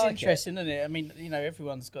really it's like interesting, isn't it? I mean, you know,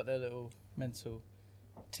 everyone's got their little mental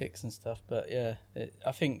tics and stuff, but yeah,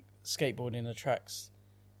 I think skateboarding attracts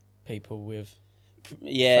people with it.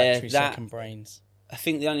 Yeah, factory second brains. I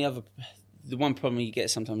think the one problem you get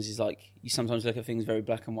sometimes is like you sometimes look at things very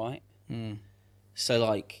black and white. So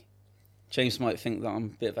like James might think that I'm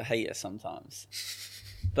a bit of a hater sometimes,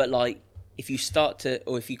 but like if you start to,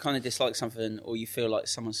 or if you kind of dislike something, or you feel like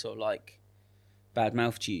someone sort of like bad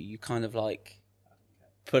mouthed you, you kind of like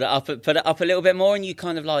put it up a little bit more, and you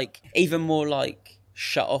kind of like even more like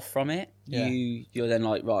shut off from it. Yeah. You're then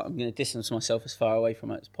like, right, I'm going to distance myself as far away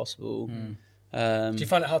from it as possible. Do you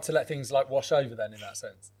find it hard to let things like wash over then in that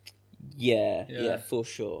sense? Yeah, for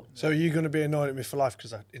sure. So are you going to be annoyed at me for life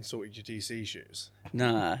because I insulted your DC shoes?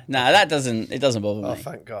 Nah, it doesn't bother Oh, me.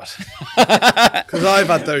 thank God. Because I've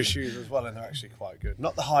had those shoes as well, and they're actually quite good.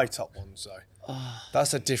 Not the high top ones, though.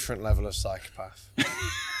 That's a different level of psychopath.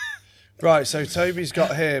 Right, so Toby's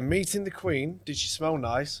got here, meeting the Queen. Did she smell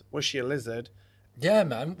nice? Was she a lizard? Yeah,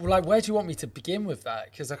 man. Well, like, where do you want me to begin with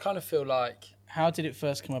that? Because I kind of feel like... How did it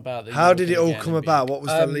first come about? that you How were did it gonna all get come an about? What was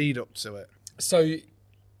the lead up to it? So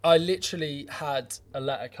I literally had a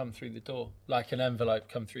letter come through the door, like an envelope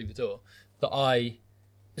come through the door, that I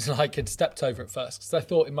like had stepped over at first because I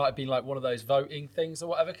thought it might have been like one of those voting things or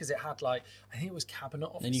whatever, because it had like, I think it was cabinet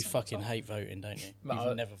office. And you fucking hate voting, don't you?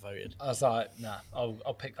 You've never voted. I was like, nah,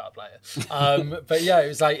 I'll pick that up later. But yeah, it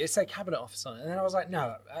was like, it said cabinet office on it. And then I was like,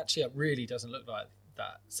 no, actually it really doesn't look like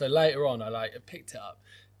that. So later on, I picked it up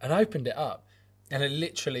and opened it up, and it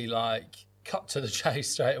literally like cut to the chase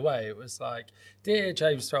straight away. It was like, dear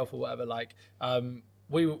James Threlfall, whatever, like,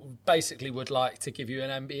 we basically would like to give you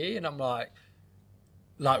an MBE. And I'm like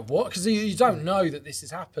what? Because you don't know that this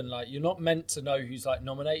has happened. Like, you're not meant to know who's like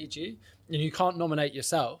nominated you, and you can't nominate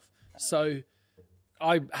yourself. So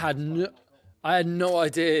I had no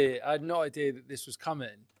idea. I had no idea that this was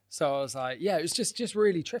coming. So I was like, yeah, it was just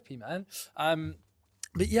really trippy, man.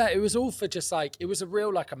 But yeah, it was all for just like, it was a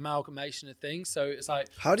real like amalgamation of things. So it's like,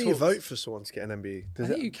 How do you vote for someone to get an MBE? I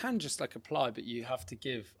think you can just like apply, but you have to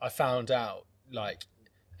give. I found out like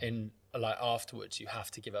afterwards, you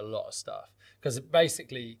have to give a lot of stuff, because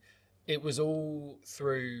basically it was all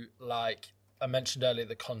through, like I mentioned earlier,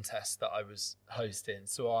 the contest that I was hosting.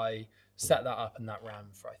 So I set that up, and that ran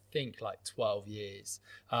for I think like 12 years.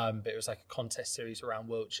 But it was like a contest series around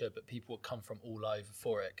Wiltshire, but people would come from all over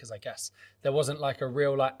for it, because I guess there wasn't like a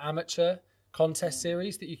real like amateur contest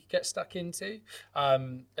series that you could get stuck into,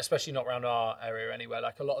 especially not around our area anyway.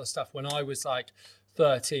 Like a lot of the stuff when I was like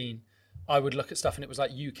 13, I would look at stuff and it was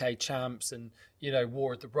like UK champs and, you know,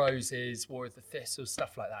 War of the Roses, War of the Thistles,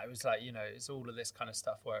 stuff like that. It was like, you know, it's all of this kind of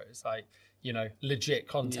stuff where it's like, you know, legit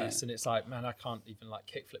contests. And it's like, man, I can't even like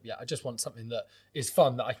kickflip yet. I just want something that is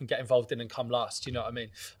fun that I can get involved in and come last, you know what I mean?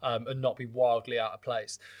 And not be wildly out of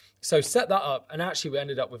place. So set that up, and actually we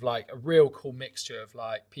ended up with like a real cool mixture of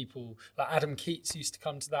like people, like Adam Keats used to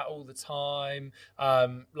come to that all the time.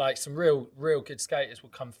 Like some real good skaters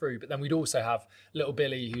would come through, but then we'd also have little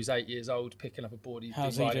Billy, who's 8 years old, picking up a board.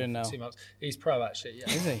 How's he doing now? 2 months. He's pro actually.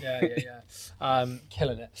 Yeah. Is he? Yeah.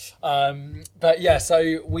 Killing it. But yeah,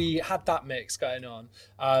 so we had that mix going on.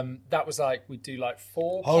 That was like, we'd do like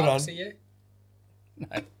 4 parks a year. No.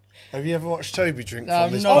 Have you ever watched Toby drink No,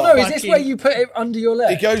 from this? not- Oh no, is this fucking- where you put it under your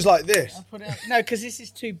leg? He goes like this. I'll put it up. No, because this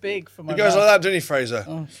is too big for my He goes mouth. like that, doesn't he, Fraser?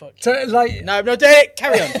 Oh, fuck. So, like, No, do it.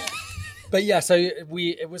 Carry on. but yeah, so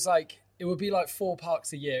it was like, it would be like 4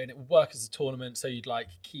 parks a year, and it would work as a tournament. So you'd like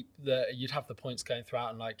you'd have the points going throughout,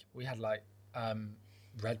 and like we had like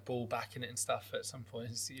Red Bull back in it and stuff at some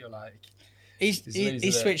point. So you're like,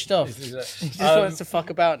 He's switched off. He He just wants to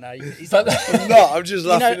fuck about now. but I'm not. I'm just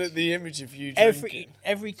know, laughing at the image of you drinking.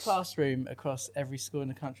 Every classroom across every school in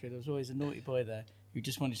the country, there was always a naughty boy there who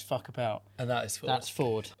just wanted to fuck about. and that is That's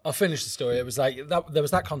Ford. I'll finish the story. It was like that. There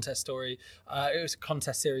was that contest story. It was a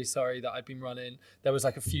contest series, that I'd been running. There was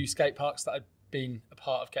like a few skate parks that I'd been a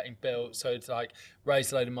part of getting built. So it's like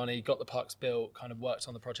raised a load of money, got the parks built, kind of worked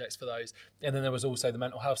on the projects for those. And then there was also the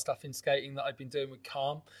mental health stuff in skating that I'd been doing with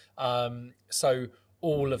Calm. So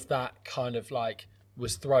all of that kind of like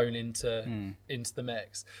was thrown into the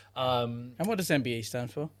mix. And what does MBE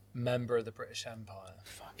stand for? Member of the British Empire.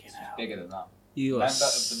 Fucking hell. Bigger than that. You are Member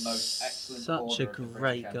of the most excellent such order a of the British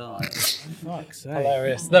great Empire. guy. Fuck's sake.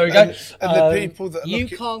 Hilarious. There we go. And the people that you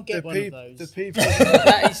look at- can't get the one of those. The people.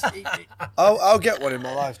 That is I'll get one in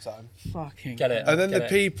my lifetime. fucking. Get it. And then Get the it.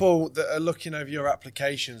 people that are looking over your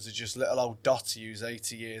applications are just little old Dotty who's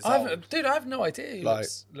 80 years old. Dude, I have no idea who Like-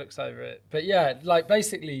 looks over it. But yeah, like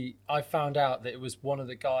basically I found out that it was one of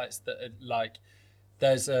the guys that had like,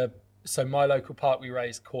 so my local park we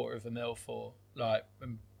raised $250,000 for, like,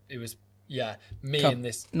 it was, me and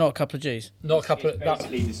this, Not a couple of G's. not a couple It's of, that,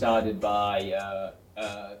 basically decided by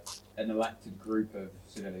an elected group of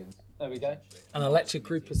civilians. there we go, an electric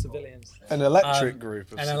group of civilians. An electric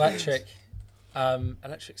group of An civilians. electric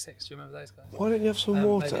Electric Six. Do you remember those guys? Why don't you have some Maybe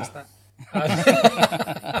water? it's that.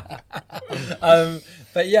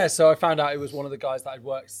 But yeah, so I found out it was one of the guys that I'd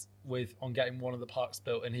worked with on getting one of the parks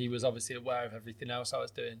built, and he was obviously aware of everything else I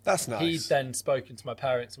was doing. That's nice. He'd then spoken to my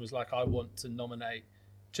parents and was like, I want to nominate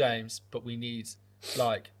James, but we need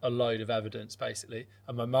like a load of evidence basically.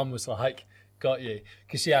 And my mum was like, got you,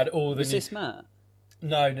 because she had all the Was this Matt?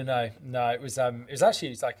 No, it was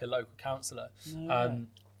actually like a local councillor.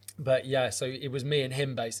 But yeah, so it was me and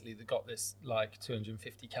him basically that got this like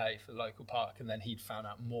 250k for the local park, and then he'd found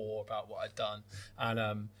out more about what I'd done.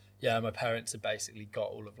 And yeah, my parents had basically got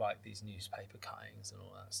all of like these newspaper cuttings and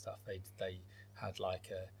all that stuff. They had like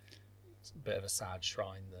a bit of a sad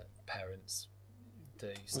shrine that parents do.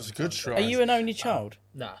 It was a good shrine. Are you an only child?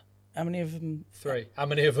 Nah, How many of them? 3. How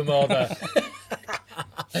many of them are there?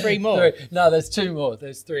 3 more. 3. No, there's 2 more.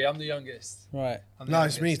 There's 3. I'm the youngest. Right. I'm the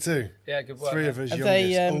Nice, youngest. me too. Yeah, good work. 3 man. of us Have youngest,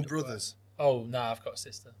 they, all brothers. Oh no, I've got a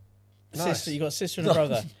sister. Nice. Sister, you got a sister and a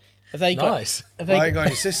brother. Have they got? Nice. Have I they, ain't got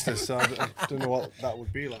any sisters, so I don't know what that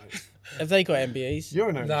would be like. have they got MBEs? You're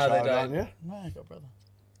an only No, they child, don't. aren't you? No, I got a brother.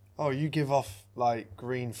 Oh, you give off like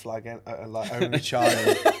green flag, like only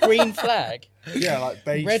child. Green flag. Yeah, like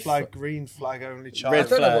beige Red flag, flag. green flag, only I child. Red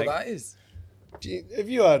don't know flag. what that is. Have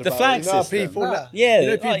you heard The about flag it? You know how system. people, Nah. Yeah, you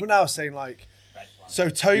know people like- now saying like, so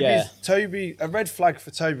Yeah. Toby, a red flag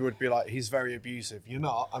for Toby would be like he's very abusive. You're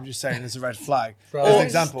not. I'm just saying there's a red flag. Right. As Or an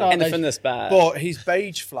example. start- Anything that's bad. But his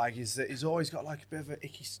beige flag is that he's always got like a bit of an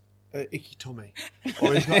icky tummy,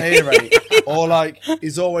 or he's got earache, or like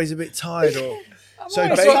he's always a bit tired, or so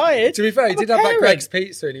always beige, tired. To be fair, he I'm did a have that parent. Greg's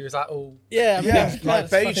pizza, and he was like, "Oh, Yeah, I mean, yeah, that's like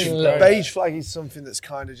fucking hilarious. beige flag is something that's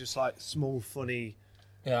kind of just like small, funny,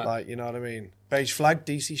 yeah." like you know what I mean. Beige flag,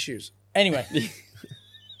 DC shoes. Anyway,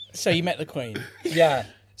 so you met the Queen. Yeah.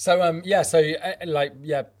 So like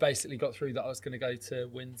basically got through that I was going to go to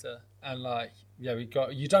Windsor, and like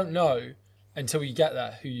you don't know until you get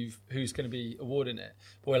there who's going to be awarding it.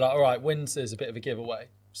 But we're like, all right, Windsor's a bit of a giveaway.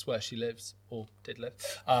 It's where she lives or did live.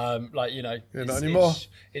 Like not it's, anymore.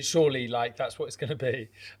 It's surely like that's what it's going to be.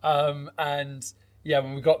 And yeah,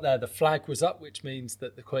 when we got there, the flag was up, which means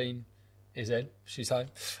that the Queen is in. She's home.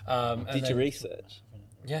 And Did you then- research?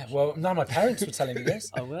 Yeah. Well, no, my parents were telling me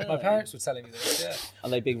this. Oh, were My they? parents were telling me this. Yeah. Are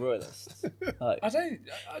they big royalists? Like, I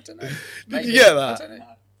don't know. Did you get that? I don't know.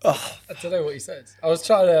 I don't know what he said. I was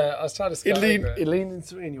trying to He scout over leaned it.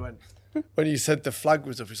 into me and he went, when you said the flag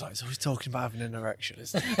was up, he's like, so he's talking about having an erection,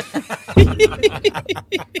 isn't he?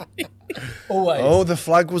 Always. Oh, the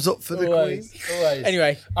flag was up for the Queen. Always.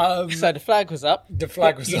 Anyway, so the flag was up. The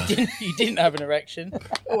flag was You up. didn't have an erection.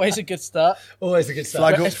 Always a good start, Always a good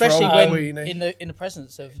start. Flag up especially for when old Queenie. in the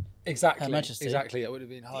presence of. Exactly. Her Majesty. Exactly. It would have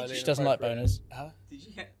been highly. She doesn't like inappropriate. boners. Huh? Did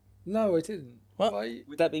you get? No, I didn't. What? Why-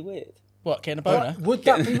 would that be weird? What, getting a boner? Would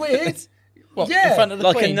that be weird? What, Yeah. in front of the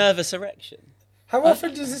Like Queen? a nervous erection? How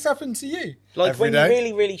often does this happen to you? Like Every when day? you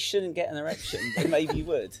really, really shouldn't get an erection, but maybe you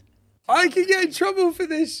would. I could get in trouble for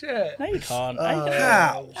this shit. No, you can't.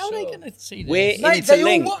 How? How are they going to see this? We're Mate, they all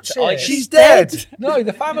interlinked. watch I it. can- She's dead. No,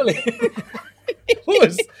 the family.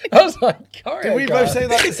 I was like, Did we both say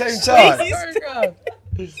that at the same time?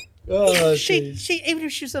 choreograph. Oh, she, geez. even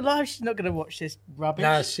if she was alive, she's not going to watch this rubbish.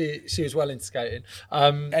 Nah, she was well into skating.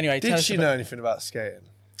 Anyway, tell Did us she about, know anything about skating?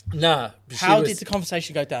 Nah. how did the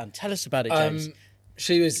conversation go down? Tell us about it, James.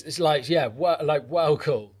 She was it's like, yeah, well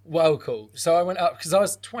cool. So I went up because I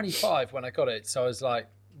was 25 when I got it. So I was like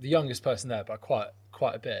the youngest person there by quite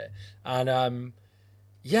a bit. And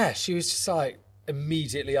yeah, she was just like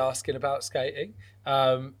immediately asking about skating.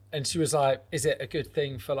 And she was like, is it a good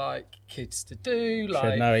thing for like kids to do?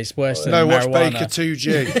 Like, no, it's worse than No, watch marijuana. Baker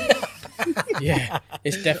 2G. Yeah,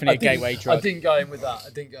 it's definitely a gateway I drug. didn't go in with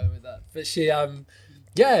that. But she,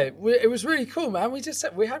 yeah, it was really cool, man.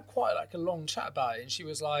 We had quite like a long chat about it, and she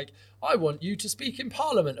was like, "I want you to speak in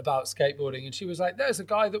Parliament about skateboarding." And she was like, "There's a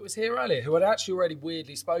guy that was here earlier who I'd actually already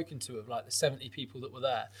weirdly spoken to of like the 70 people that were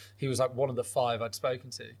there. He was like one of the 5 I'd spoken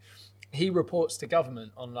to. He reports to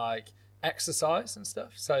government on like exercise and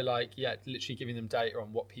stuff. So like, yeah, literally giving them data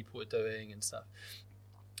on what people were doing and stuff."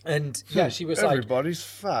 And yeah, she was like, Everybody's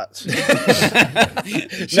fat.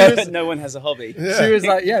 No one has a hobby. she was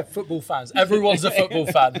like, yeah, football fans. Everyone's a football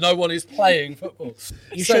fan. No one is playing football.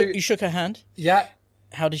 You So- shook her hand. Yeah.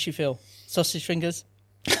 How did she feel? Sausage fingers?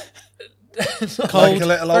 Like Cold? a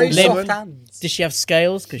little Very old soft woman. hands. Did she have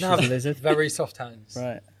scales? Because No, she's a lizard. very soft hands.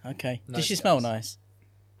 Right, okay. No Did she smell scales. nice?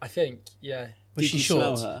 I think, yeah. Was Did she you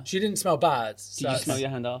short? smell her? She didn't smell bad. Did so you that's- smell your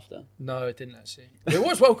hand after? No, it didn't actually. It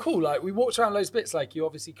was well cool. Like we walked around those bits like you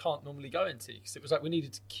obviously can't normally go into because it was like we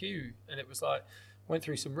needed to queue and it was like went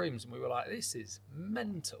through some rooms and we were like, this is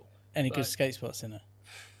mental. Any Like- good skate spots in her?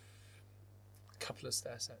 couple of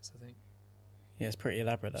stair sets, I think. Yeah, it's pretty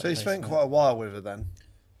elaborate. So you spent quite a while with her then.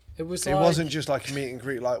 It was. It wasn't just like a meet and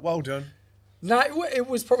greet, like, well done. No, it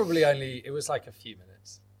was probably only. It was like a few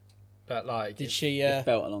minutes, but like. Did she? It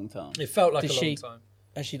felt a long time. It felt like Did a she- long time.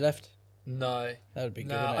 Has she left? No, That would be good.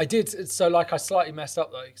 no, wouldn't I it? did. So like, I slightly messed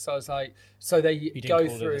up though. So I was like, so they You didn't go call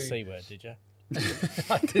her through. the C word, did you?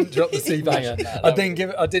 I didn't drop the C banger. I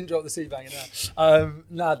didn't drop the C banger.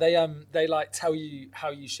 No, they like tell you how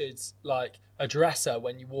you should like address her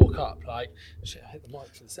when you walk up. Like, shit, I hit the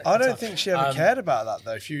mic for the second I don't time. think she ever cared about that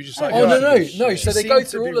though. If you just like, Oh no. She So they go seemed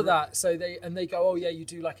to through be all of that. So they go, oh yeah, you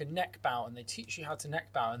do like a neck bow, and they teach you how to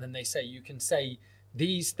neck bow, and then they say you can say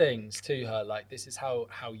these things to her, like this is how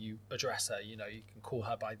you address her. You know, you can call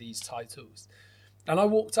her by these titles. And I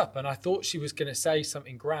walked up and I thought she was going to say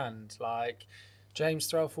something grand, like, James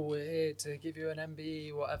Threlfall, we're here to give you an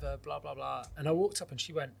MBE, whatever, blah, blah, blah. And I walked up and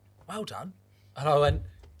she went, well done. And I went,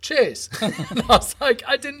 cheers. And I was like,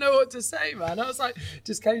 I didn't know what to say, man. I was like,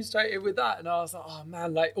 just came straight in with that. And I was like, oh,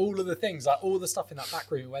 man, like all of the things, like all the stuff in that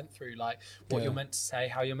back room we went through, like what you're meant to say,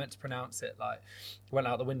 how you're meant to pronounce it, like went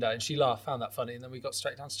out the window. And she laughed, found that funny. And then we got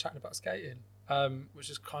straight down to chatting about skating,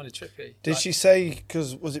 which is kind of trippy. Did she say,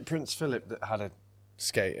 because was it Prince Philip that had a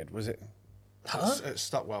skated? Was it? Huh? At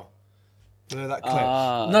Stockwell. You know that clip?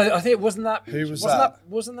 No, I think it wasn't that. Who was wasn't that?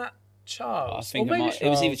 Wasn't that Charles? I think Or it, maybe might, it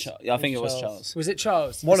was either Charles. Charles. Yeah, I think it was Charles. Charles. Was it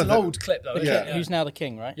Charles? One It's of an them. old clip though. Yeah. Yeah. Who's now the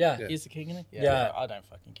king, right? Yeah. He's the king, isn't he? Yeah. I don't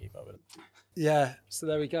fucking keep up with it. Yeah. So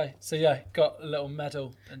there we go. So yeah, got a little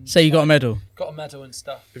medal. And So you got a medal. got a medal and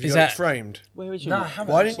stuff. Have you Is got that- it framed? Where is your? Nah, I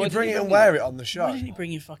haven't. Why didn't you bring it and wear it on the show? Why didn't you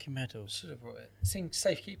bring your fucking medal? Should have brought it. Seems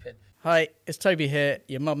safekeeping. Hi, it's Toby here,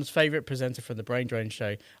 your mum's favourite presenter from the Brain Drain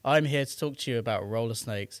Show. I'm here to talk to you about roller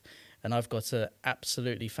snakes, and I've got an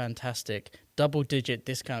absolutely fantastic double-digit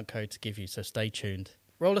discount code to give you, so stay tuned.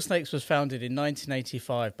 Roller Snakes was founded in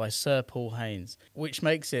 1985 by Sir Paul Haynes, which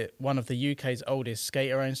makes it one of the UK's oldest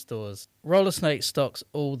skater-owned stores. Roller Snakes stocks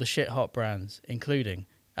all the shit-hot brands, including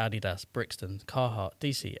Adidas, Brixton, Carhartt,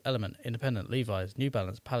 DC, Element, Independent, Levi's, New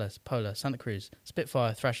Balance, Palace, Polar, Santa Cruz,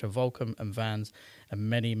 Spitfire, Thrasher, Volcom and Vans, and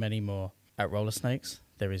many, many more. At Roller Snakes,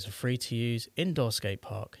 there is a free-to-use indoor skate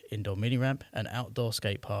park, indoor mini-ramp, and outdoor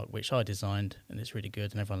skate park, which I designed, and it's really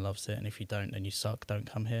good, and everyone loves it, and if you don't, then you suck, don't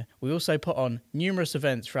come here. We also put on numerous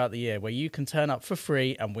events throughout the year where you can turn up for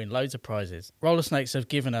free and win loads of prizes. Roller Snakes have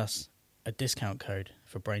given us a discount code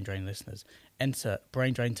for Brain Drain listeners. Enter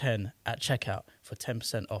BrainDrain10 at checkout for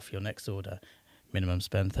 10% off your next order. Minimum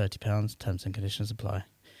spend £30, terms and conditions apply.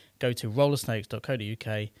 Go to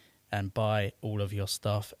rollersnakes.co.uk and buy all of your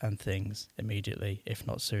stuff and things immediately, if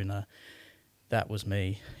not sooner. That was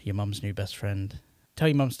me, your mum's new best friend. Tell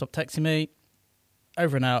your mum to stop texting me.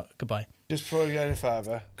 Over and out. Goodbye. Just before we go any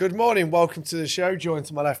further, good morning, welcome to the show. Joined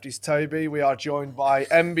to my left is Toby. We are joined by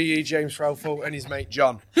MBE James Threlfall and his mate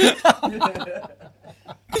John.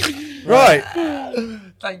 Right.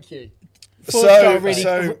 Thank you.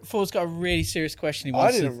 Ford's got a really serious question. He I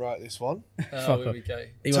wants didn't write this one. Oh, here we go.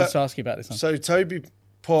 he wants to ask you about this one. So Toby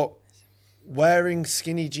put wearing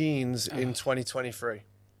skinny jeans in 2023.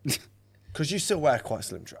 Because you still wear quite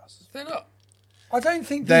slim trousers. They're not. I don't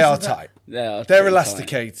think They these are that- tight. They're They're pretty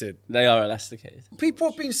elasticated. tight. They are elasticated. People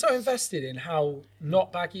have been so invested in how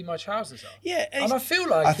not baggy my trousers are. Yeah, And I feel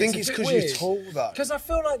like I think it's because you're tall, though. Because I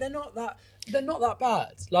feel like they're not that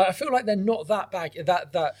bad. Like I feel like they're not that baggy,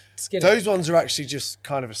 that skinny. Those ones are actually just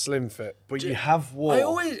kind of a slim fit, but you have worn.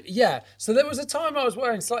 So there was a time I was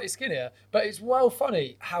wearing slightly skinnier, but it's well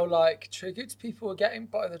funny how like triggered people were getting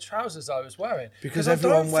by the trousers I was wearing. Because I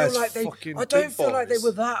everyone don't wears feel like fucking I don't big feel like they boys.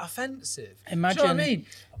 were that offensive. Imagine, Do you know what I mean?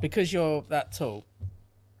 because you're that tall,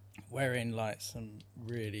 wearing like some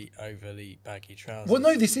really overly baggy trousers. Well,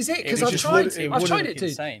 no, this is it because It I've just tried. would- it I've would tried look it, dude.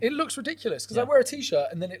 insane. It looks ridiculous because Yeah. I wear a t-shirt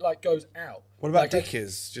and then it like goes out. What about Like,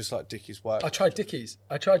 Dickies? Just like Dickies work. I tried Dickies.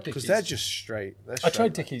 Because they're just straight. I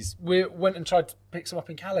tried Dickies. We went and tried to pick some up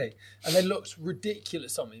in Cali, and they looked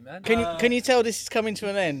ridiculous on me, man. Can you tell this is coming to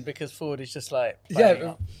an end because Ford is just like banging Yeah,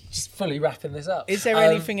 up. just fully wrapping this up. Is there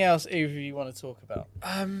anything else either you want to talk about?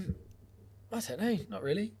 I don't know. Not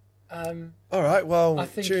really. All right, well, I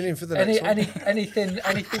think tune in for the next one.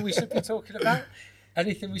 anything we should be talking about?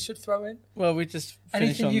 Anything we should throw in? Well, we just finished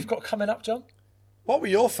Anything on... you've got coming up, John? What were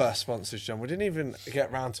your first sponsors, John? We didn't even get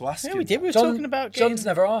round to asking. Yeah, we did. We were talking about getting... John's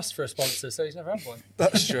never asked for a sponsor, so he's never had one.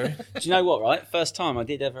 That's true. Do you know what, right? First time I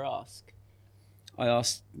did ever ask. I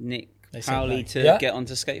asked Nick They said Powley no. to Yeah. get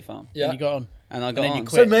onto Skate Farm. Yeah. And you got on. And I then got you on.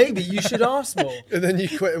 quit. So maybe you should ask more. And then you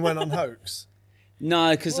quit and went on Hoax.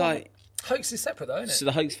 No, because Hoax is separate, though, isn't it? So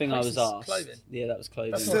the hoax thing Hoax I was is asked. clothing. Yeah, that was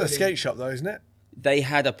clothing. That's Still not a really- skate shop, though, isn't it? They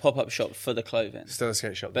had a pop-up shop for the clothing. Still a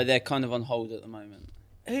skate shop. But they're kind of on hold at the moment.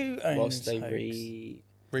 Who owns whilst they Hoax?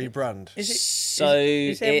 Rebrand. Is it So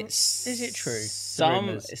is it's it true? Some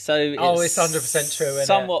The rumours? so It's 100% true, isn't it?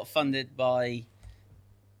 somewhat funded by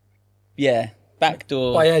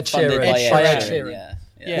backdoor By Ed funded Sheeran. by Ed Sheeran. Yeah.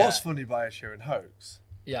 Yeah. What's funded by Ed Sheeran? Hoax.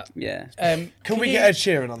 Yeah. Yeah. Can we you- get Ed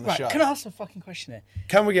Sheeran on the Right, show? can I ask a fucking question here?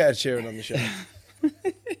 Can we get Ed Sheeran on the show?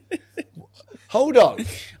 Hold on.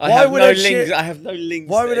 I have no Ed links. Sheeran- I have no links.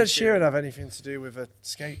 Why to would Ed Sheeran have anything to do with a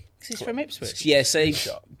skate? Because he's from Ipswich. Yeah, so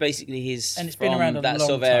basically he's And it's from been around a that long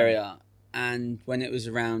sort of time. area. And when it was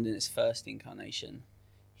around in its first incarnation,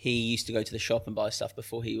 he used to go to the shop and buy stuff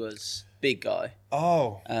before he was big guy.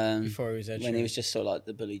 Oh, Before he was Ed When he Sheeran. was just sort of like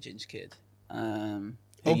the bully ginger kid. Who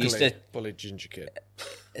ugly, used to, bullied ginger kid.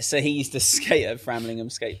 so he used to skate at Framlingham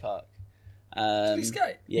Skate Park. he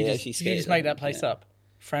skate? Yeah, You he just, actually you skated just make there, that place yeah. up.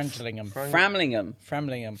 Framlingham.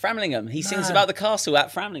 Framlingham. He sings Man. about the castle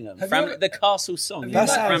at Framlingham. Have you ever- The castle song. you That About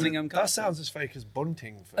met- sounds, Framlingham that Castle. sounds as fake as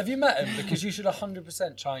bunting. Have you met him? Because you should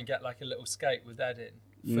 100% try and get like a little skate with Ed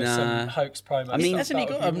in for Nah. some Hoax promo. I mean- stuff. Hasn't he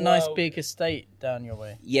That got a would be nice well- big estate down your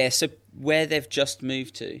way? Yeah, so where they've just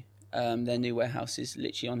moved to, their new warehouse is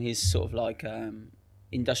literally on his sort of like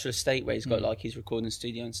industrial estate where he's got like his recording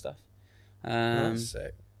studio and stuff. That's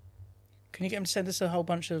sick. Can you get him to send us a whole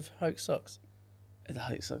bunch of Hoax socks? The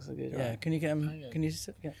Hoax socks are good, Yeah, right? can you get him? Can you?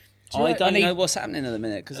 Yeah. I don't need- know what's happening at the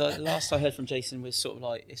minute because last I heard from Jason was sort of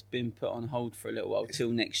like it's been put on hold for a little while till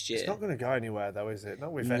next year. It's not going to go anywhere, though, is it?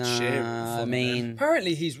 Not with Ed Nah, Sheeran. I funding mean,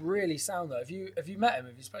 Apparently he's really sound though. Have you met him?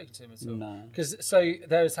 Have you spoken to him at all? No. Because so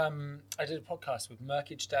there's I did a podcast with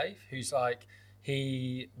Merkage Dave, who's like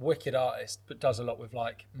he wicked artist, but does a lot with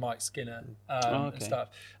like Mike Skinner and okay. stuff.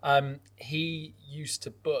 He used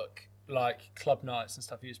to book like club nights and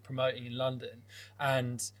stuff. He was promoting in London,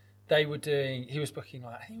 and they were doing. He was booking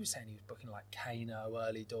like I think he was saying he was booking like Kano,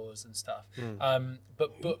 Early Doors and stuff.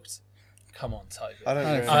 But booked. Come on, Toby. I don't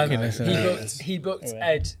really fucking know. listen. He booked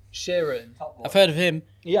Ed Sheeran. I've heard of him.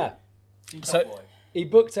 Yeah. So he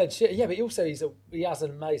booked Ed Sheeran. Yeah, but he also he has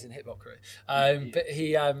an amazing hip hop career. But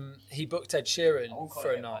he booked Ed Sheeran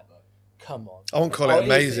for a night. Come on. I won't call it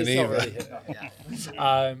amazing it's not either. really hip-hop,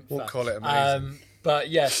 yeah. Won't call it amazing.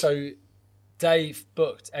 But yeah, so Dave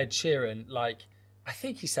booked Ed Sheeran like I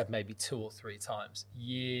think he said maybe 2 or 3 times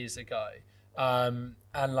years ago. And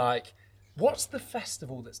like, what's the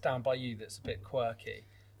festival that's down by you that's a bit quirky?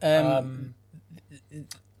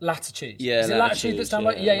 Latitude. Yeah, Is it Latitude that's down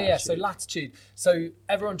by? yeah, Yeah. So Latitude. Latitude. So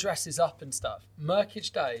everyone dresses up and stuff.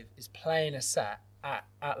 Merkage Dave is playing a set at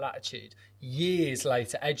Latitude. Years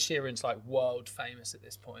later, Ed Sheeran's like world famous at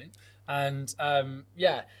this point. And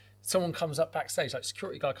someone comes up backstage, like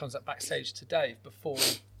security guy comes up backstage to Dave before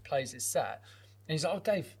he plays his set. And he's like, "Oh,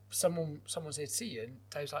 Dave, someone's here to see you." And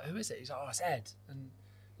Dave's like, "Who is it?" He's like, "Oh, it's Ed." And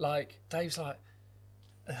like, Dave's like,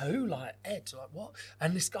 "Who?" Like, Ed? Like, what?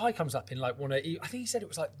 And this guy comes up in like I think he said it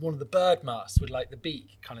was like one of the bird masks with like the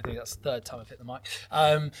beak kind of thing. That's the third time I've hit the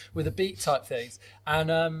mic. With the beak type things.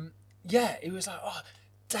 And he was like, "Oh,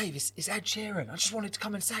 Dave, it's Ed Sheeran. I just wanted to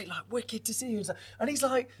come and say, like, wicked to see you." And he's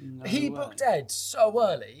like, he booked Ed so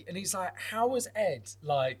early. And he's like, how has Ed,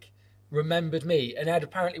 like, remembered me? And Ed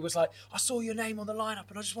apparently was like, "I saw your name on the lineup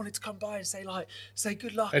and I just wanted to come by and say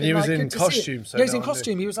good luck." And he was like, in good to see you." costume, so yeah, he's no in one knew.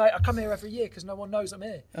 costume. He was like, "I come here every year because no one knows I'm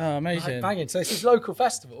here." Oh, amazing. Like, banging. So it's his local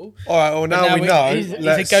festival. All right, well, now we know.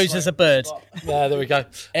 It goes as a bird. Yeah, there we go.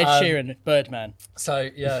 Ed Sheeran, Birdman. So,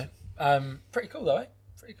 yeah. Pretty cool, though, eh?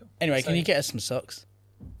 Pretty cool. Anyway, So- can you get us some socks?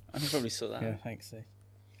 I can probably sort that. Yeah, out. thanks, Steve.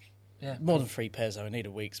 Yeah. More than 3 pairs, though. I need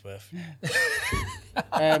a week's worth.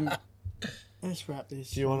 Let's wrap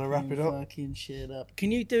this. Do you wanna wrap it up? Fucking shit up.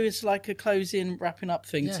 Can you do us like a closing, wrapping up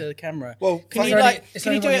thing Yeah. to the camera? Well, can thank- you Is like? Is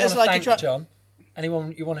Can you do anyone it as wanna like a thank, John?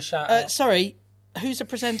 Anyone you want to shout out? Sorry, who's the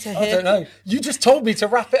presenter I here? don't know. You just told me to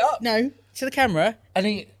wrap it up. No, to the camera.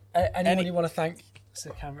 Anyone you want to thank? To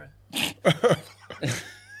the camera.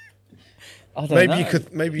 I don't Maybe know. you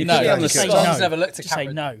could. Maybe you No, could. yeah, thank say us. no. John's never looked at Just say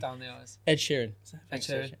camera no. down the eyes. Ed Sheeran. Ed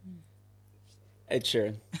Sheeran. Ed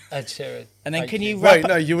Sheeran. Ed Sheeran. And then Thank can you Wait, wrap?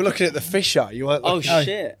 no, you were looking at the fisheye. You weren't. Oh looking-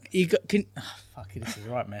 shit! You got can. Oh, fuck it, this is a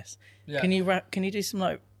right mess. Yeah. Can you rap? Can you do some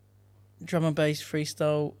like drum and bass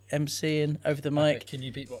freestyle MCing over the mic Okay, can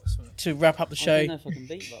you beatbox for me? to wrap up the I show? don't know if I can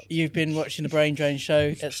beatbox. You've been watching the Brain Drain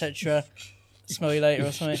show, etc. Smell you later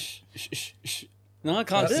or something. No, I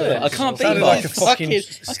can't do That's it. it. I can't Sounded beatbox. like a fucking Fucking-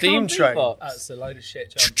 steam train. That's a load of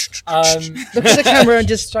shit, John. Look at the camera and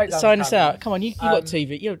just Straight down sign the us camera. out. Come on, you got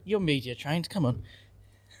TV. You're media trained. Come on.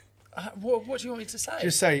 What do you want me to say?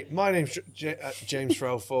 Just say, my name's James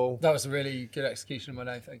Threlfall. That was a really good execution of my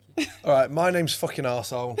name. Thank you. All right, my name's fucking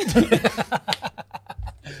arsehole.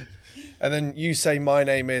 And then you say, my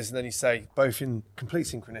name is, and then you say, both in complete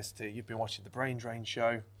synchronicity, you've been watching the Brain Drain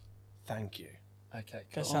Show. Thank you. Okay,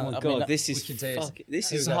 That cool. sounds- Oh my I mean, god, this we is can do this. this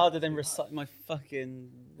Here is we go. harder than reciting my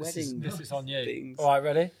fucking wedding. This is on you. things. All right,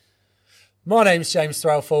 ready? My name's James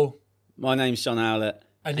Threlfall, My name's John Howlett,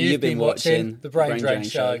 and you've been watching the Brain Drain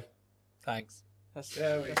Show. Thanks. That's,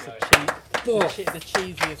 There we that's go. the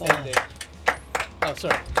cheesiest ending. Oh,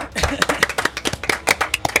 sorry.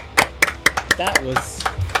 That was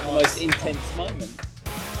the most intense moment.